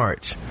February or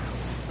March,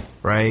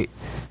 right?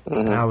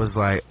 Mm-hmm. And I was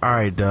like, all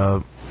right,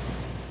 Dub.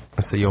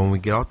 I said, yo, when we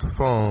get off the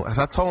phone, as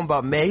I told him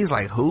about Meg, he's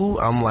like, who?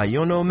 I'm like, you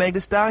don't know who Meg Thee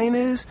Stallion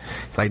is?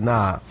 It's like,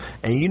 nah.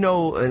 And you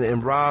know,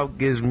 and Rob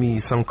gives me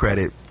some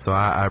credit, so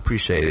I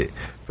appreciate it.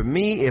 For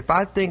me, if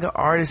I think an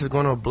artist is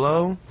going to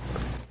blow,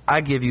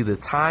 I give you the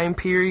time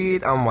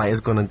period. I'm like,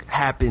 it's going to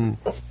happen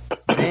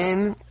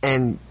then,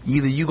 and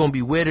either you going to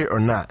be with it or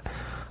not.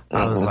 Mm-hmm.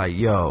 I was like,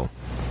 yo,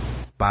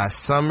 by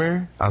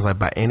summer, I was like,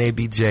 by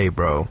NABJ,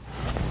 bro,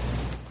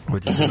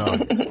 which is in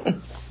August.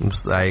 I'm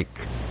just like,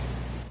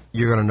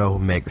 you're going to know who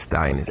Meg Thee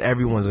Stallion is.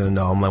 Everyone's going to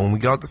know. I'm like, when we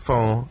get off the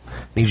phone,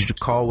 I need you to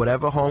call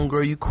whatever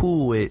homegirl you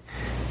cool with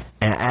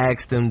and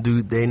ask them,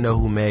 do they know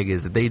who Meg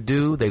is? If they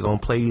do, they're going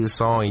to play you the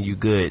song and you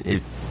good.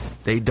 If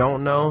they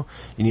don't know,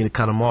 you need to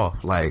cut them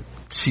off. Like,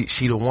 she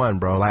the one,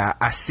 bro. Like,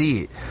 I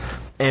see it.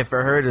 And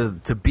for her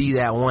to be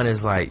that one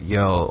is like,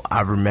 yo,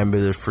 I remember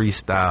the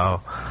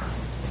freestyle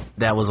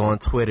that was on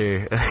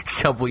Twitter a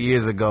couple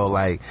years ago.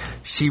 Like,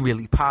 she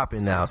really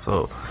popping now.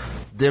 So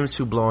them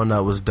two blowing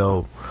up was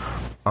dope.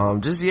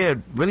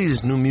 Really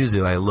just new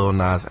music like Lil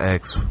Nas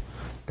X,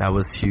 that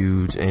was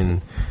huge.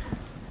 And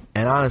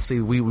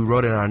honestly, we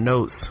wrote in our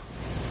notes,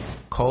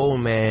 Cole,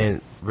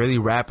 man, really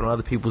rapping on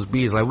other people's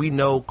beats. Like, we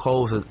know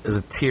Cole is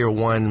a tier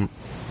one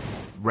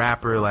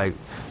rapper. Like,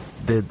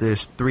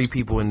 there's three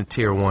people in the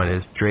tier one.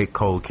 It's Drake,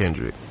 Cole,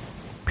 Kendrick,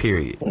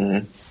 period.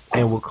 Mm-hmm.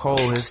 And with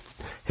Cole,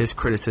 his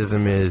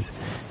criticism is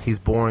he's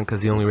boring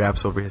because he only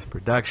raps over his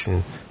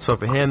production. So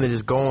for him to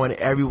just go on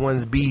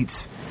everyone's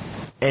beats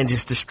and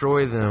just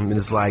destroy them, and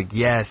it's like,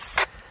 yes,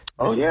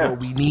 this is what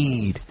we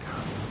need.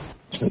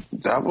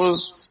 That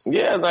was,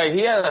 like,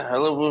 he had a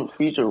hell of a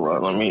feature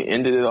run. I mean,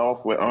 ended it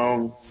off with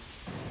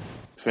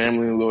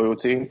Family and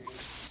Loyalty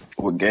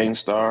with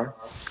Gangstar.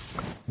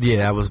 Yeah,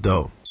 that was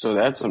dope. So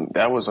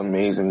that was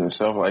amazing in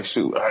itself. Like,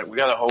 shoot, we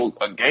got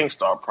a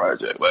Gangstar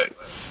project. Like,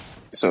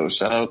 so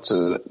shout out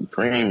to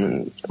Cream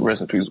and rest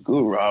in peace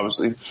Guru,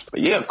 obviously.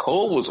 But yeah,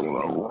 Cole was on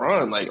a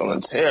run, like on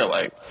a tear.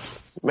 Like,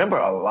 remember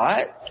A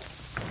Lot?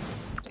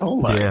 Oh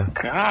my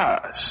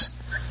gosh.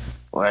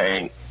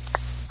 Like,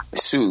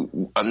 shoot,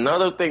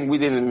 another thing we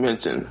didn't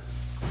mention,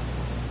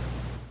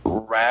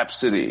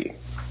 Rhapsody.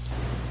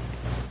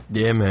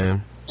 Yeah,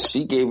 man.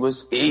 She gave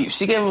us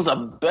a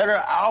better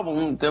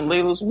album than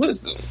Layla's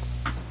Wisdom.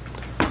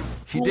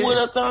 Who would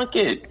have thunk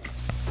it?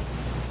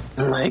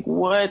 Like,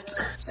 what?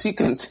 She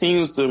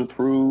continues to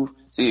improve.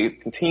 She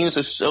continues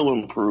to show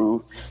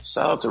improve.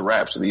 Shout out to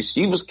Rhapsody.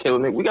 She was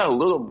killing it. We got a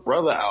Little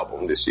Brother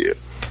album this year.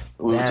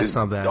 That's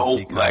something I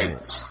see coming.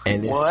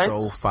 And it's so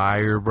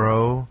fire,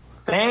 bro.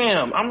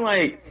 Damn. I'm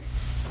like,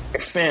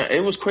 fam,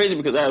 it was crazy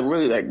because I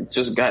really like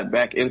just got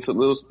back into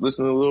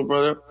listening to Little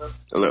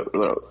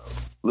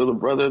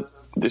Brother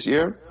this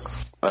year.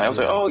 I was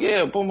like, oh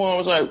yeah, boom, boom. I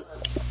was like,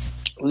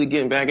 really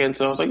getting back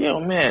into it. I was like,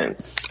 yo, man,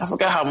 I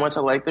forgot how much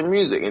I like the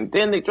music. And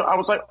then I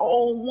was like,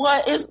 oh,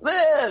 what is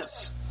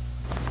this?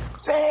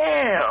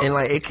 Damn. And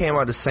like, it came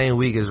out the same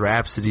week as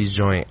Rhapsody's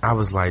joint. I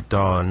was like,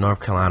 dog, North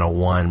Carolina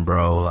won,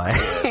 bro. Like,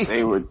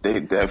 they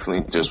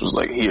definitely just was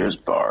like, here's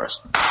bars.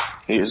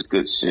 Here's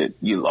good shit.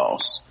 You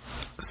lost.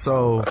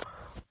 So,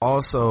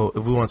 also,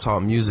 if we want to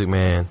talk music,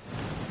 man,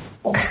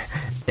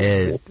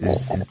 and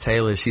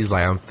Taylor, she's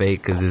like, I'm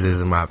fake because this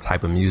isn't my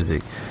type of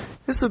music.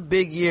 It's a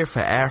big year for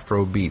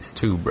Afro beats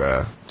too,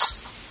 bruh.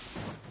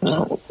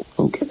 No,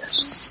 who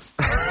cares?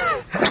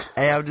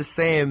 Hey, I'm just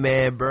saying,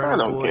 man.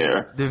 Burna Boy,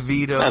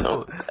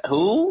 DeVito,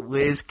 who?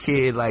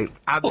 Wizkid, like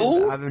I've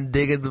been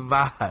digging the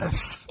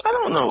vibes. I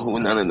don't know who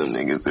none of them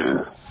niggas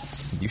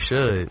is. You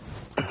should.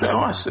 No,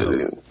 I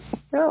shouldn't.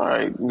 Yeah, all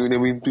right. All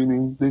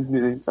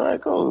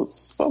right, cool.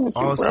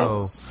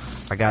 Also,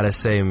 I gotta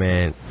say,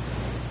 man,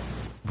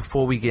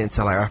 before we get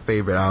into like our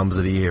favorite albums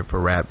of the year for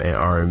rap and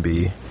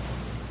R&B,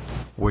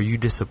 were you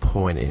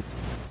disappointed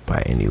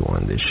by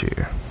anyone this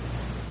year?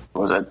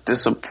 Was I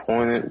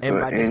disappointed and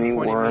by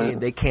anyone? Meaning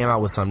they came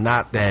out with some,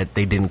 not that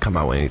they didn't come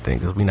out with anything,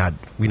 because we not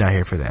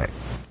here for that.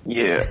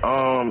 Yeah,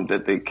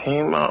 that they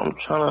came out. I'm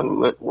trying to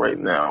look right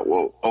now.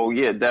 Well, oh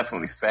yeah,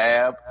 definitely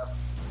Fab.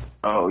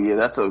 Oh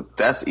yeah,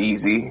 that's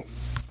easy.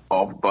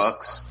 Off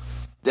Bucks.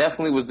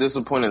 Definitely was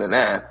disappointed in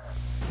that.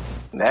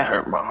 That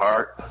hurt my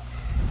heart.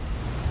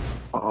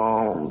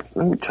 I'm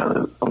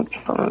trying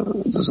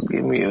to just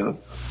give me a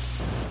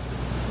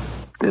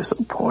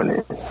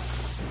disappointed.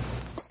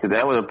 Cause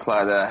that would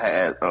imply that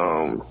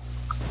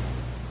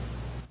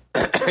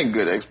I had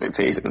good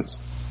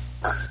expectations.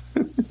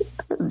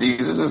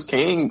 Jesus is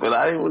king, but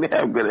I didn't really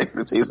have good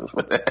expectations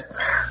for that.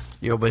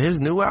 Yo, but his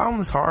new album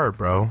is hard,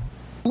 bro.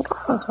 I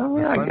mean,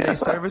 the Sunday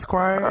Service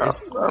Choir,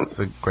 it's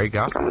a great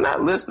gospel. I'm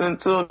not listening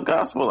to a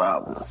gospel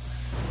album.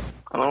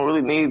 I don't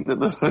really need to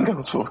listen to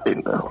gospel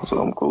right now, so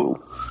I'm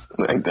cool.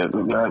 Like, that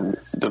is not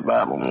the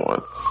vibe I'm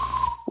on.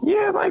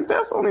 Yeah, like,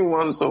 that's the only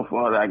one so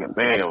far that I can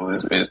think of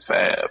is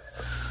Fab.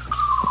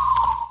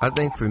 I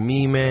think for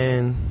me,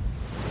 man,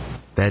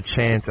 that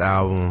Chance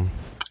album.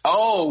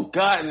 Oh,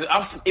 God.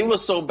 It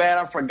was so bad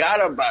I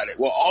forgot about it.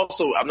 Well,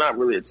 also, I'm not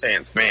really a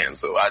Chance fan,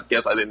 so I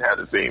guess I didn't have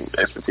the same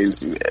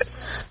expectations you had.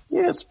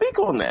 Yeah, speak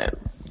on that.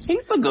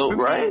 He's the GOAT,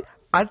 right?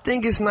 I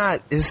think it's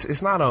not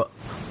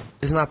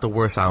the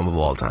worst album of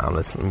all time.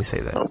 Let me say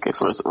that. Okay,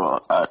 first of all,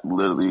 I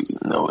literally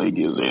know he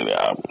gives any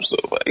album, so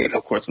like,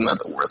 of course it's not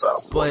the worst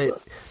album.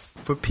 But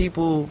for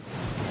people,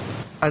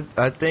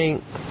 I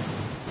think,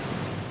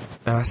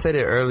 and I said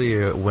it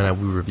earlier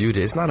when we reviewed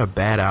it, it's not a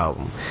bad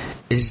album.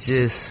 It's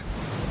just,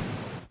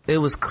 it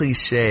was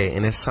cliche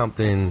and it's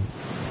something,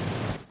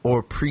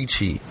 or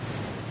preachy.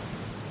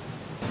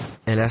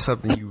 And that's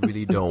something you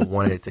really don't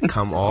want it to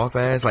come off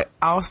as. Like,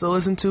 I'll still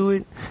listen to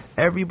it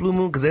every blue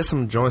moon because there's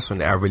some joints from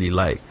that I really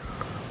like.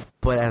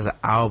 But as an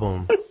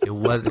album, it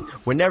wasn't.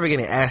 We're never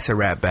getting Acid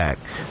Rap back.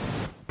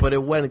 But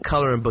it wasn't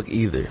Coloring Book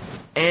either.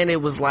 And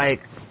it was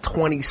like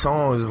 20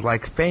 songs. It's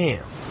like,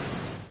 fam.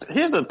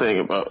 Here's the thing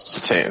about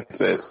Chance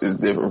that is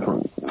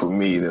different from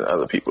me than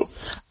other people.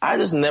 I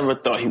just never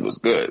thought he was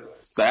good.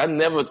 Like,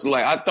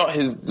 I thought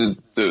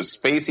the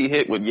space he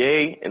hit with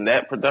Ye and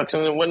that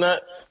production and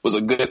whatnot was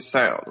a good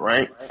sound,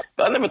 right?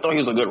 But I never thought he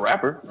was a good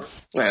rapper.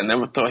 I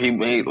never thought he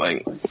made,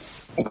 like,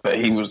 that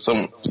he was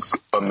some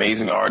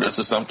amazing artist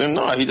or something.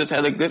 No, he just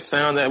had a good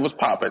sound that was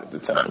popping at the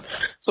time.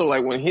 So,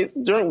 like, when his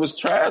joint was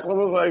trash, I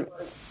was like,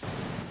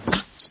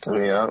 I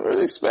mean, I don't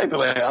really expect it.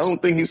 Like, I don't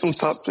think he's some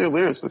top tier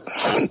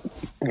lyricist,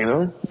 you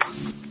know?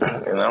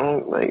 And I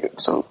don't, like,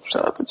 so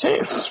shout out to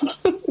Chance.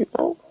 You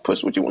know,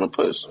 push what you want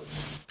to push.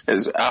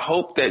 I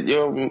hope that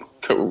your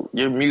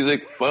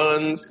music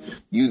funds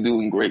you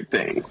doing great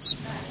things.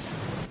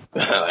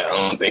 I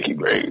don't think you're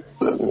great,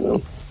 but, you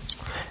know.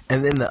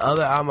 And then the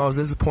other album I was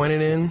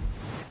disappointed in,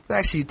 it's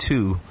actually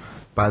two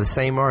by the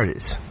same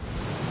artist.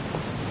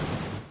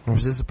 I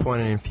was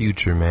disappointed in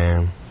Future,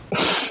 man.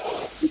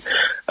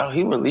 Oh,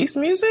 he released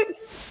music?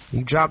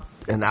 He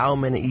dropped an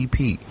album and an EP.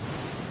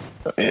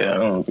 Yeah, I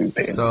don't be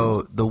paying.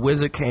 So The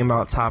Wizard came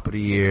out top of the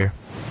year,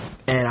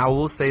 and I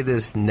will say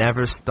this: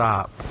 Never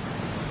Stop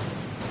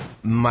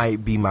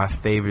might be my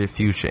favorite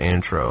Future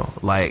intro.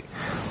 Like,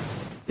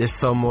 it's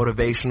so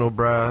motivational,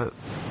 bruh.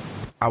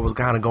 I was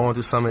kind of going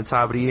through something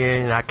top of the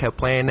year, and I kept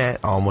playing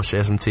that. I almost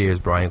shed some tears,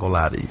 bro. I ain't gonna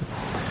lie to you.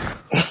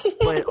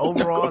 But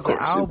overall, as an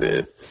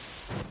album,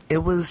 it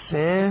was,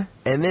 and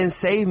then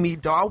Save Me,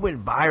 dog. I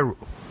went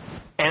viral.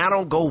 And I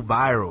don't go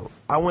viral.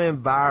 I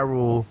went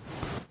viral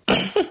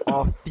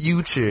off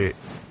Future,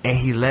 and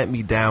he let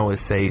me down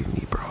with Save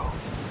Me, bro.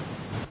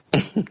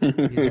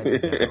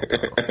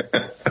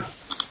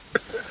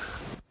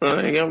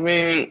 Like, I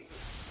mean,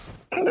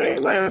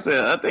 Like I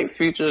said, I think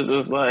Future is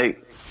just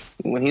like,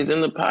 when he's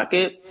in the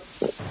pocket,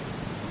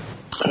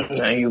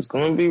 he's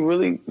going to be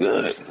really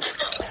good.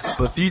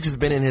 But Future's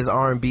been in his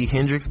R&B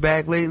Hendrix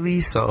bag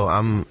lately, so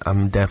I'm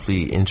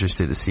definitely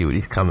interested to see what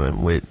he's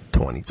coming with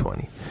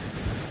 2020.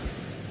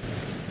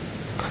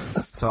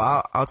 So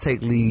I'll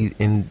take lead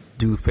and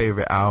do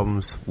favorite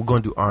albums. We're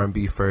going to do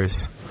R&B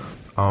first.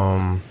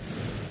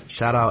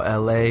 Shout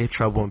out LA,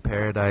 Trouble in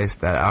Paradise.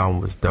 That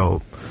album was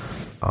dope.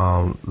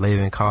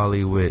 Laven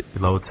Carly with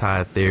Low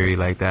Tide Theory,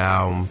 like that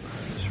album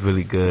is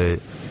really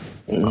good.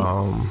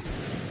 Shout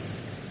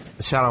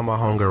out my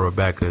homegirl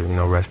Rebecca,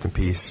 rest in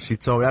peace. She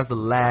told me that's the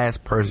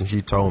last person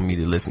she told me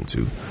to listen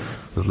to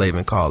was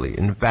Laven Carly.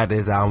 And the fact that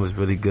his album was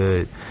really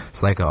good,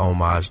 it's like an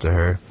homage to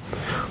her.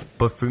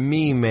 But for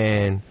me,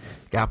 man,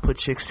 gotta put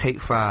Chicks Take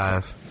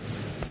 5.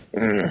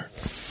 You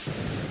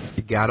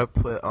gotta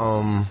put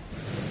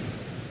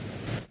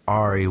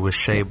Ari with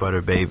Shea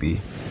Butter Baby.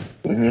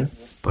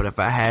 But if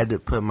I had to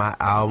put my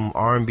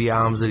R&B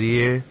albums of the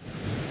year,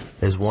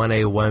 it's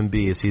 1A,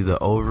 1B. It's either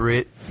Over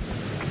It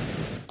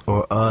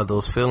or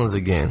Those Feelings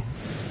Again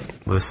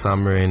with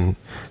Summer and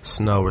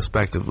Snow,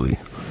 respectively.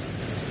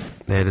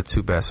 They're the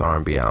two best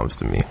R&B albums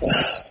to me.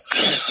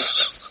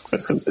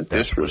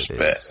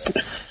 Disrespect.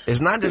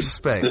 It's not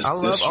disrespect. I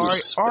love Ari.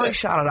 Ari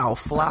shouted out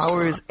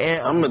Flowers and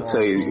I'm gonna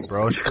tell you,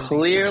 bro.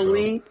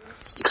 Clearly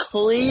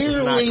for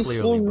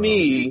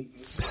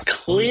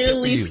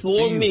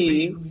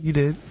me, you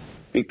did,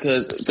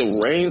 because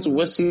the range of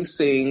what she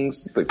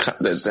sings, the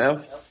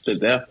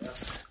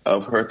depth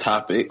of her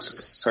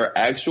topics, her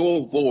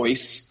actual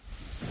voice.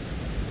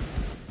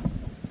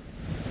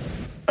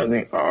 I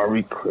think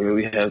Ari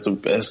clearly has the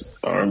best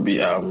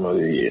R&B album of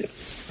the year.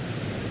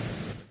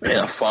 And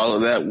I follow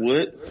that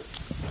with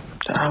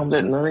the album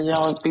that none of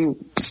y'all be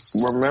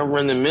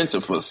remembering to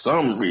mention for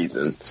some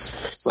reason.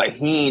 Like,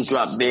 he ain't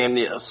dropped damn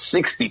near a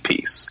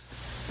 60-piece.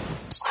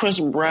 Chris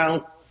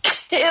Brown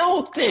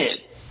killed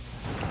it.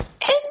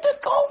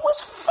 Indigo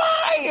was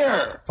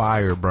fire.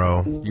 Fire,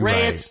 bro. You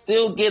Red right.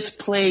 still gets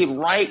played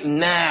right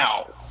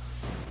now.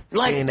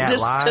 Like, Seeing that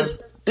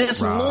live?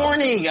 This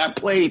morning I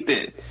played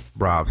it.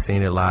 Bro, I've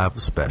seen it live. It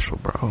was special,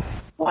 bro.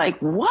 Like,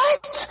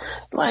 what?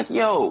 Like,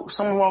 yo,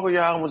 Summer Walker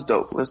album was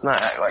dope. Let's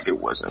not act like it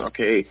wasn't,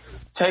 okay?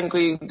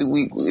 Technically,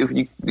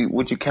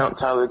 would you count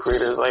Tyler the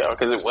Creator as like,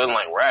 because it wasn't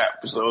like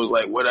rap, so it was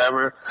like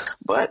whatever.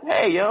 But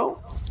hey,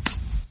 yo,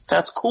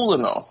 that's cool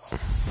and all.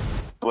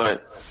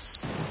 But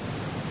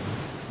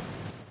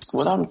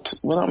what I'm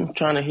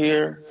trying to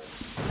hear,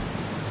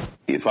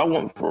 if I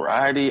want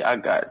variety, I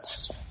got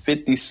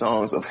 50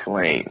 songs of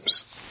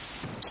Flames.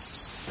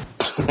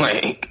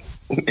 Like,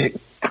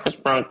 Chris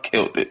Brown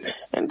killed it.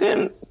 And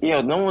then,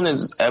 no one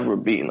has ever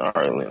beaten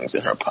Ari Lennox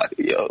in her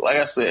pocket, Like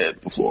I said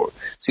before,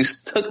 she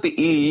took the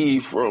EE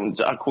from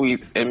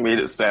Jacquees and made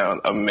it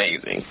sound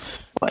amazing.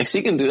 Like,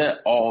 she can do that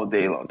all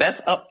day long.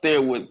 That's up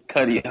there with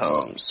Cuddy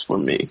Hums for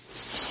me.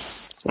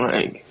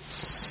 Like,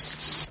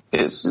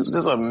 it's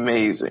just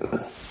amazing.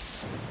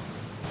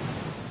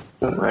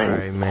 All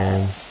right,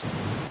 man.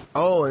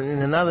 Oh,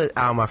 and another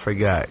album I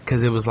forgot,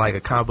 because it was like a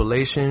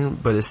compilation,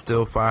 but it's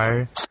still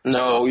fire.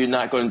 No, you're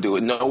not going to do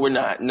it. No, we're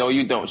not. No,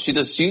 you don't.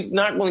 She's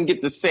not going to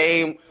get the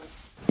same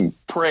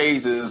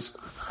praises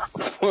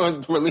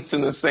for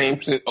releasing the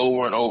same shit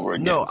over and over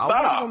again. No, Stop. I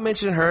wasn't going to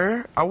mention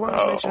her. I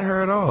wasn't mention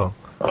her at all.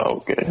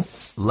 Okay.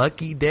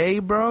 Lucky Day,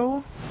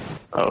 bro.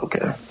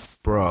 Okay.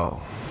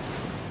 Bro.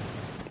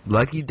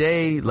 Lucky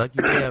Day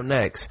up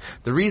next.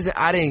 The reason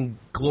I didn't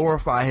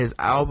glorify his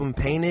album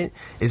Painted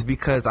is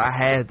because I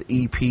had the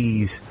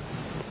EPs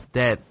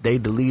that they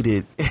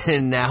deleted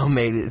and now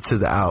made it to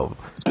the album.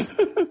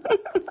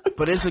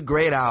 But it's a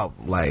great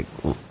album. Like,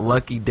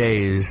 Lucky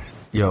Day is,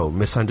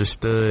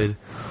 Misunderstood,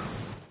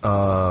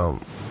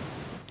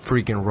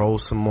 freaking Roll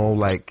Some More.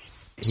 Like,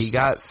 he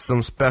got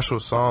some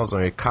special songs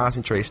on it.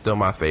 Concentrate's still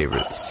my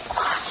favorite.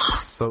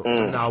 So,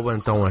 no, I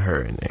wasn't throwing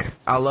her in there.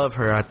 I love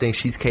her. I think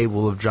she's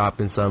capable of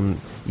dropping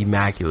something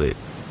immaculate.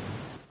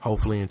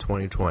 Hopefully in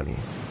 2020.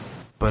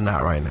 But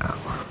not right now.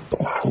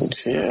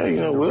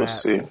 Yeah, we'll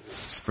see.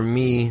 For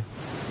me,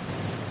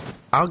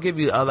 I'll give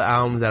you the other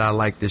albums that I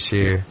like this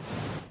year.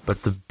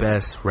 But the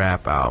best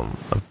rap album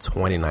of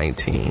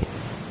 2019,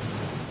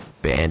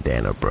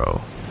 Bandana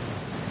Bro.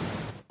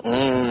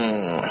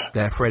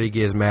 That Freddie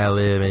Gibbs Mad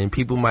Lib, and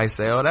people might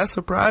say, oh, that's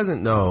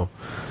surprising. No,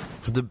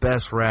 it was the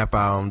best rap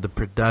album. The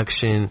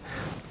production,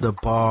 the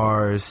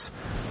bars,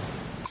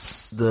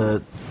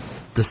 the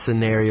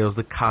scenarios,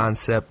 the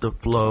concept, the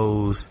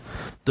flows,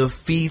 the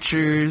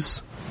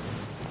features.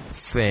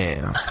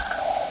 Fam.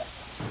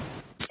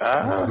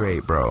 That's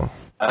great, bro.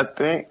 I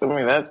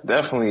mean, that's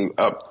definitely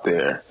up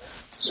there.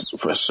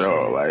 For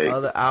sure. Like,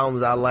 other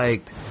albums I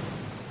liked,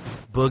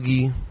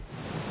 Boogie.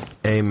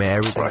 Hey man,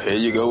 everything. Here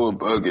you go with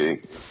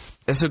Boogie.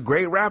 It's a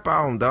great rap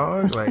album,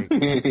 dog. Like,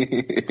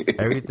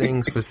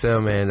 Everything's for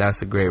Sale, man.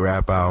 That's a great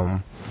rap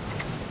album.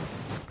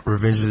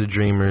 Revenge of the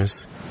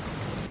Dreamers.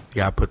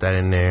 You gotta put that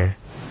in there.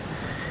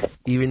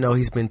 Even though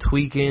he's been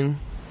tweaking,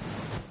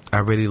 I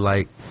really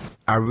like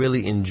I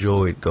really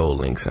enjoyed Gold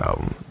Link's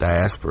album,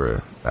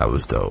 Diaspora. That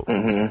was dope.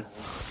 Mm-hmm.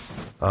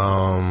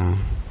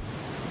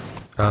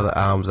 Other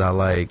albums I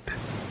liked,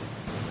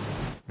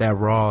 that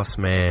Ross,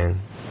 man,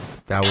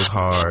 that was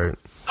hard.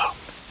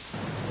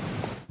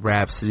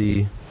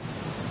 Rhapsody,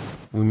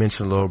 we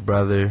mentioned Little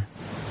Brother.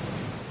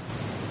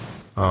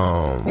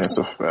 That's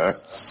a fact.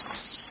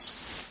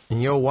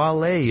 And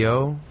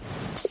Wale,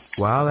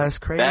 wow, that's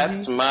crazy.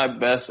 That's my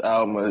best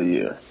album of the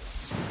year.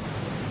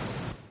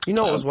 You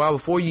know what's wild?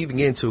 Before you even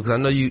get into it, because I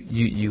know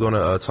you're going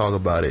to talk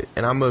about it,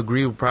 and I'm going to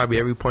agree with probably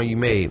every point you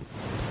made.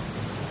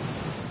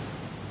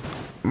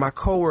 My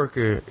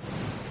coworker,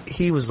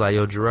 he was like,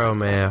 yo, Jarrell,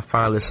 man, I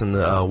finally listened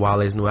to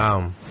Wale's new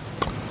album.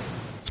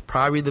 It's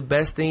probably the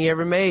best thing he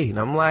ever made. And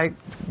I'm like,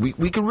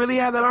 we could really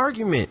have that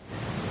argument.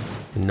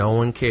 And no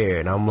one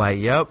cared. And I'm like,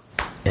 yep.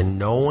 And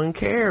no one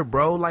cared,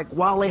 bro. Like,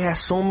 Wale has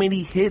so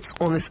many hits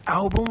on this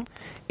album.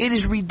 It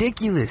is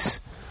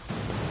ridiculous.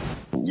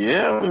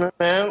 Yeah,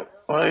 man.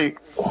 Like,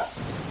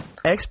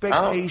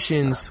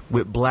 Expectations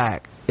with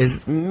Black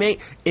is,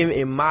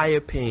 in my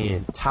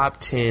opinion, top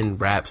 10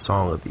 rap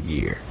song of the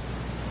year.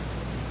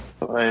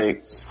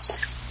 Like,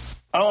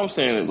 all I'm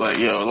saying is, like,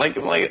 yo, like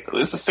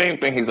it's the same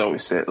thing he's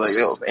always said. Like,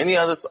 yo, if any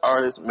other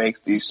artist makes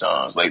these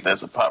songs, like,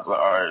 that's a popular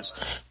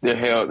artist, they're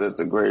hailed as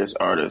the greatest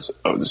artist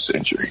of the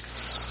century,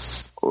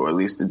 or at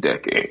least the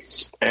decade.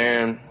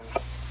 And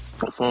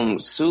from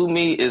Sue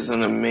Me is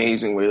an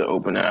amazing way to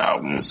open an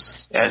album.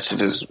 That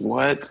shit is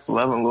what?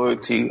 Love and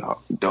Loyalty,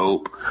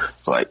 dope.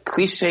 Like,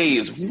 Cliche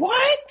is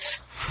what?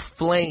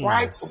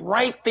 Flames.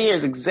 Right there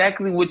is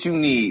exactly what you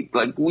need.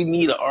 Like, we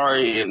need an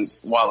Ari and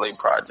Wale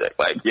project.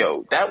 Like,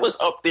 yo, that was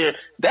up there.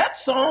 That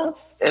song,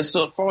 as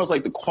far as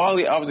like the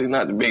quality, obviously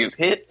not the biggest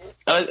hit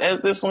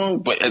as this song,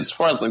 but as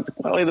far as like the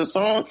quality of the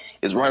song,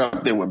 is right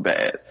up there with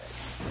Bad.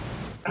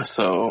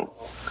 So,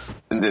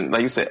 and then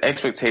like you said,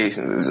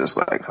 Expectations is just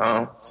like,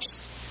 huh?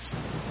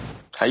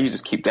 How you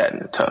just keep that in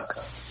the tuck?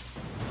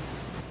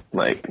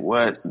 Like,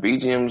 what?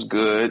 BGM's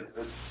good.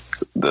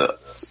 The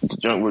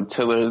joint with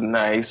Tiller is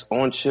nice.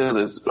 On Chill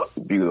is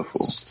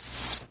beautiful.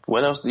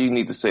 What else do you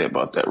need to say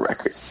about that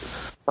record?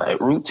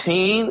 Like,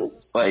 Routine,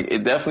 like,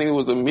 it definitely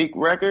was a Meek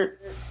record,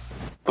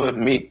 but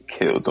Meek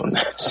killed on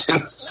that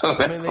shit. So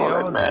that's all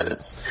that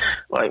matters.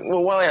 Like,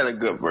 well, Wale had a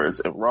good verse,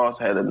 and Ross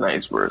had a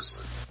nice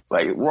verse.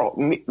 Like,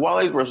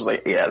 Wale's verse was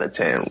like 8 out of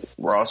 10.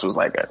 Ross was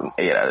like an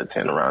 8 out of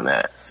 10 around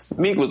that.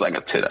 Meek was like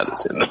a 10 out of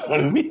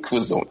 10. Meek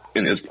was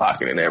in his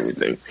pocket and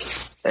everything.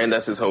 And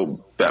that's his whole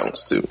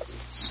bounce, too.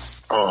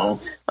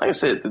 Like I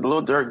said, the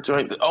Lil Durk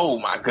joint, oh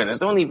my goodness,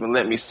 don't even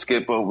let me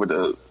skip over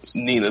the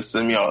Nina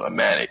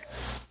Semi-Automatic.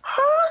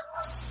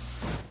 Huh?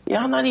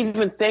 Y'all not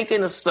even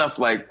thinking of stuff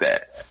like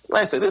that.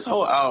 Like I said, this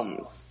whole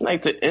album,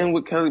 like to end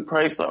with Kelly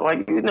Price,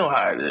 like, you know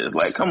how it is.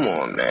 Like, come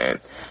on, man.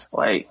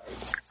 Like,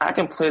 I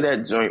can play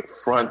that joint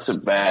front to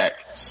back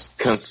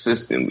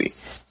consistently.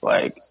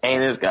 Like,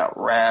 and it's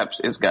got raps,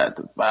 it's got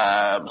the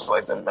vibes,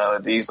 like the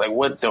melodies. Like,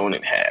 what don't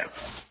it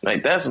have?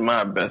 Like, that's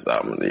my best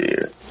album of the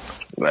year.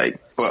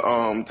 Like, but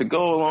to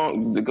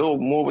go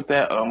more with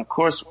that, of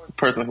course,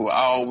 person who I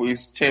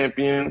always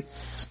champion,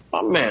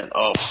 my man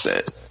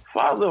Offset.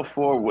 Father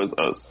 4 was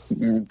a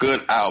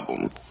good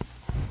album,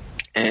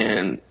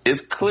 and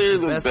it's clearly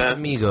the best of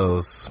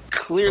Migos.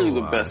 Clearly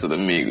the best of the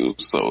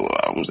Migos solo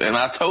albums. And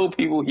I told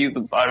people he's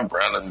the Bobby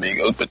Brown of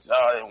Migos, but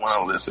y'all didn't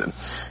want to listen,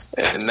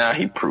 and now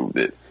he proved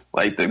it.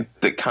 Like,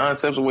 the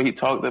concepts of what he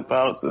talked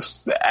about,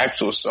 the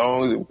actual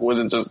songs, it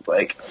wasn't just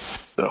like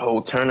the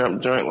whole turn up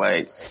joint.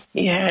 Like,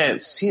 he had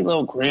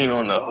CeeLo Green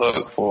on the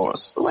hook for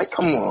us. Like,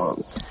 come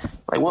on.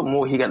 Like, what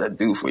more he got to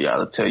do for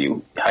y'all to tell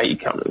you how he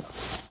coming?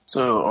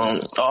 So,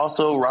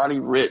 also, Roddy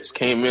Ricch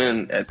came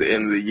in at the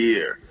end of the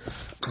year.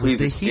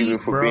 Please excuse me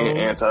for being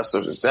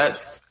anti-social. That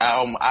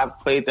album, I've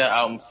played that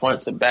album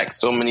front to back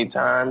so many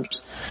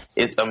times.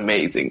 It's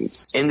amazing.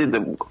 Ended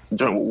the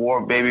joint with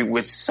War Baby,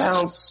 which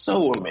sounds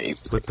so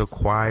amazing. With the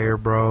choir,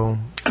 bro.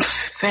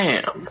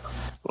 Fam.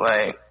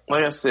 Like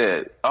I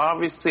said,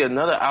 obviously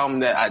another album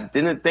that I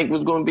didn't think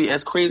was going to be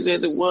as crazy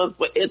as it was,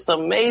 but it's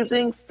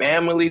amazing.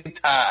 Family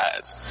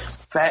Ties.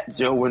 Fat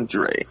Joe and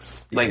Dre.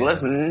 Like,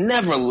 let's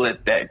never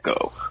let that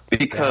go.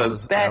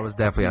 Because that was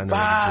definitely under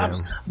the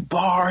gym.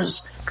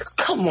 Bars,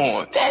 come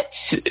on. That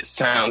shit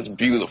sounds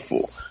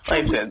beautiful.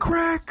 Like I said,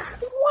 crack.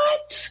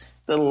 What?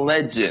 The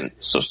legend.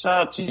 So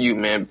shout out to you,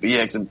 man.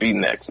 BX and B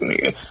next,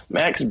 nigga.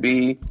 Max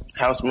B,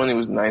 House Money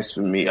was nice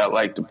for me. I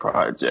like the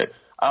project.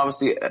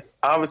 Obviously,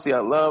 I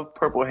love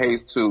Purple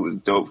Haze 2. It was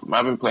dope.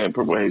 I've been playing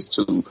Purple Haze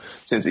 2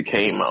 since it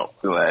came out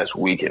the last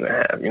week and a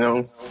half, you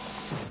know?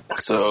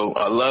 So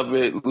I love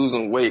it.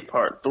 Losing Weight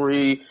Part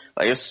 3.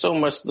 Like, it's so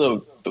much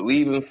stuff.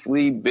 Believe in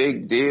Flea,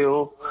 Big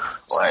Deal.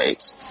 Like,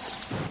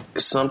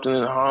 it's Something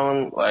in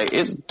Harlem. Like,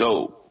 it's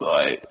dope.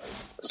 Like,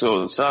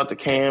 so shout out to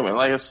Cam. And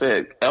like I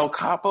said, El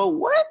Capo,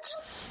 what?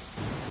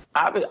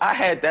 I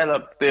had that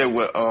up there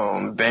with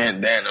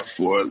Bandana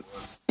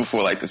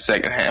before like the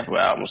second half of the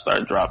album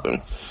started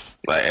dropping,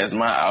 like, as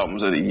my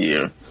albums of the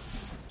year,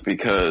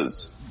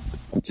 because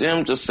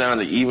Jim just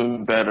sounded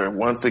even better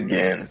once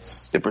again.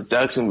 The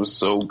production was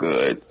so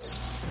good.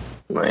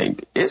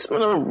 Like, it's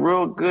been a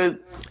real good.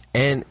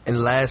 And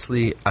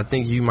lastly, I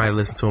think you might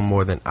listen to him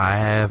more than I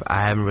have.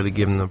 I haven't really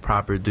given him the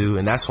proper due,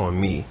 and that's on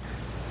me.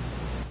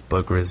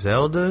 But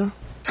Griselda?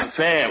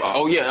 Fam,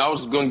 oh yeah, I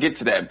was going to get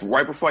to that.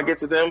 Right before I get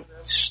to them,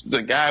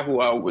 the guy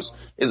who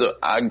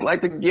I'd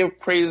like to give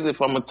praises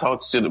if I'm going to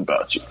talk shit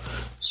about you.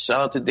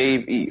 Shout out to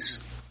Dave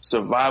East.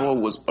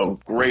 Survival was a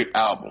great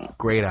album.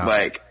 Great album.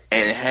 Like,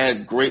 and it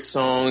had great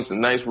songs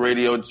and nice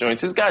radio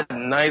joints. It's got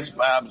nice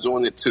vibes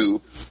on it too.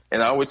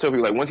 And I always tell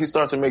people, like, once he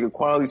starts to make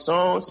quality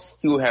songs,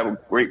 he will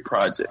have great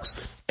projects.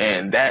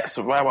 And that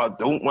Survival, I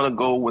don't want to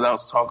go without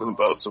talking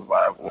about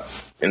Survival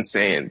and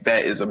saying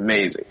that is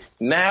amazing.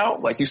 Now,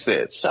 like you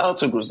said, shout out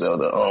to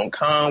Griselda,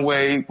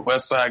 Conway,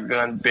 Westside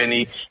Gun,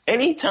 Benny.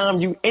 Any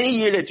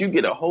year that you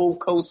get a Hove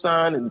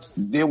cosign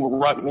and deal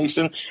with Rock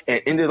Nation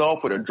and end it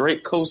off with a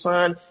Drake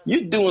cosign,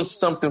 you're doing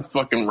something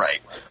fucking right.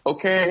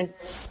 Okay?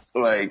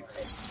 Like,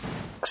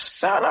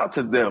 shout out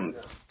to them.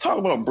 Talk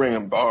about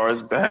bringing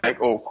bars back,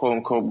 or quote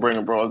unquote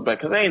bringing bars back,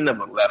 because they ain't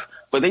never left.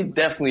 But they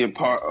definitely a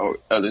part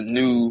of the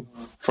new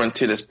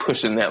frontier that's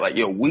pushing that. Like,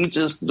 yo, we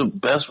just the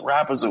best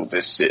rappers of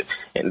this shit.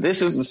 And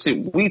this is the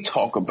shit we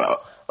talk about.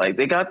 Like,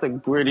 they got the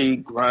gritty,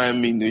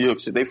 grimy New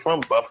York shit. They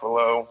from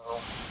Buffalo.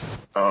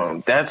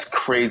 That's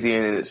crazy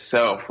in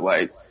itself.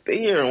 Like,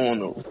 they are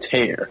on a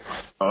tear.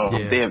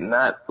 They have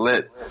not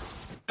let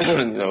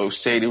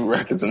Shady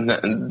Records and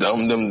nothing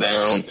dumb them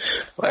down.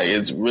 Like,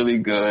 it's really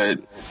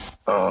good.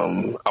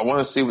 I want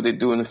to see what they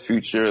do in the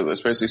future,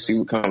 especially see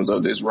what comes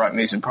of this Rock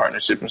Nation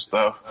partnership and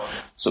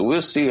stuff. So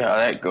we'll see how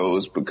that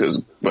goes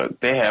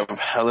but they have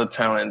hella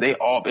talent. They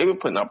were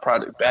putting out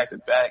projects back to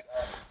back.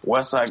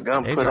 Westside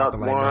Gun put out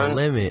like one. No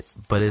Limit,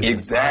 but it's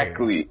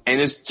exactly, and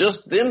it's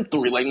just them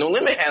three. Like, No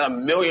Limit had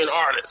 1 million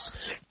artists.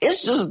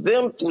 It's just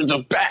them three,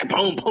 just back,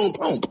 boom, boom,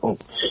 boom, boom.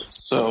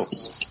 So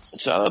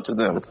shout out to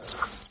them.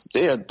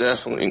 They are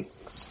definitely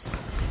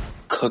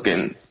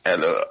cooking at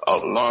an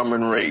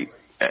alarming rate,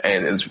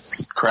 and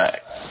it's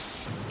crack.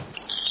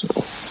 So,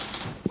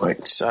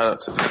 like, shout out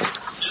to them.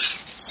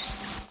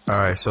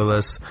 All right, so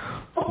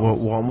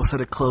we're almost at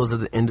the close of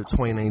the end of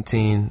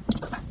 2019.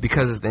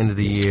 Because it's the end of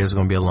the year, it's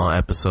going to be a long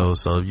episode.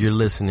 So if you're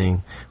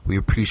listening, we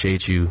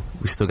appreciate you.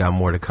 We still got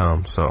more to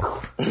come.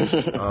 So,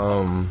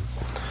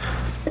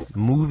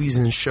 movies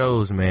and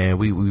shows, man.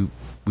 We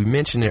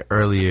mentioned it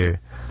earlier.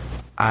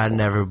 I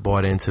never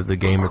bought into the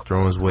Game of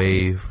Thrones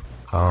wave.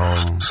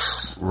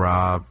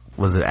 Rob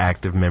was an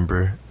active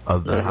member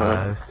of the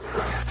Hive.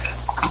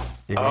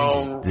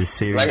 This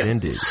series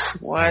ended.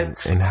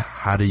 What? And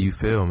how do you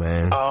feel,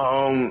 man?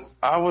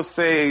 I would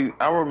say,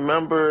 I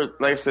remember,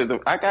 like I said,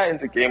 I got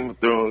into Game of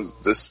Thrones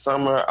this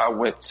summer. I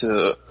went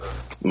to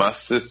my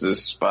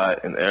sister's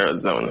spot in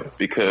Arizona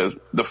because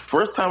the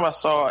first time I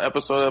saw an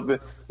episode of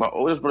it, my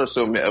oldest brother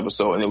showed me an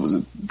episode, and it was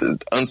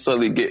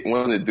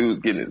one of the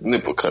dudes getting his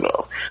nipple cut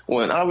off.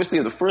 When obviously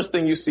the first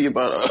thing you see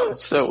about a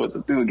show is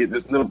a dude getting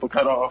his nipple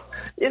cut off,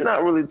 you're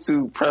not really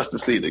too pressed to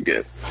see it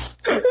again.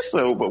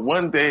 But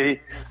one day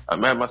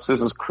I'm at my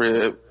sister's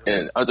crib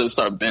and I just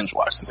started binge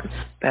watching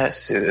it. That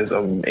shit is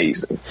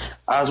amazing.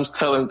 I was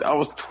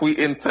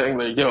tweeting, saying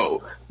like,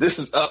 yo, this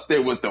is up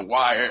there with The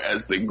Wire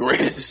as the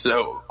greatest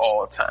show of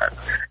all time.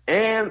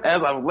 And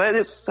as I let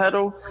it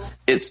settle,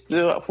 it's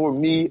still, for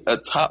me, a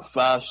top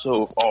 5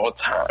 show of all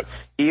time.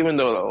 Even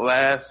though the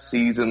last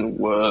season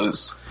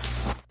was,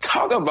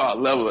 talk about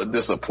level of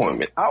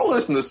disappointment. I will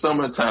listen to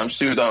Summertime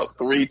Shootout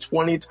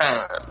 320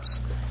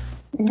 times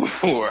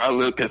before I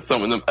look at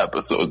some of them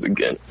episodes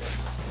again.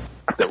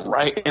 The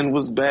writing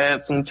was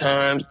bad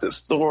sometimes. The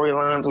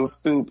storylines were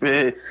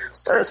stupid.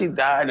 Cersei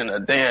died in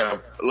it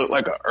looked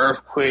like an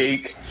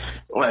earthquake.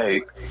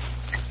 Like,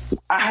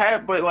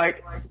 but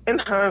like, in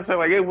hindsight,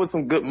 like, it was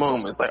some good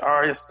moments. Like,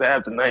 Arya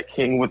stabbed the Night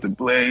King with the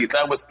blade.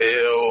 That was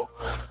ill.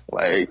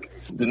 Like,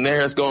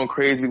 Daenerys going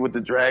crazy with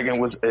the dragon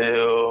was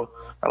ill.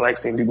 I like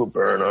seeing people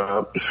burn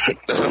up.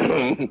 Like,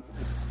 it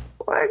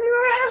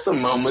had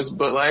some moments,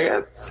 but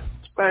like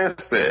I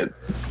said,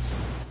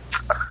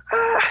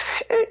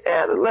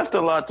 it left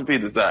a lot to be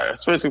desired,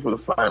 especially for the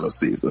final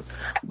season.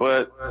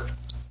 But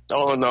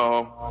all in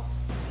all,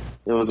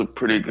 it was a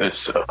pretty good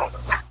show.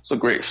 It's a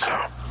great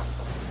show.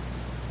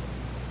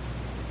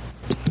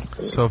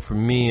 So for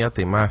me, I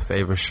think my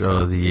favorite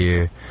show of the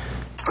year,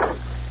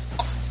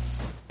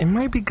 it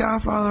might be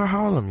Godfather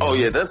Harlem. Oh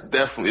yeah, that's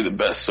definitely the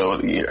best show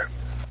of the year.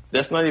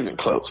 That's not even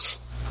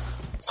close.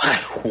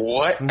 Like,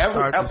 what?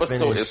 Every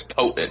episode is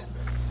potent.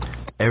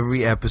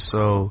 Every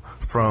episode,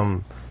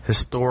 from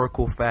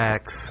historical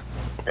facts,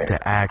 the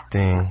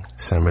acting,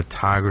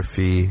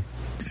 cinematography,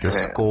 the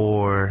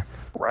score,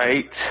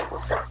 right?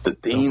 The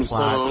theme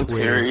song,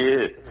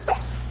 period.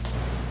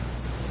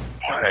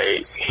 Like,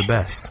 it's the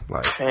best.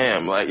 Like,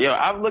 damn, like, yo,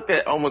 I've looked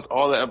at almost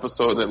all the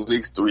episodes at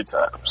least 3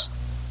 times.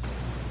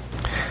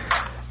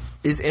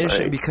 It's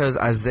interesting because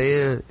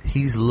Isaiah,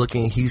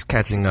 he's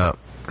catching up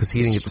because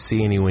he didn't get to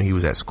see any when he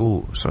was at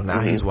school. So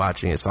now he's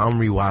watching it. So I'm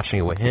rewatching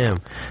it with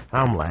him.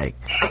 And I'm like,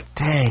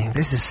 dang,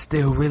 this is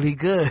still really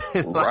good.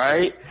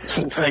 Right?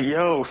 Like,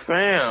 yo,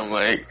 fam,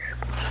 like,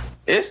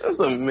 it's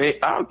just amazing.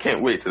 I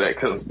can't wait till that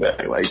comes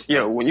back. Like,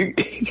 yo, when you,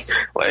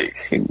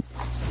 like,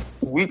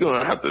 we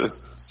gonna have to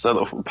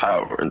settle for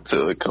Power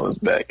until it comes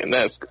back. And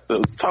that's,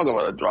 talking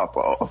about a drop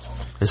off.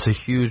 It's a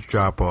huge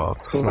drop off.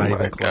 It's Oh not my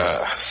even close.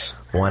 gosh.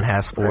 One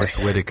has Forrest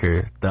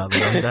Whitaker, the other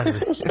one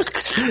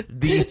doesn't.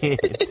 The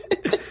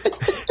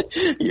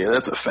end. Yeah,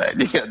 that's a fact.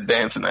 You got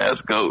dancing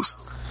ass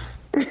Ghost.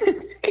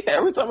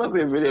 Every time I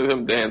see a video of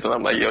him dancing,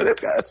 I'm like, yo, this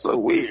guy's so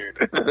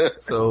weird.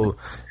 So,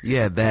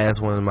 yeah,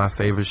 that's one of my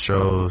favorite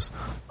shows.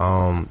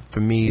 For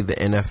me, the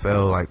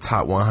NFL, like,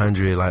 top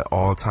 100, like,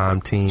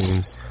 all-time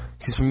teams.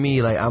 Because for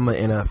me, like, I'm an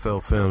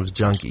NFL films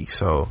junkie,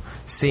 so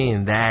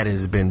seeing that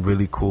has been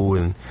really cool,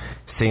 and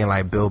seeing,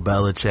 like, Bill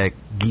Belichick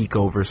geek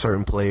over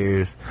certain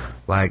players,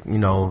 like, you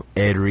know,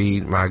 Ed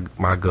Reed, my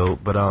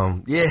GOAT. But,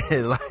 yeah,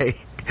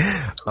 like,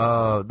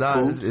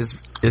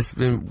 it's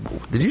been,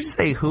 did you just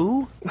say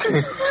who?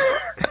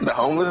 The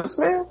homeless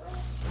man?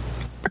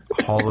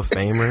 Hall of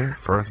Famer,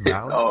 first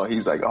ballot. Oh,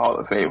 he's like a Hall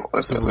of Famer.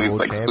 So he's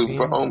like champion?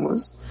 super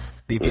homeless.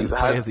 Defensive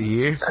Player of the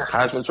Year.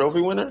 Heisman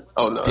Trophy winner?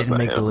 Oh, no. Didn't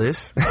make the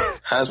list.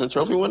 Heisman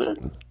Trophy winner?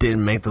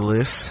 Didn't make the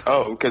list.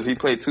 Oh, because he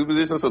played two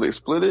positions, so they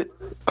split it?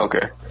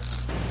 Okay.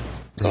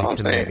 So I'm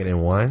saying. Make it in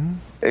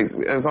one.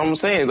 As I'm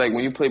saying, like,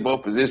 when you play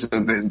both positions,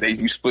 then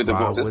you split the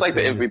vote. Just like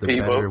the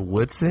MVP vote.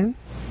 Woodson?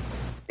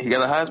 He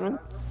got a Heisman?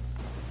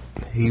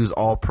 He was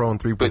all pro in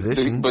three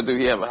positions. But do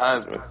he have a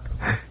Heisman?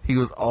 He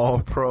was all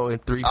pro in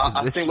three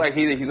positions. I think like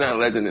he's not a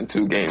legend in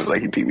 2 games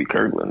like he Pee Wee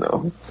Kirkland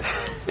though.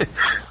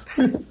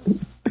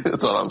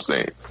 That's all I'm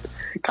saying.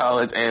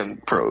 College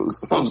and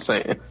pros. I'm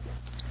saying.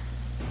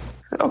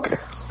 Okay.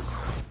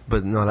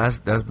 But no,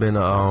 that's been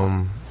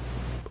a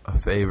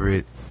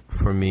favorite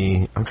for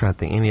me. I'm trying to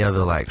think any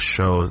other like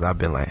shows I've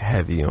been like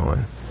heavy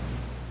on.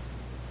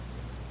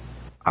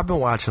 I've been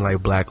watching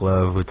like Black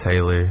Love with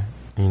Taylor.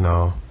 You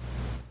know,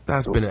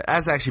 that's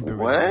actually been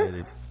really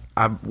good.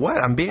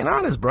 I'm being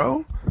honest,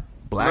 bro.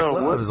 Black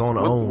Love is on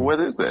the own. What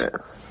is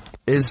that?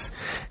 Is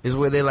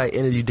where they like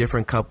interview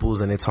different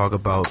couples and they talk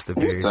about the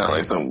various. You sound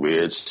like some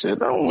weird shit.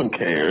 No one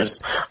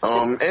cares.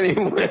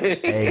 Anyway.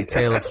 Hey,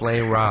 Taylor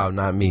Flame Rob,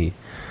 not me.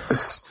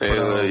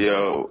 Taylor,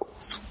 yo.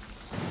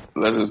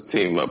 Let's just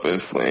team up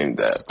and flame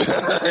that.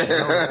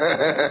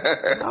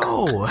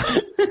 No.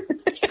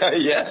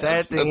 Yeah.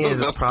 Sad thing is,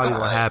 it's probably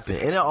gonna happen,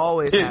 and it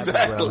always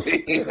happens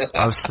when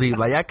I'm asleep.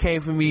 Like y'all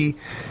came for me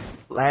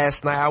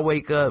last night. I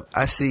wake up,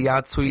 I see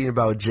y'all tweeting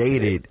about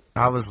Jaded.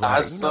 I was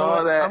like,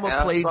 I'm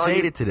gonna play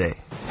Jaded today.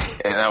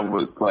 And I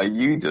was like,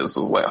 you just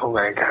was like, oh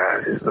my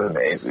god, this is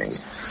amazing.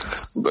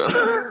 But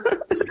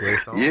it's a great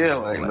song. Yeah,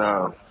 like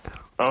nah.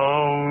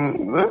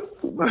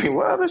 Like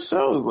what other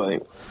shows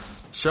like?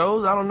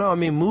 Shows? I don't know. I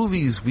mean,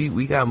 movies.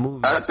 We got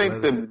movies. I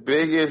think the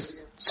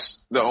biggest,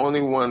 the only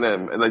one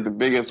that, like the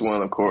biggest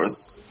one, of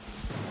course,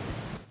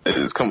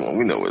 is, come on,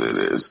 we know what it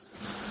is.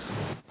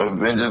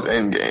 Avengers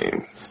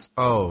Endgame.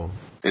 Oh.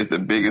 It's the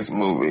biggest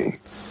movie.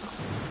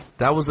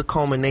 That was a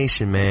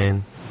culmination,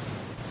 man.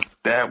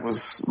 That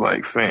was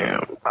like,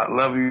 fam, I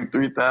Love You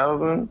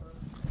 3000.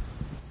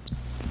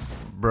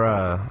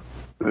 Bruh.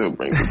 It'll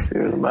bring the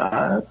tears to my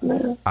eyes,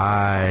 man.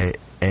 I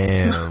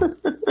am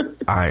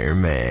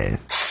Iron Man.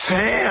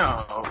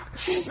 Damn.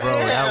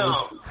 Bro,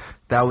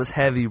 that was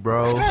heavy,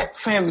 bro.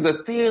 Fam,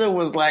 the theater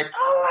was like,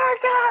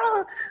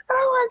 oh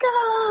my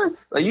god.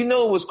 Like, you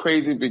know it was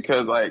crazy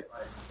because, like,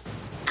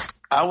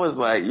 I was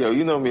like, yo,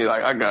 you know me,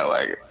 like, I got,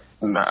 like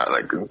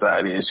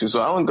anxiety issues,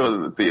 so I don't go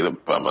to the theater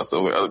by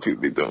myself what other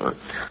people be doing.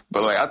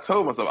 But, like, I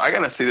told myself, I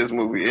gotta see this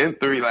movie in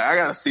 3, like, I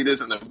gotta see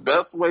this in the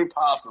best way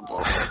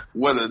possible.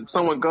 Whether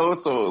someone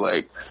goes, so,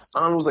 like,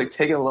 Anna was, like,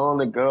 taking long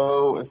to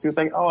go, and she was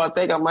like, oh, I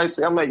think I might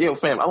see. I'm like, yo,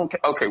 fam, I don't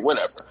care. Okay,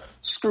 whatever.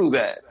 Screw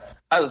that.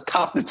 I just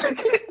copped the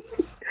ticket.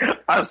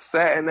 I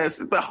sat in that.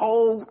 The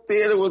whole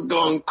theater was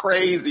going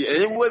crazy, and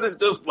it wasn't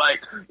just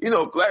like, you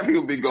know, black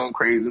people be going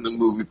crazy in the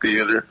movie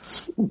theater,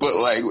 but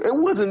like it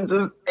wasn't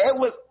just. It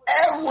was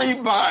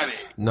everybody.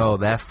 No,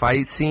 that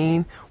fight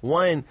scene.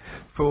 One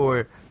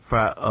for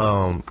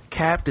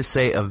Cap to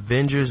say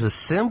 "Avengers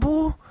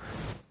Assemble,"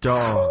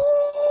 dog.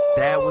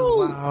 That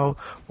was wild.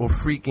 Or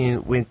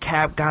freaking when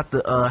Cap got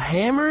the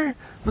hammer,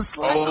 was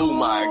like, oh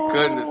my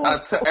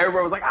goodness!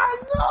 Everybody was like, I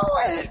know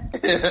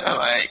it.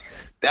 Like.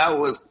 That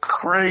was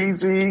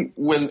crazy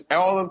when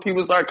all the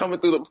people started coming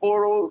through the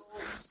portals.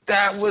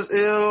 That was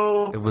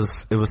ill. It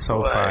was so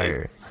like,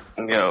 fire.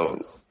 Yo,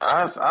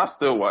 I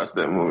still watch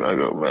that movie. I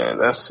go, man,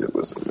 that shit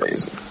was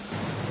amazing.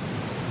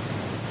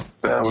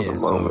 That was a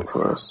moment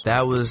for us.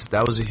 That was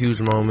a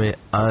huge moment.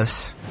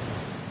 Us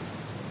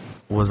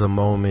was a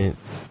moment.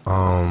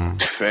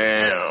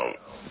 Fam,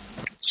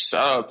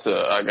 shout out to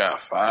I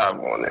Got 5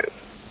 on it.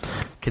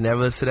 Can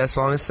never listen to that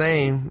song the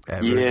same.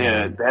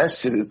 Again. That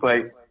shit is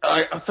like.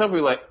 I tell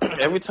you, like,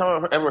 every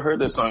time I've ever heard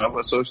this song, I'm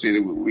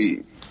associated with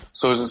weed.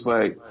 So it's just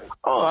like,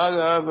 oh, I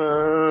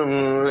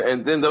got,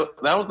 and then that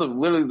was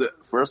literally the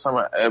first time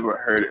I ever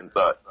heard it and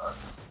thought,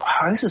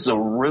 wow, this is a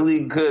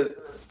really good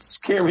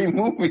scary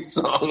movie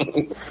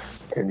song.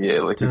 And yeah,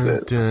 like you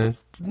said,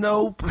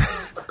 nope.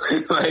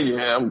 like,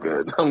 yeah, I'm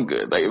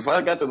good. Like, if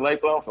I got the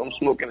lights off, I'm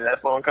smoking, and that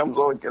song comes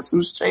on, guess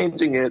who's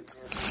changing it?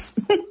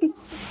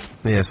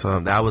 Yeah, so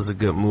that was a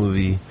good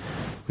movie.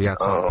 We got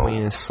some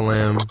Queen and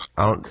Slim.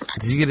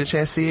 Did you get a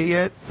chance to see it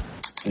yet?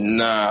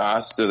 Nah, I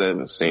still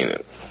haven't seen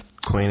it.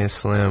 Queen and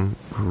Slim,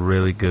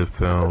 really good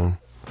film.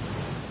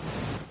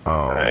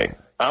 Right.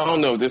 I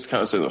don't know if this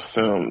counts as a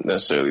film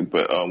necessarily,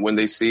 but When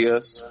They See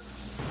Us.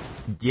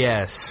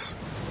 Yes.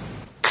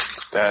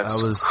 That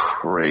was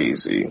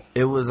crazy.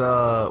 It was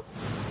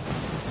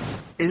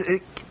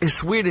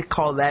it's weird to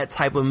call that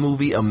type of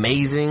movie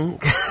amazing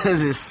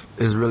because it's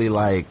really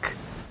like.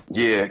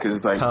 Yeah, because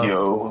it's like, tough.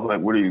 Yo,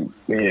 like, what are you?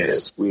 Yeah,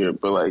 it's weird,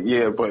 but like,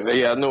 yeah,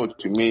 I know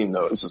what you mean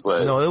though. It's just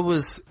like, no, it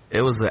was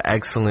an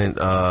excellent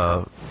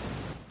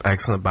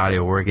body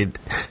of work. It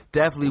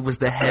definitely was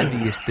the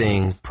heaviest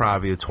thing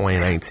probably of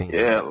 2019.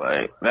 Yeah,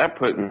 like that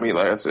put me,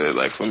 like I said,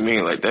 like for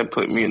me, like that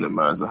put me in the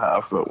minds of how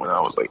I felt when I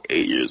was like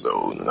 8 years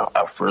old. And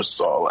I first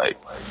saw like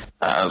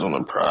Eyes on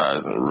the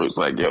Prize and Roots.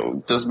 Like,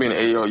 yo, just being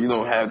 8 year old, you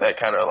don't have that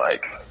kind of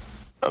like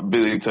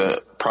ability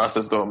to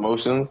process the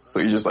emotions, so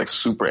you're just like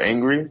super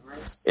angry.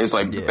 It's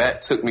like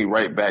that took me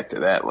right back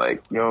to that.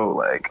 Like, yo,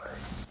 like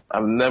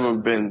I've never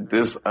been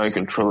this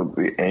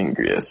uncontrollably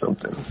angry at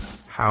something.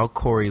 How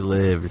Corey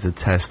lived is a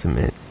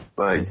testament.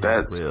 Like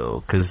that's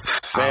will, because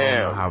I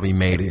don't know how he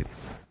made it.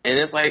 And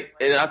it's like,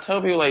 and I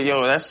tell people like,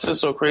 yo, that's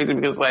just so crazy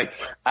because like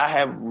I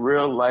have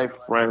real life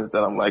friends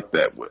that I'm like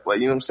that with. Like,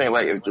 you know what I'm saying?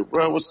 Like if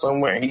Jarrell was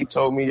somewhere and he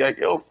told me like,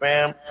 yo,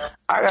 fam,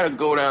 I gotta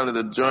go down to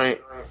the joint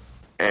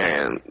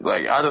and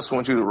like I just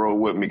want you to roll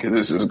with me because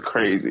this is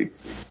crazy.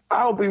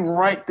 I'll be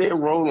right there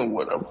rolling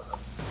with him.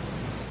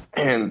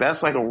 And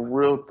that's like a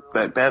real,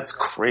 that's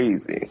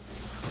crazy.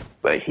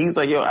 Like he's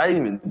like, yo,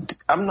 I'm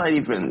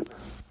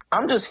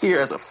just here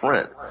as a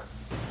friend.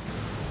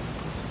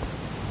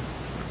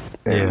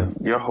 And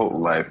your whole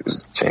life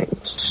is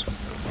changed.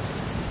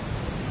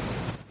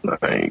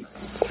 Like,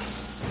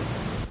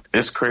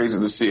 it's crazy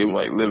to see him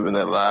like living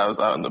their lives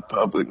out in the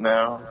public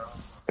now,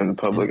 in the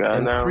public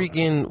eye now.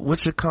 Freaking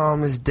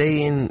Whatchacom is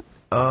dating.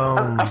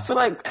 I feel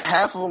like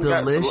half of them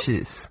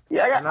Delicious.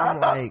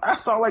 I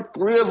saw like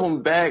 3 of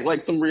them bag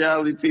like some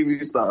reality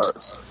TV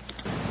stars.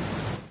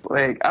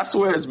 Like, I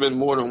swear it's been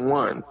more than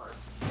one.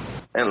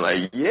 And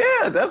like,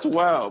 yeah, that's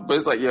wild. But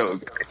it's like, yo,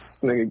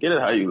 nigga, get it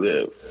how you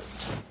live.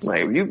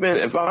 Like,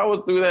 if I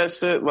was through that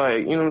shit, like,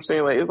 you know what I'm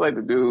saying? Like, it's like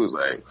the dudes,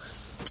 like,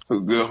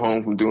 who go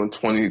home from doing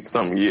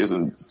 20-something years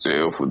in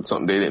jail for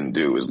something they didn't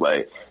do is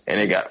like, and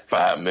they got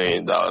 $5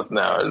 million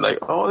now. And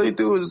like, all they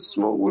do is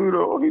smoke weed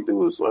or all they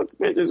do is fuck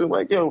bitches. And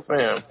like, yo,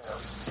 fam,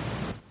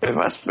 if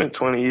I spent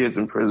 20 years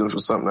in prison for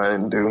something I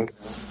didn't do,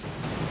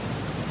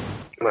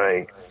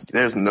 like,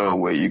 there's no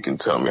way you can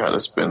tell me how to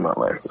spend my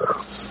life now.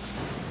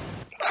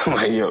 So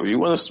like, yo, you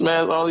want to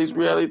smash all these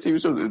reality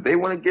TV shows? If they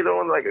want to get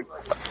on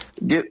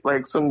get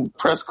like some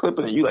press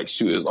clipping and you like,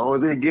 shoot, as long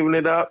as they're giving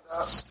it up,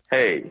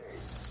 hey,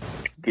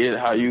 get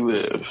how you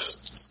live.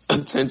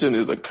 Attention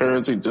is a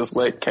currency just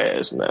like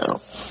cash now.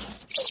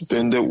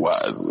 Spend it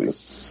wisely.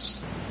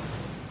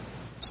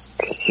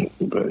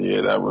 But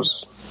yeah, that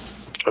was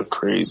a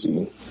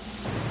crazy.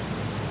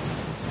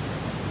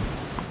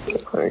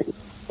 Like,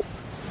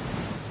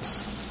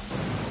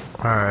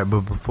 all right,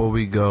 but before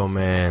we go,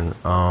 man,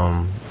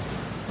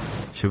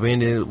 should we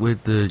end it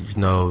with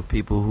the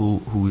people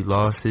who we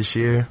lost this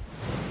year?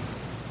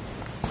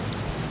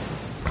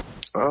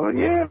 Oh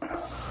yeah,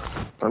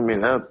 I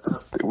mean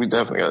we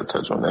definitely got to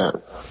touch on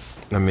that.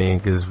 I mean,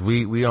 because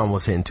we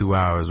almost hitting 2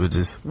 hours, which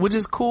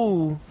is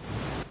cool,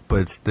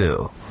 but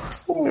still,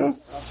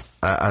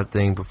 I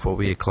think before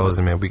we get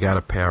closing, man, we got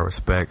to pay our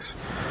respects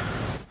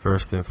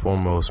first and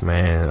foremost,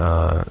 man,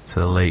 to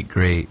the late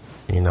great,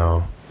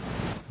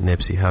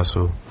 Nipsey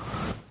Hussle.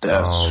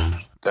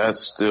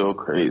 That's still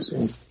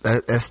crazy.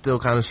 That's still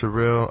kind of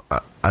surreal.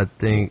 I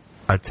think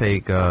I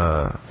take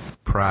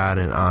pride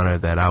and honor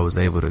that I was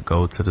able to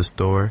go to the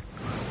store.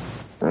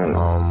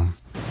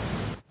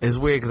 It's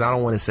weird because I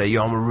don't want to say,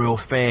 yo, I'm a real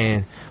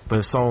fan, but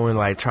if someone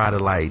like try to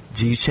like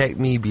G-check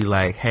me, be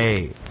like,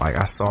 hey, like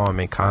I saw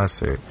him in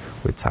concert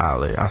with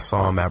Tyler. I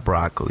saw him at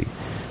Broccoli.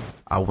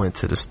 I went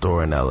to the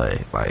store in LA.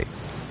 Like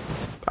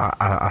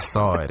I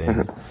saw it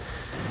and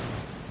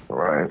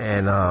right.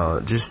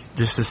 And just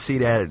to see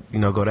that,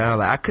 go down,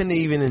 like I couldn't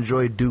even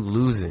enjoy Duke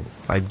losing.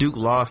 Like Duke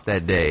lost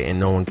that day and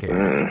no one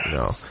cared.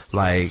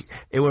 Like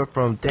it went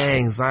from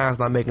dang, Zion's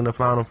not making the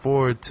Final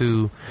Four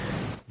to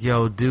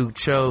yo, Duke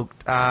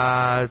choked,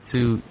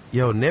 to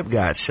yo, Nip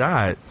got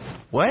shot.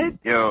 What?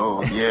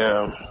 Yo,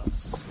 yeah.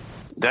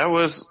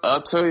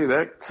 I'll tell you,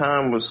 that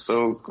time was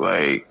so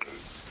like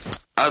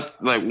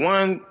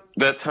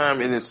that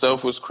time in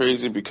itself was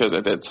crazy because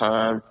at that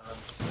time,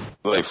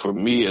 like for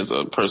me as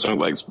a person who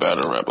likes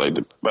battle rap, like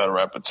the battle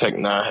rapper Tech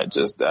Nine had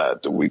just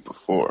died the week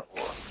before.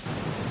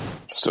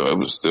 So it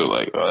was still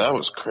like, oh, that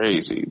was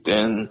crazy.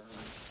 Then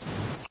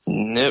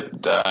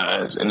Nip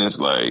dies and it's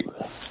like,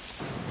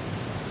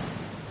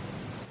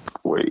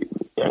 wait,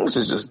 Young's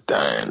is just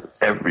dying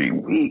every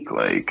week.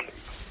 Like,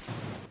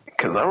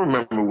 Because I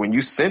remember when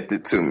you sent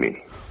it to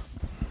me.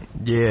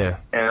 Yeah.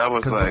 And I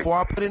was like... before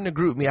I put it in the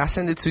group me, I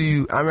sent it to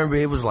you. I remember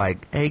it was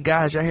like, hey,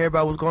 guys, y'all hear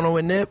about what's going on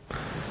with Nip?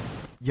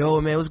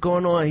 Yo, man, what's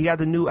going on? He got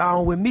the new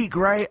album with Meek,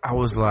 right? I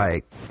was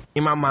like,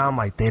 in my mind, I'm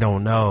like, they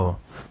don't know.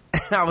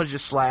 And I was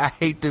just like, I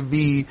hate to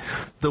be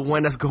the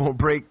one that's going to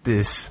break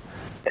this.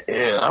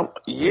 Yeah,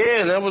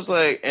 and I was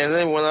like, and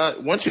then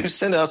once you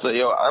send it, I was like,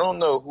 yo, I don't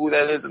know who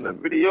that is in the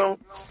video,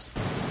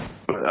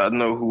 but I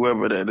know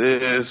whoever that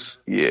is.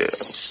 Yeah.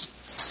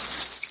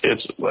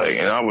 It's like,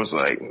 and I was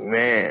like,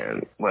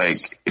 man,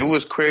 like, it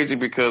was crazy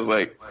because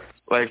like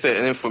I said,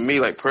 and then for me,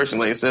 like,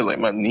 personally, like I said, like,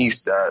 my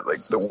niece died,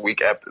 like, the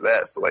week after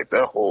that. So, like,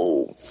 that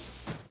whole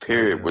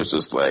period was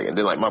just like, and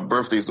then, like, my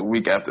birthday's the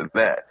week after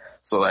that.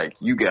 So, like,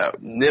 you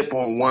got Nip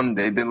on one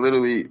day, then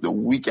literally the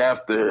week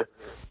after,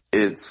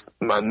 it's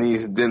my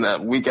niece. Then that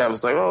week after,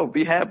 it's like, oh,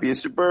 be happy,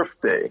 it's your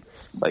birthday.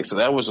 Like, so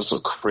that was just a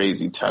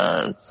crazy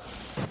time.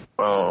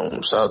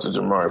 Shout out to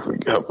Jamari for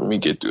helping me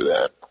get through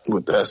that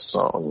with that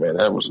song, man.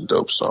 That was a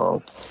dope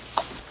song.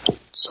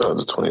 Shout out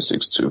to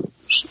 26 too.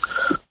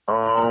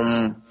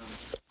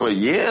 But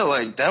yeah,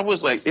 like, that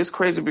was like, it's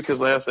crazy because,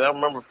 like I said, I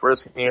remember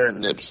first hearing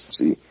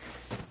Nipsey,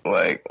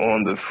 like,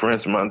 on the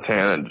French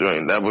Montana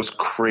joint. That was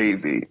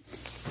crazy.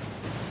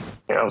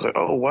 And I was like,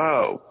 oh,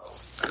 wow.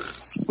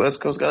 West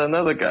Coast got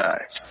another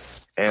guy.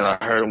 And I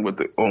heard him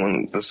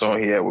on the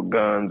song he had with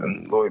Guns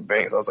and Lloyd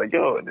Banks. I was like,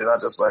 yo, and then I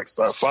just, like,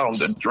 started following.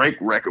 The Drake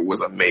record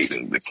was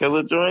amazing. The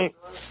Killer joint,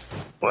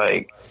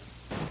 like,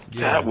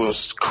 that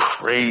was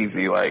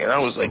crazy. Like, and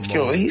I was like,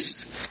 yo,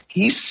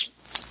 he's,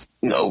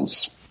 you know,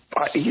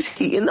 he's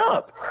heating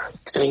up,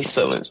 and he's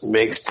selling his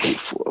mixtape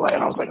for, like,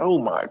 I was like, oh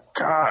my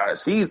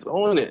gosh, he's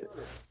on it.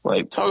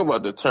 Like, talk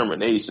about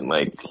determination.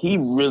 Like, he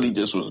really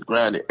just was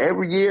grinding.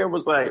 Every year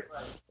was like,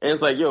 and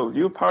it's like, yo, if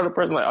you're a part of the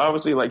person, like,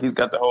 obviously, like, he's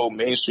got the whole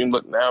mainstream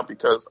look now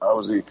because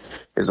obviously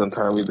his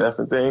untimely death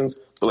and things.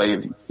 But like,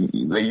 if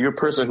like, you're a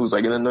person who's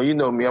like, you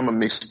know me, I'm a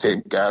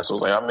mixtape guy, so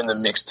it's like, I'm in the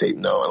mixtape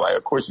no, and like,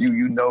 of course,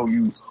 you know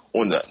you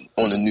on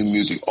the new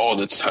music all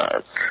the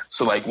time.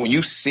 So like, when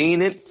you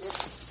seen it.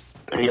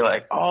 And you're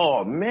like,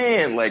 oh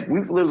man, like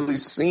we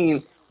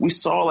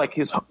saw like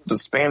the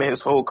span of his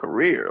whole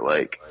career.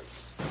 Like,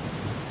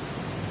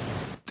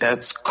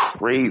 that's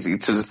crazy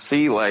to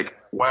see, like,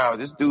 wow,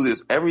 this dude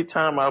is, every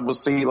time I would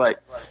see like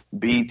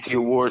BET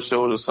Award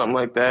shows or something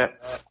like that,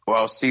 or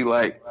I'll see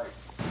like,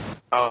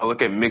 I'll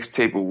look at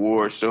mixtape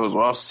award shows,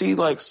 or I'll see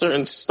like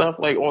certain stuff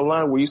like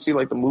online where you see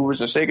like the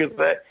movers and shakers of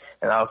that,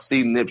 and I'll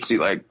see Nipsey,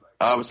 like,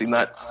 obviously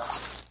not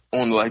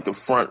on like the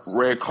front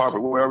red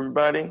carpet with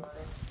everybody.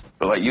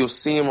 But, like, you'll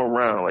see him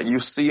around. Like, you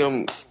see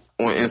him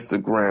on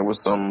Instagram with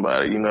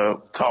somebody, you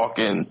know,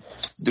 talking,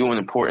 doing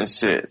important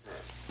shit.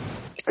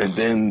 And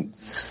then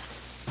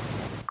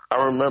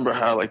I remember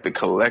how, like, the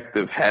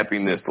collective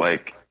happiness,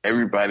 like,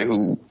 everybody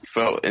who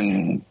felt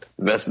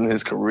invested in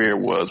his career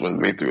was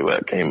when Victory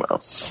Lap came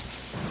out.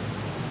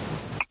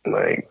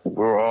 Like,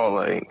 we're all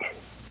like,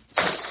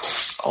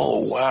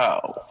 oh,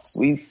 wow,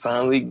 we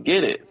finally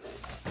get it.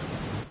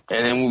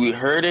 And then when we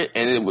heard it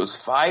and it was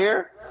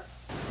fire,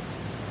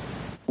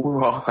 we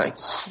were all like,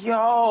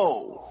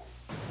 yo,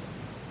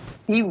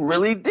 he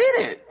really did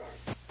it.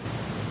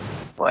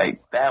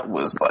 Like, that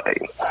was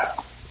like...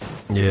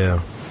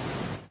 Yeah.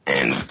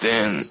 And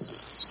then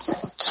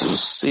to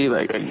see,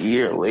 like, a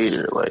year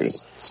later, like,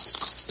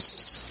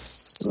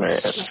 man.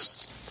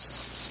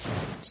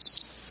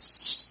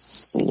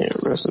 Yeah,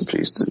 rest in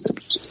peace to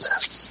Nipsey.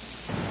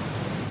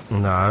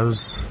 Nah, it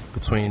was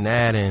between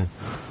that and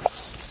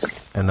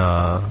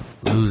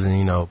losing,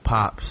 you know,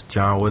 Pops,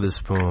 John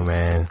Witherspoon,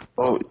 man.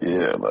 Oh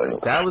yeah, like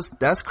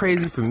that's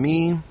crazy for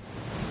me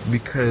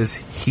because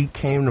he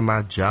came to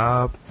my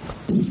job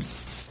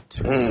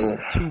 2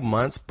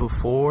 months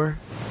before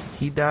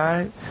he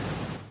died.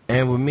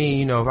 And with me,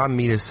 you know, if I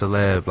meet a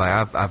celeb,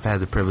 like I've had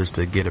the privilege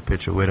to get a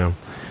picture with him.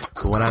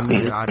 But when I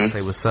meet him, I just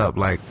say what's up.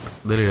 Like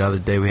literally the other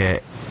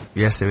day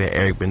yesterday we had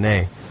Eric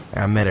Benet.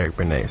 I met Eric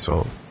Benet,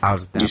 so I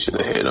was down. You should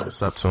have hit him. What's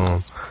up to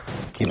him?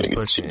 Keep it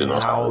pushing. And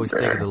I always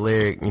think of the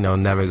lyric, you know,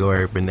 never go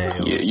Eric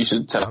Benet. Yeah, you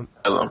should tell him.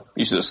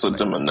 You should have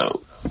slipped him a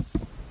note.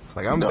 It's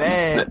like, I'm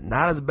bad.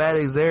 Not as bad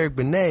as Eric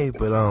Benet,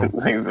 but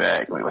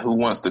exactly. Like, who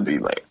wants to be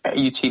like, hey,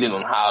 you cheated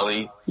on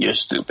Holly? You're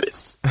stupid.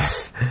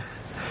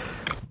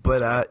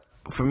 But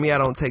for me, I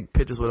don't take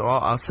pictures with him.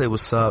 I'll say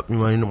what's up. You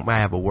know, might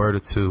have a word or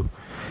two.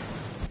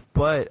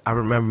 But I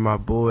remember my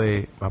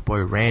boy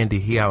Randy.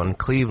 He out in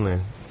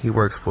Cleveland. He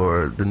works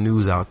for the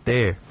news out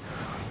there,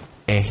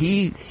 and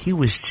he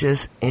was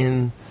just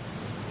in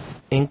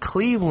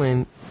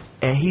Cleveland,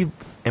 and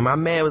my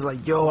man was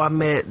like, yo, I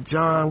met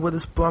John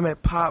Witherspoon, I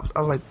met Pops. I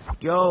was like,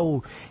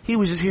 yo, he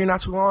was just here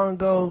not too long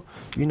ago.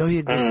 You know, he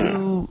a good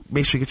dude.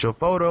 Make sure you get your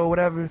photo or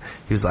whatever.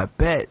 He was like,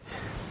 bet.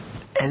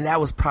 And that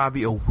was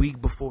probably a week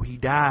before he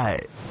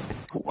died.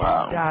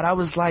 Wow. He died. I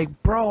was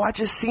like, bro, I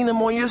just seen him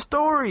on your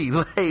story.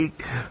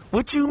 Like,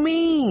 what you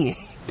mean?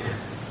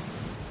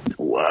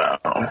 Wow.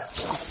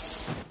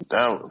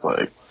 That was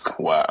like,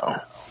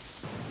 wow.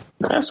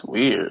 That's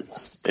weird.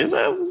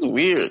 It's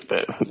weird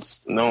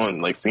that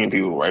knowing, like, seeing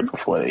people right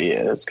before that.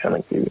 Yeah, that's kind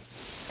of creepy.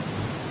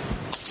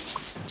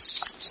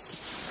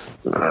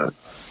 Yeah,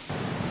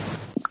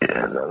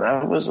 no,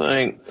 that was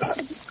like,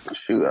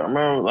 shoot, I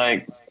remember,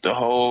 like, the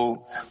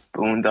whole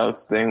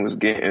Boondocks thing was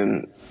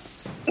getting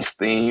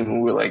steam.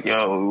 We were like,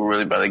 yo, we're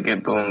really about to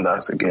get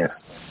Boondocks again.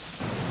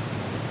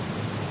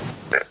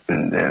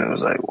 And then it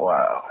was like,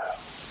 wow.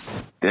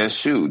 Then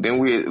shoot, then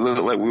it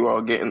looked like we were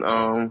all getting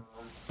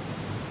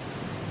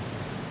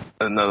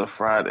another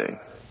Friday.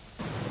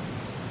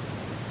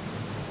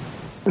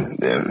 And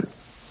then,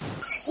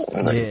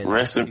 like,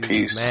 rest in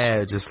peace.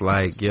 Mad, just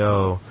like,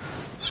 yo,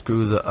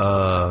 screw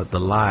the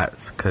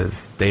lots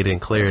because they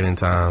didn't clear it in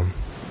time.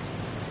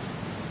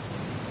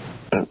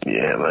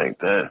 Yeah, like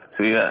that.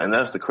 See, and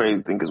that's the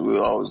crazy thing, because we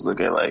always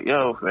look at, like,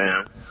 yo,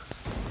 fam,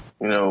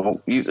 you know,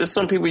 there's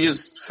some people you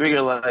just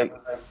figure, like,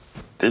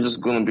 they're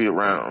just going to be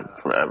around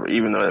forever,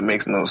 even though that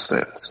makes no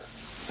sense.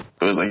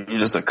 But it's like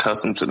you're just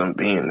accustomed to them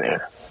being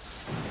there.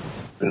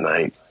 And,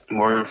 like,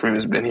 Morgan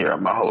Freeman's been here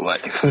my whole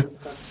life.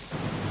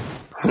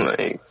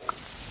 Like,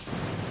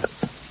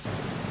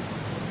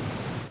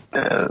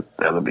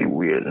 that would be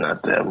weird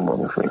not to have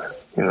Morgan Freeman,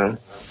 you know?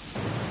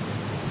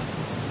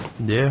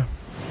 Yeah.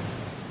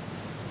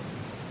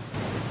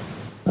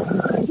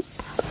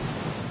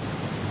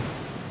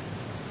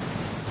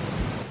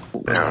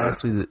 But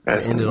honestly, to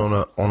end it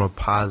on a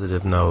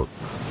positive note,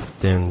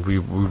 then we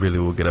really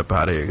will get up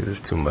out of here because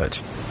it's too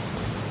much.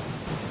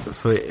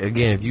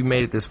 Again, if you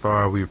made it this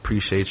far, we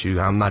appreciate you.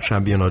 I'm not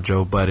trying to be on no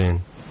Joe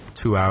Budden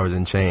 2 hours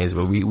and change,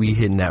 but we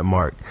hitting that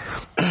mark.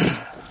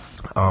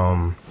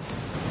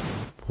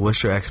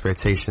 What's your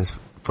expectations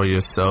for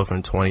yourself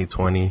in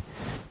 2020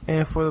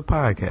 and for the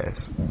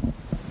podcast?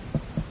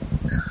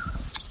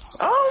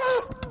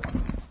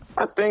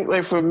 I think,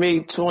 like, for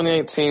me,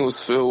 2018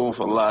 was filled with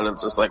a lot of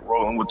just, like,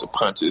 rolling with the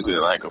punches, and,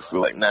 like, I feel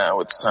like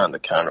now it's time to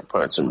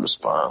counterpunch and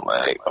respond.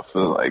 Like, I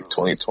feel like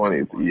 2020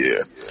 is the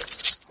year.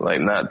 Like,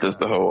 not just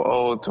the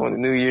whole, 20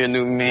 new year,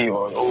 new me,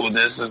 or,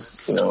 this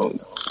is, you know,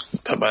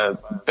 put my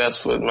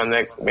best foot,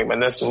 make my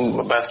next move,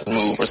 my best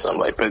move, or something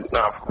like that. But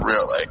nah, for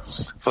real, like, I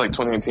feel like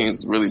 2018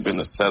 has really been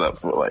the setup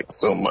for, like,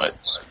 so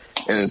much.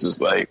 And it's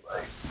just like,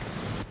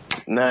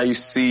 now you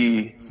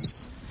start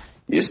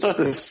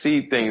to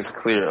see things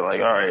clear.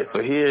 Like, all right,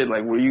 so here,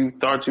 like, where you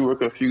thought you were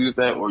confused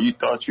at, or you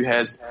thought you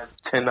had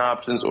 10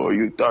 options, or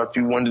you thought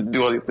you wanted to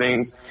do all these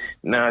things,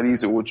 now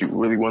these are what you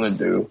really want to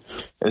do.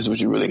 This is what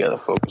you really got to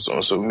focus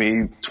on. So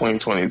me,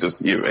 2020 is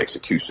just a year of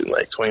execution.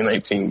 Like,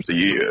 2019 was a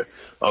year,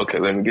 okay,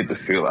 let me get the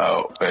feel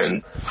out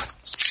and,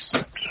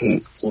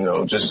 you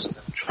know, just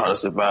try to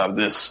survive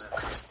this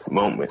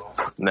moment.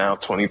 Now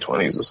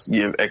 2020 is a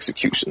year of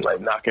execution.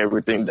 Like, knock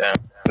everything down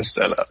and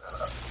set up.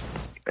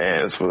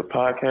 And as for the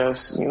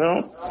podcast, you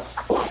know,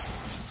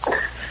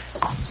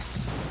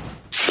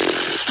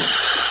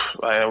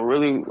 I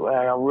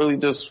really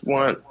just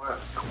want,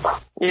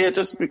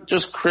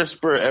 just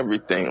crisper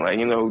everything. Like,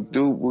 you know,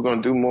 we're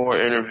gonna do more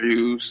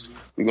interviews.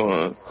 We're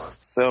gonna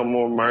sell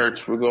more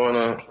merch. We're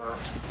gonna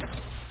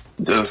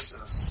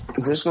just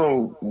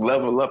gonna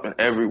level up in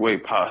every way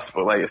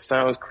possible. Like, it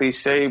sounds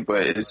cliche,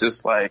 but it's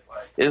just like,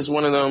 it's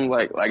one of them,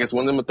 like it's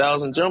one of them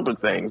 1,000 jumper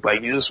things.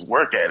 Like, you just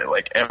work at it.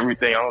 Like,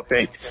 everything, I don't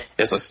think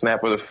it's a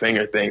snap of the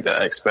finger thing that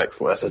I expect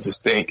for us. I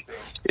just think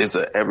it's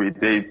an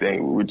everyday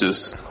thing.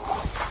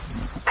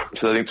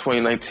 So I think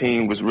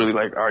 2019 was really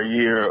like our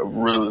year of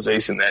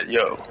realization that,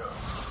 yo,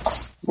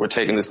 we're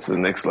taking this to the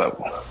next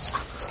level.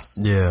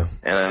 Yeah.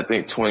 And I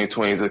think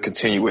 2020 is a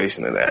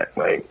continuation of that.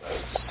 Like,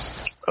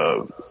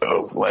 of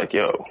like,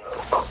 yo,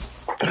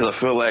 because I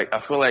feel like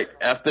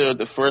after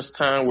the first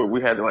time where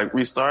we had to, like,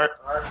 restart,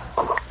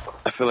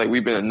 I feel like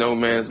we've been in no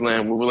man's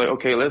land where we're like,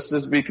 okay, let's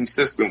just be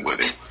consistent with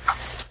it.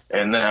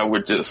 And now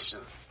we're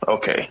just,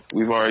 okay,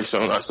 we've already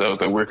shown ourselves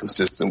that we're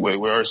consistent with it.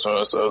 We're already shown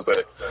ourselves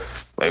that,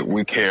 like,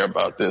 we care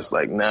about this.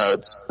 Like, now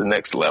it's the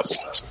next level.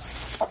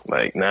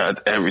 Like, now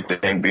it's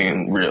everything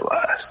being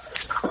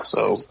realized.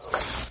 So,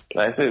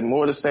 like I said,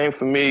 more the same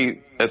for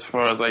me as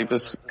far as, like,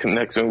 this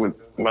connection with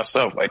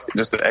myself, like,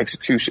 just the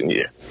execution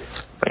year.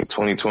 Like,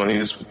 2020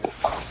 is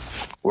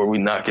where we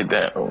knock it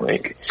down.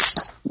 Like,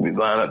 we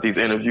line up these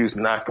interviews,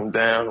 knock them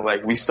down.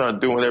 Like, we start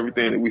doing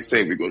everything that we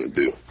say we're going to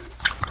do.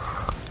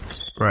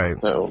 Right.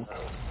 So,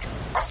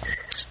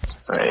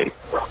 like,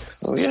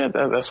 well, yeah,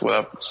 that's what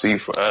I see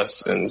for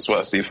us, and that's what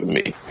I see for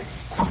me.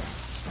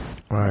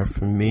 All right,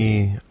 for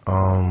me,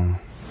 I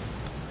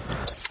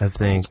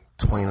think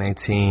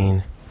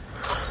 2019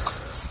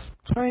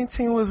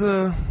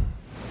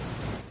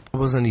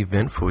 was an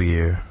eventful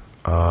year,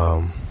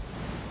 to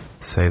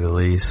say the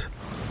least.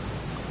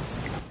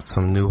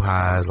 Some new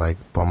highs, like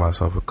bought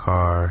myself a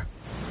car.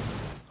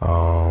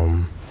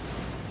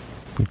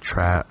 We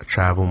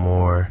travel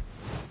more.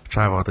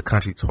 Travel out the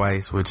country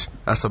twice, which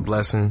that's a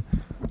blessing.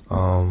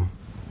 I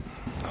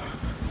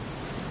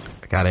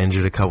got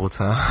injured a couple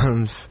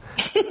times.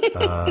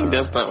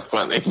 That's not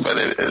funny, but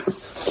it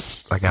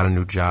is. I got a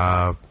new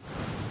job,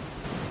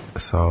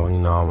 so, you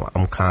know,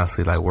 I'm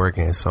constantly, like,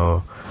 working.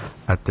 So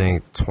I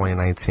think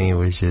 2019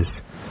 was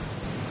just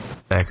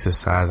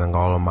exercising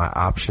all of my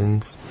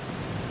options.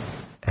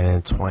 And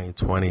in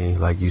 2020,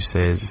 like you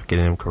said, just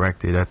getting them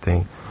corrected. I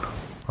think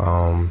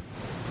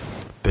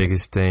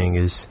biggest thing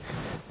is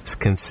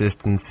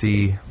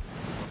consistency,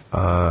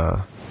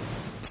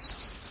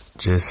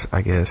 just,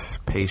 I guess,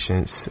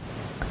 patience.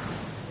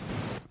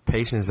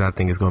 Patience, I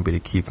think, is going to be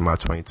the key for my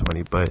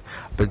 2020. But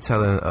I've been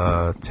telling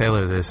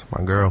Taylor this,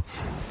 my girl,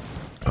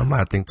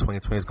 I think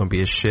 2020 is going to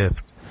be a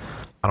shift.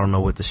 I don't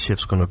know what the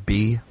shift's going to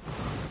be.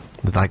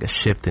 It's like a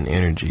shift in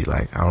energy.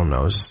 Like, I don't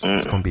know. It's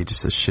going to be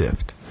just a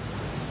shift.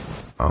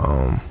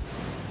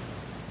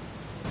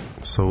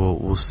 So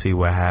we'll see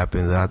what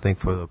happens. And I think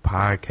for the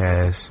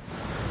podcast,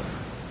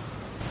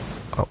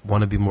 I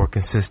want to be more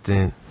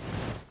consistent.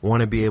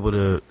 Want to be able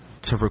to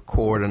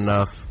record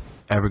enough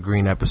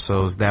evergreen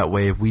episodes. That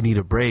way, if we need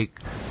a break,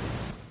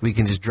 we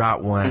can just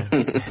drop one.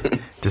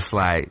 Just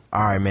like,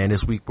 all right, man,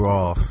 this week we're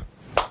off.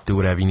 Do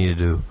whatever you need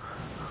to do.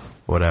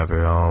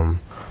 Whatever.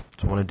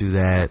 Just want to do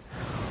that.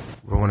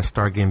 We're going to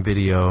start getting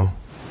video.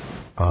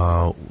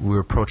 We're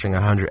approaching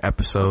 100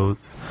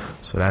 episodes,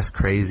 so that's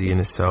crazy in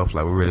itself.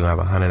 Like, we're really gonna have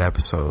 100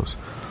 episodes.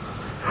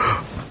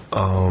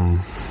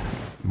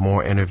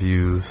 More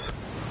interviews.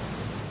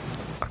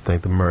 I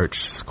think the merch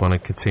is gonna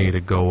continue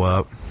to go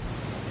up.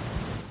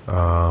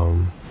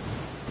 And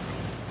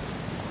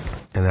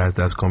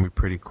that's gonna be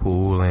pretty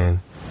cool. And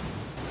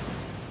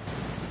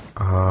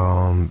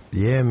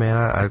yeah, man,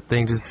 I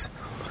think just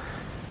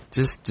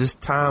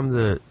time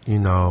to,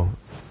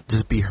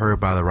 just be heard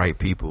by the right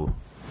people.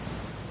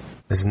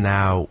 Is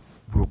now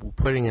we're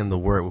putting in the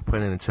work, we're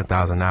putting in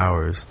 10,000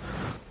 hours,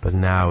 but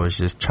now it's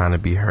just trying to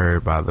be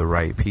heard by the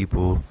right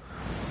people,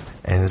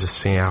 and just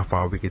seeing how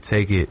far we could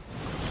take it.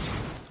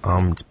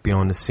 Just be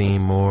on the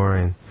scene more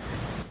and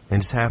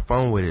just have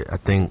fun with it. I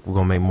think we're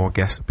gonna make more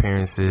guest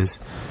appearances.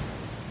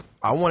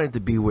 I want it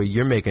to be where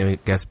you're making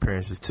guest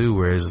appearances too,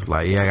 where it's just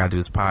like, yeah, I gotta do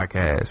this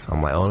podcast.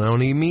 I'm like, oh, they don't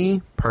need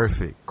me?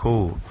 Perfect,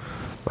 cool.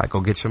 Like, go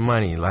get your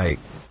money, like,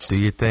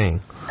 do your thing.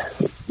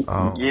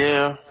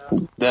 Yeah,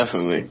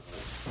 definitely.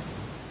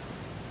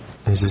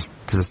 It's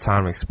just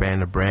time to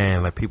expand the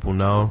brand, let people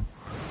know.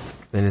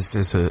 Then it's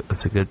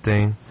a good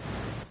thing.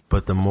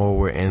 But the more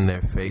we're in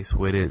their face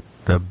with it,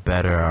 the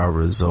better our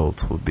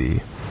results will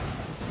be.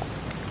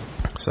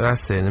 So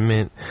that's it. I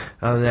mean,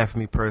 other than that, for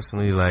me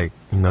personally, like,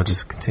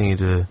 just continue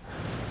to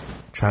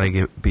try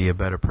to be a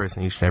better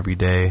person each and every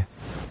day.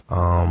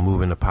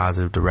 Move in a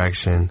positive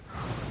direction.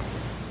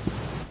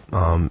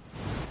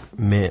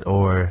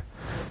 Or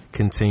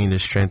continue to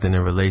strengthen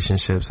the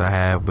relationships I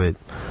have with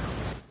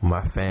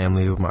my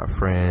family, with my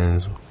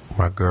friends,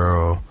 my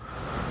girl.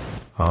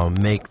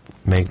 Make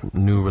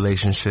new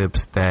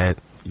relationships that,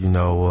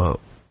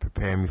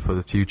 prepare me for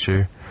the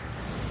future.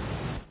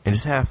 And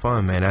just have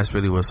fun, man. That's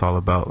really what it's all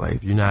about. Like,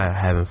 if you're not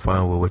having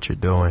fun with what you're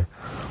doing,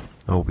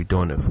 what we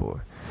doing it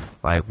for?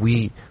 Like,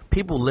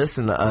 people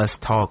listen to us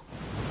talk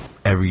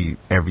every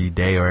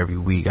day or every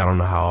week. I don't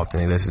know how often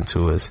they listen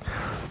to us.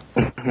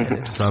 And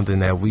it's something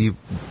that we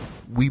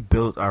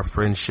built our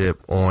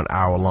friendship on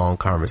hour-long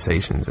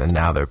conversations, and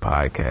now they're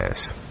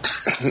podcasts.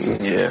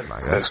 Yeah,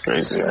 like, that's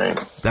crazy, right?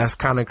 That's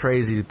kind of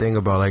crazy to think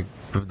about. Like,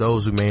 for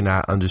those who may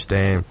not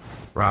understand,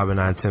 Rob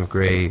and I in 10th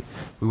grade,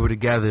 we were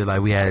together,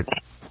 like, we had,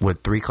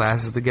 3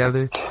 classes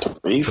together?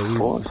 3, so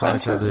 4 saw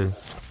each other.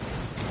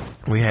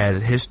 We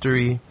had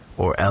history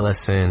or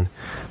LSN.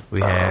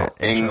 We had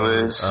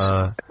English.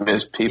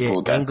 Miss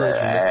People got English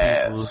that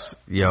and Miss ass. Peoples.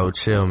 Yo,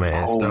 chill,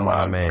 man. Oh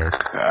my man.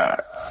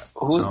 God.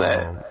 Who's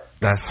that?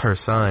 That's her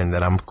son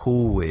that I'm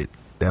cool with.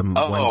 That one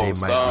day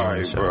might be on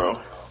the show.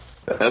 Bro.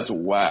 That's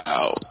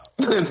wild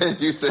that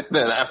you said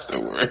that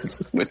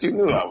afterwards. But you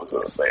knew I was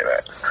going to say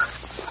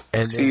that.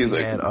 And she is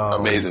an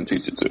amazing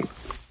teacher, too.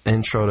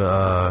 Intro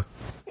to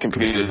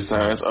computer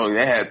science. Oh,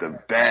 they had the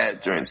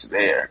bad joints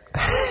there.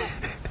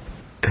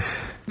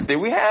 Did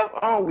we have,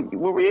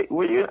 were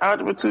you in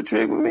Algebra 2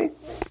 trig with me?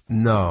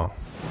 No.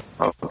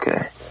 Oh,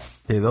 okay.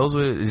 Yeah, those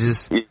were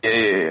just...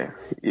 Yeah,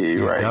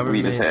 you're right. Government.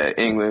 We just had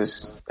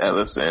English,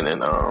 Ellison,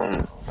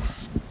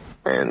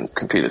 and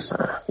computer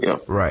science.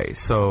 Yep. Right.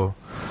 So,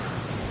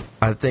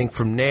 I think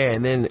from there,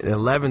 and then in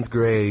 11th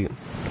grade,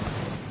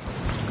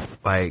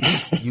 like,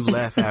 you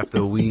left after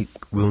a week.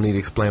 We'll need to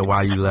explain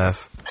why you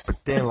left. But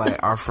then,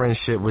 like, our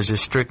friendship was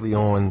just strictly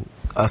on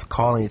us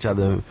calling each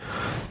other.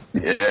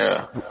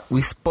 Yeah.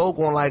 We spoke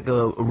on, like,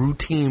 a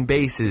routine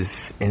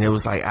basis, and it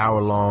was, like,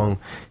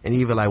 hour-long. And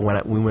even, like,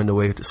 when we went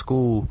away to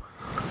school,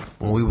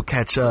 when we would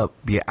catch up,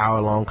 be an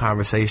hour-long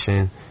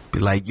conversation, be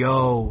like,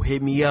 yo,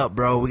 hit me up,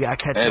 bro. We got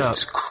to catch up.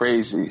 That's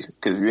crazy.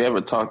 Because if you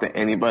ever talk to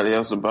anybody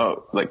else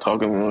about, like,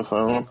 talking on the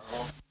phone,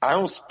 I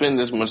don't spend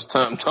this much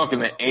time talking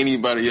to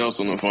anybody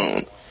else on the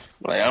phone.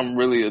 Like, I'm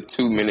really a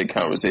 2-minute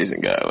conversation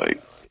guy.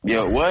 Like,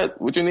 yo,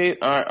 what you need?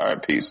 All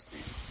right, peace.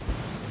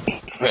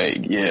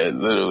 Like, yeah,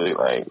 literally,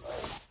 like,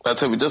 I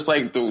tell you, just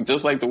like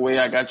the way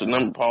I got your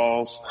number,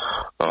 Paul's,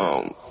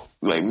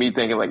 like, me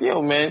thinking, like,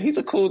 yo, man, he's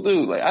a cool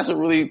dude. Like, I should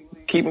really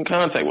keep in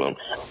contact with him.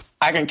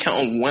 I can count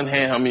on one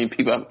hand how many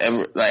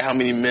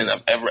men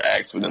I've ever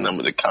asked for the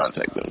number to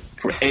contact them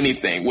for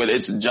anything, whether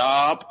it's a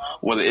job,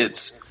 whether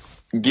it's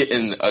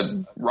getting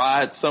a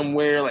ride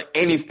somewhere, like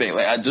anything.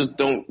 Like I just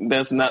don't.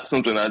 That's not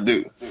something I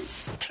do.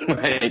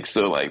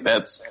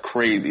 That's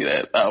crazy.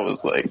 That I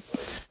was like,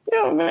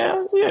 yo,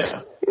 man,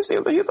 yeah, he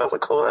seems like he's such a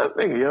cool ass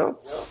nigga, yo.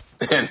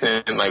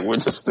 And like we're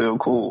just still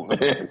cool,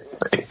 man.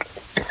 Like,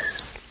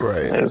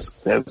 right.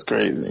 That's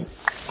crazy.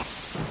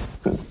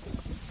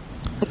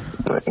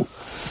 Like,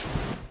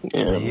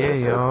 yeah,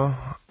 y'all.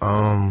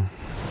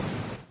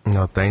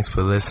 Thanks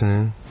for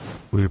listening.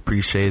 We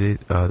appreciate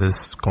it.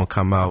 This is gonna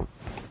come out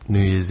New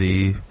Year's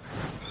Eve.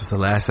 It's the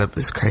last episode.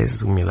 It's crazy.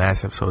 It's gonna be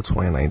last episode of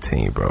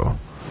 2019, bro.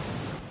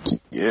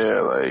 Yeah,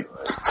 like,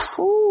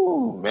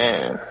 whoo,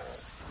 man.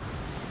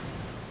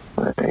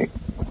 Like,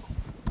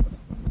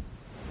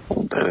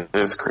 that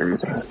is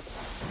crazy.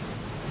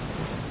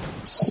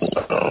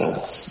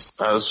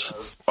 I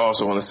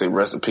also want to say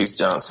rest in peace,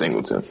 John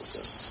Singleton.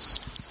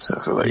 I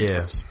feel like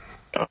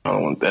I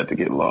don't want that to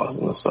get lost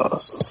in the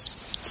sauce.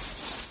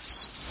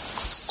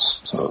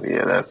 So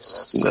yeah,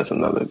 that's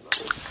another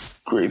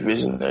great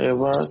visionary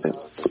of ours that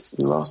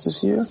we lost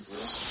this year.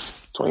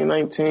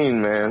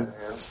 2019, man.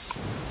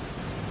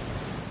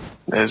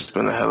 It's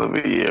been a hell of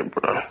a year,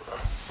 bro.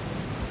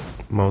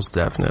 Most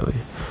definitely.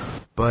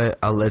 But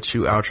I'll let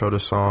you outro the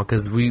song,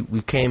 because we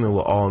came in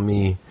with All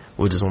Me,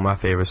 which is one of my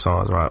favorite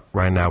songs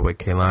right now with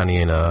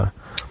Kehlani and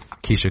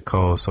Keisha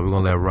Cole. So we're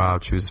going to let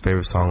Rob choose his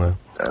favorite song,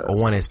 or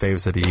one of his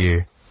favorites of the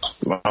year.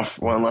 One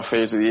of my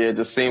favorites of the year. It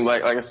just seemed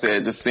like I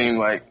said,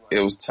 it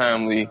was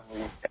timely,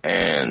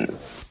 and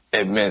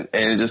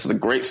it's just a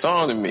great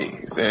song to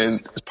me. And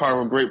it's part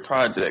of a great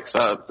project.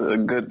 Shout out to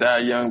Good Die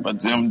Young by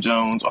Jim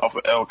Jones off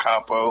of El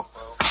Capo.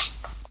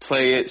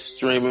 Play it,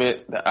 stream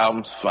it. The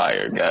album's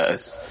fire,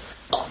 guys.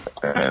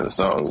 And the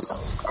song.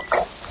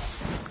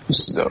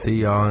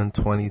 See y'all in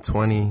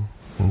 2020.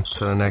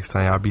 Until the next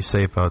time, y'all be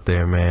safe out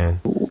there,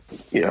 man.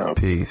 Yeah.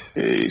 Peace.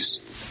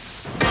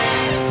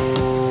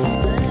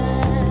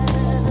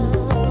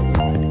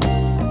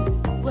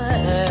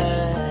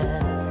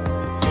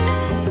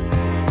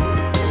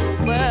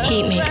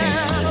 Heat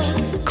makers,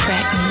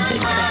 crack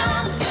music.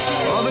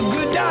 All the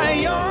good die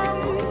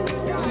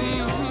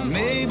young.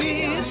 Maybe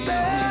it's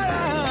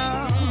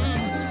better.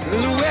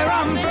 'Cause where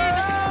I'm from,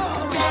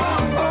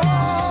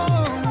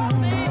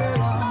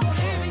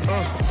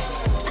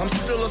 I'm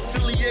still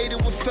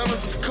affiliated with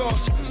fellas, of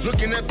course.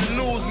 Looking at the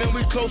news, man,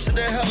 we closer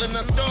to hell than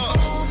I thought.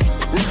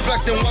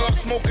 Reflecting while I'm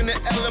smoking the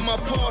L in my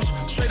Porsche.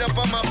 Straight up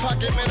on my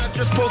pocket, man, I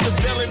just pulled the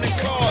bill in the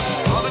car.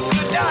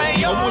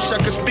 I wish I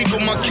could speak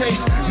on my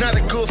case. Not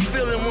a good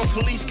feeling when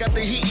police got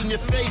the heat in your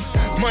face.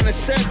 Minor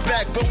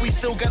setback, but we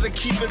still gotta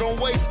keep it on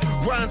waste.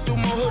 Riding through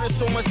my hood, there's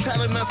so much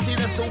talent, I see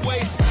that's a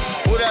waste.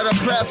 Without a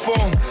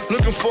platform,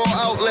 looking for an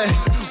outlet.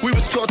 We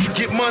was taught to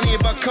get money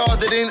about cars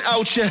that ain't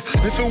out yet.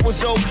 If it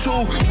was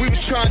 02, we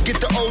was trying to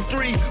get the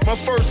 03. My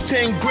first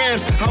 10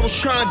 grams, I was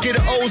trying to get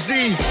an OZ.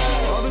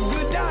 All the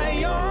good die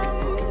young.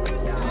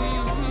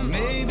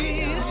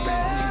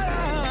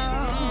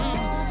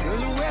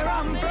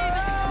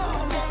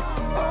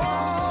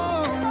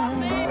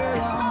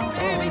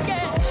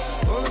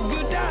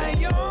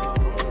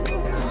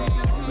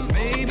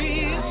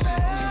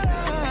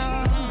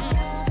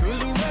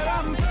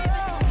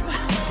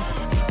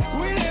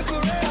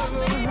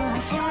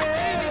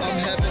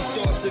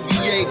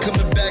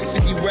 Coming back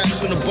 50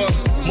 racks on the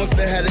bus. Must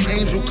have had an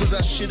angel, cause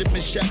I should have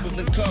been shackled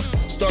and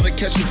cuffed. Started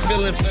catching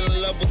feeling, fell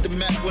in love with the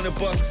Mac when it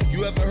bust.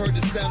 You ever heard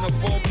the sound of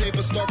fall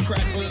paper start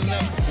crackling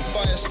up? The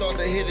fire start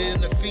to hit it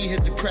and the feet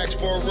hit the cracks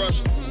for a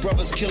rush.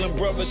 Brothers killing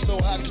brothers,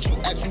 so how could you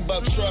ask me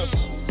about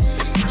trust?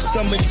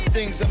 Some of these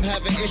things I'm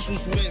having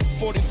issues with.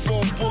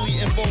 44 bully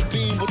and 4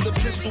 beam with the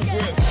pistol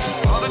grip.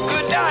 All the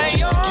good die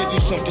just to give you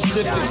some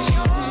specifics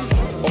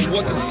on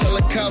what to tell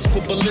the cops for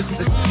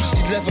ballistics.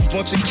 She left a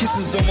bunch of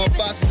kisses on my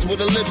boxes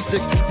with a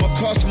lipstick. My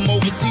cars from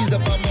overseas, I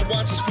buy my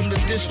watches from the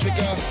district.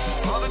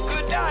 All the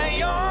good die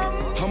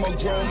young. I'm a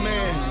grown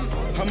man,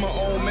 I'm my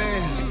own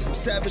man.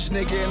 Savage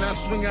nigga and I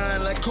swing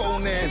iron like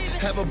Conan.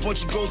 Have a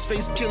bunch of ghost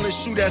face killers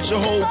shoot at your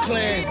whole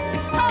clan.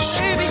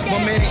 My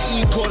man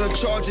E caught a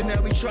charge and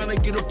now we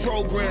tryna get a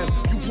program.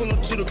 You pull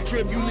up to the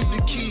crib, you leave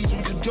the keys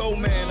with the dough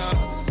man.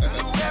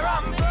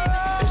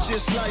 It's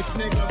just life,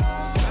 nigga.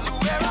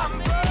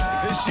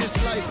 It's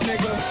just life,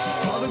 nigga.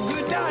 All the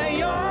good die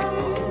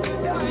young.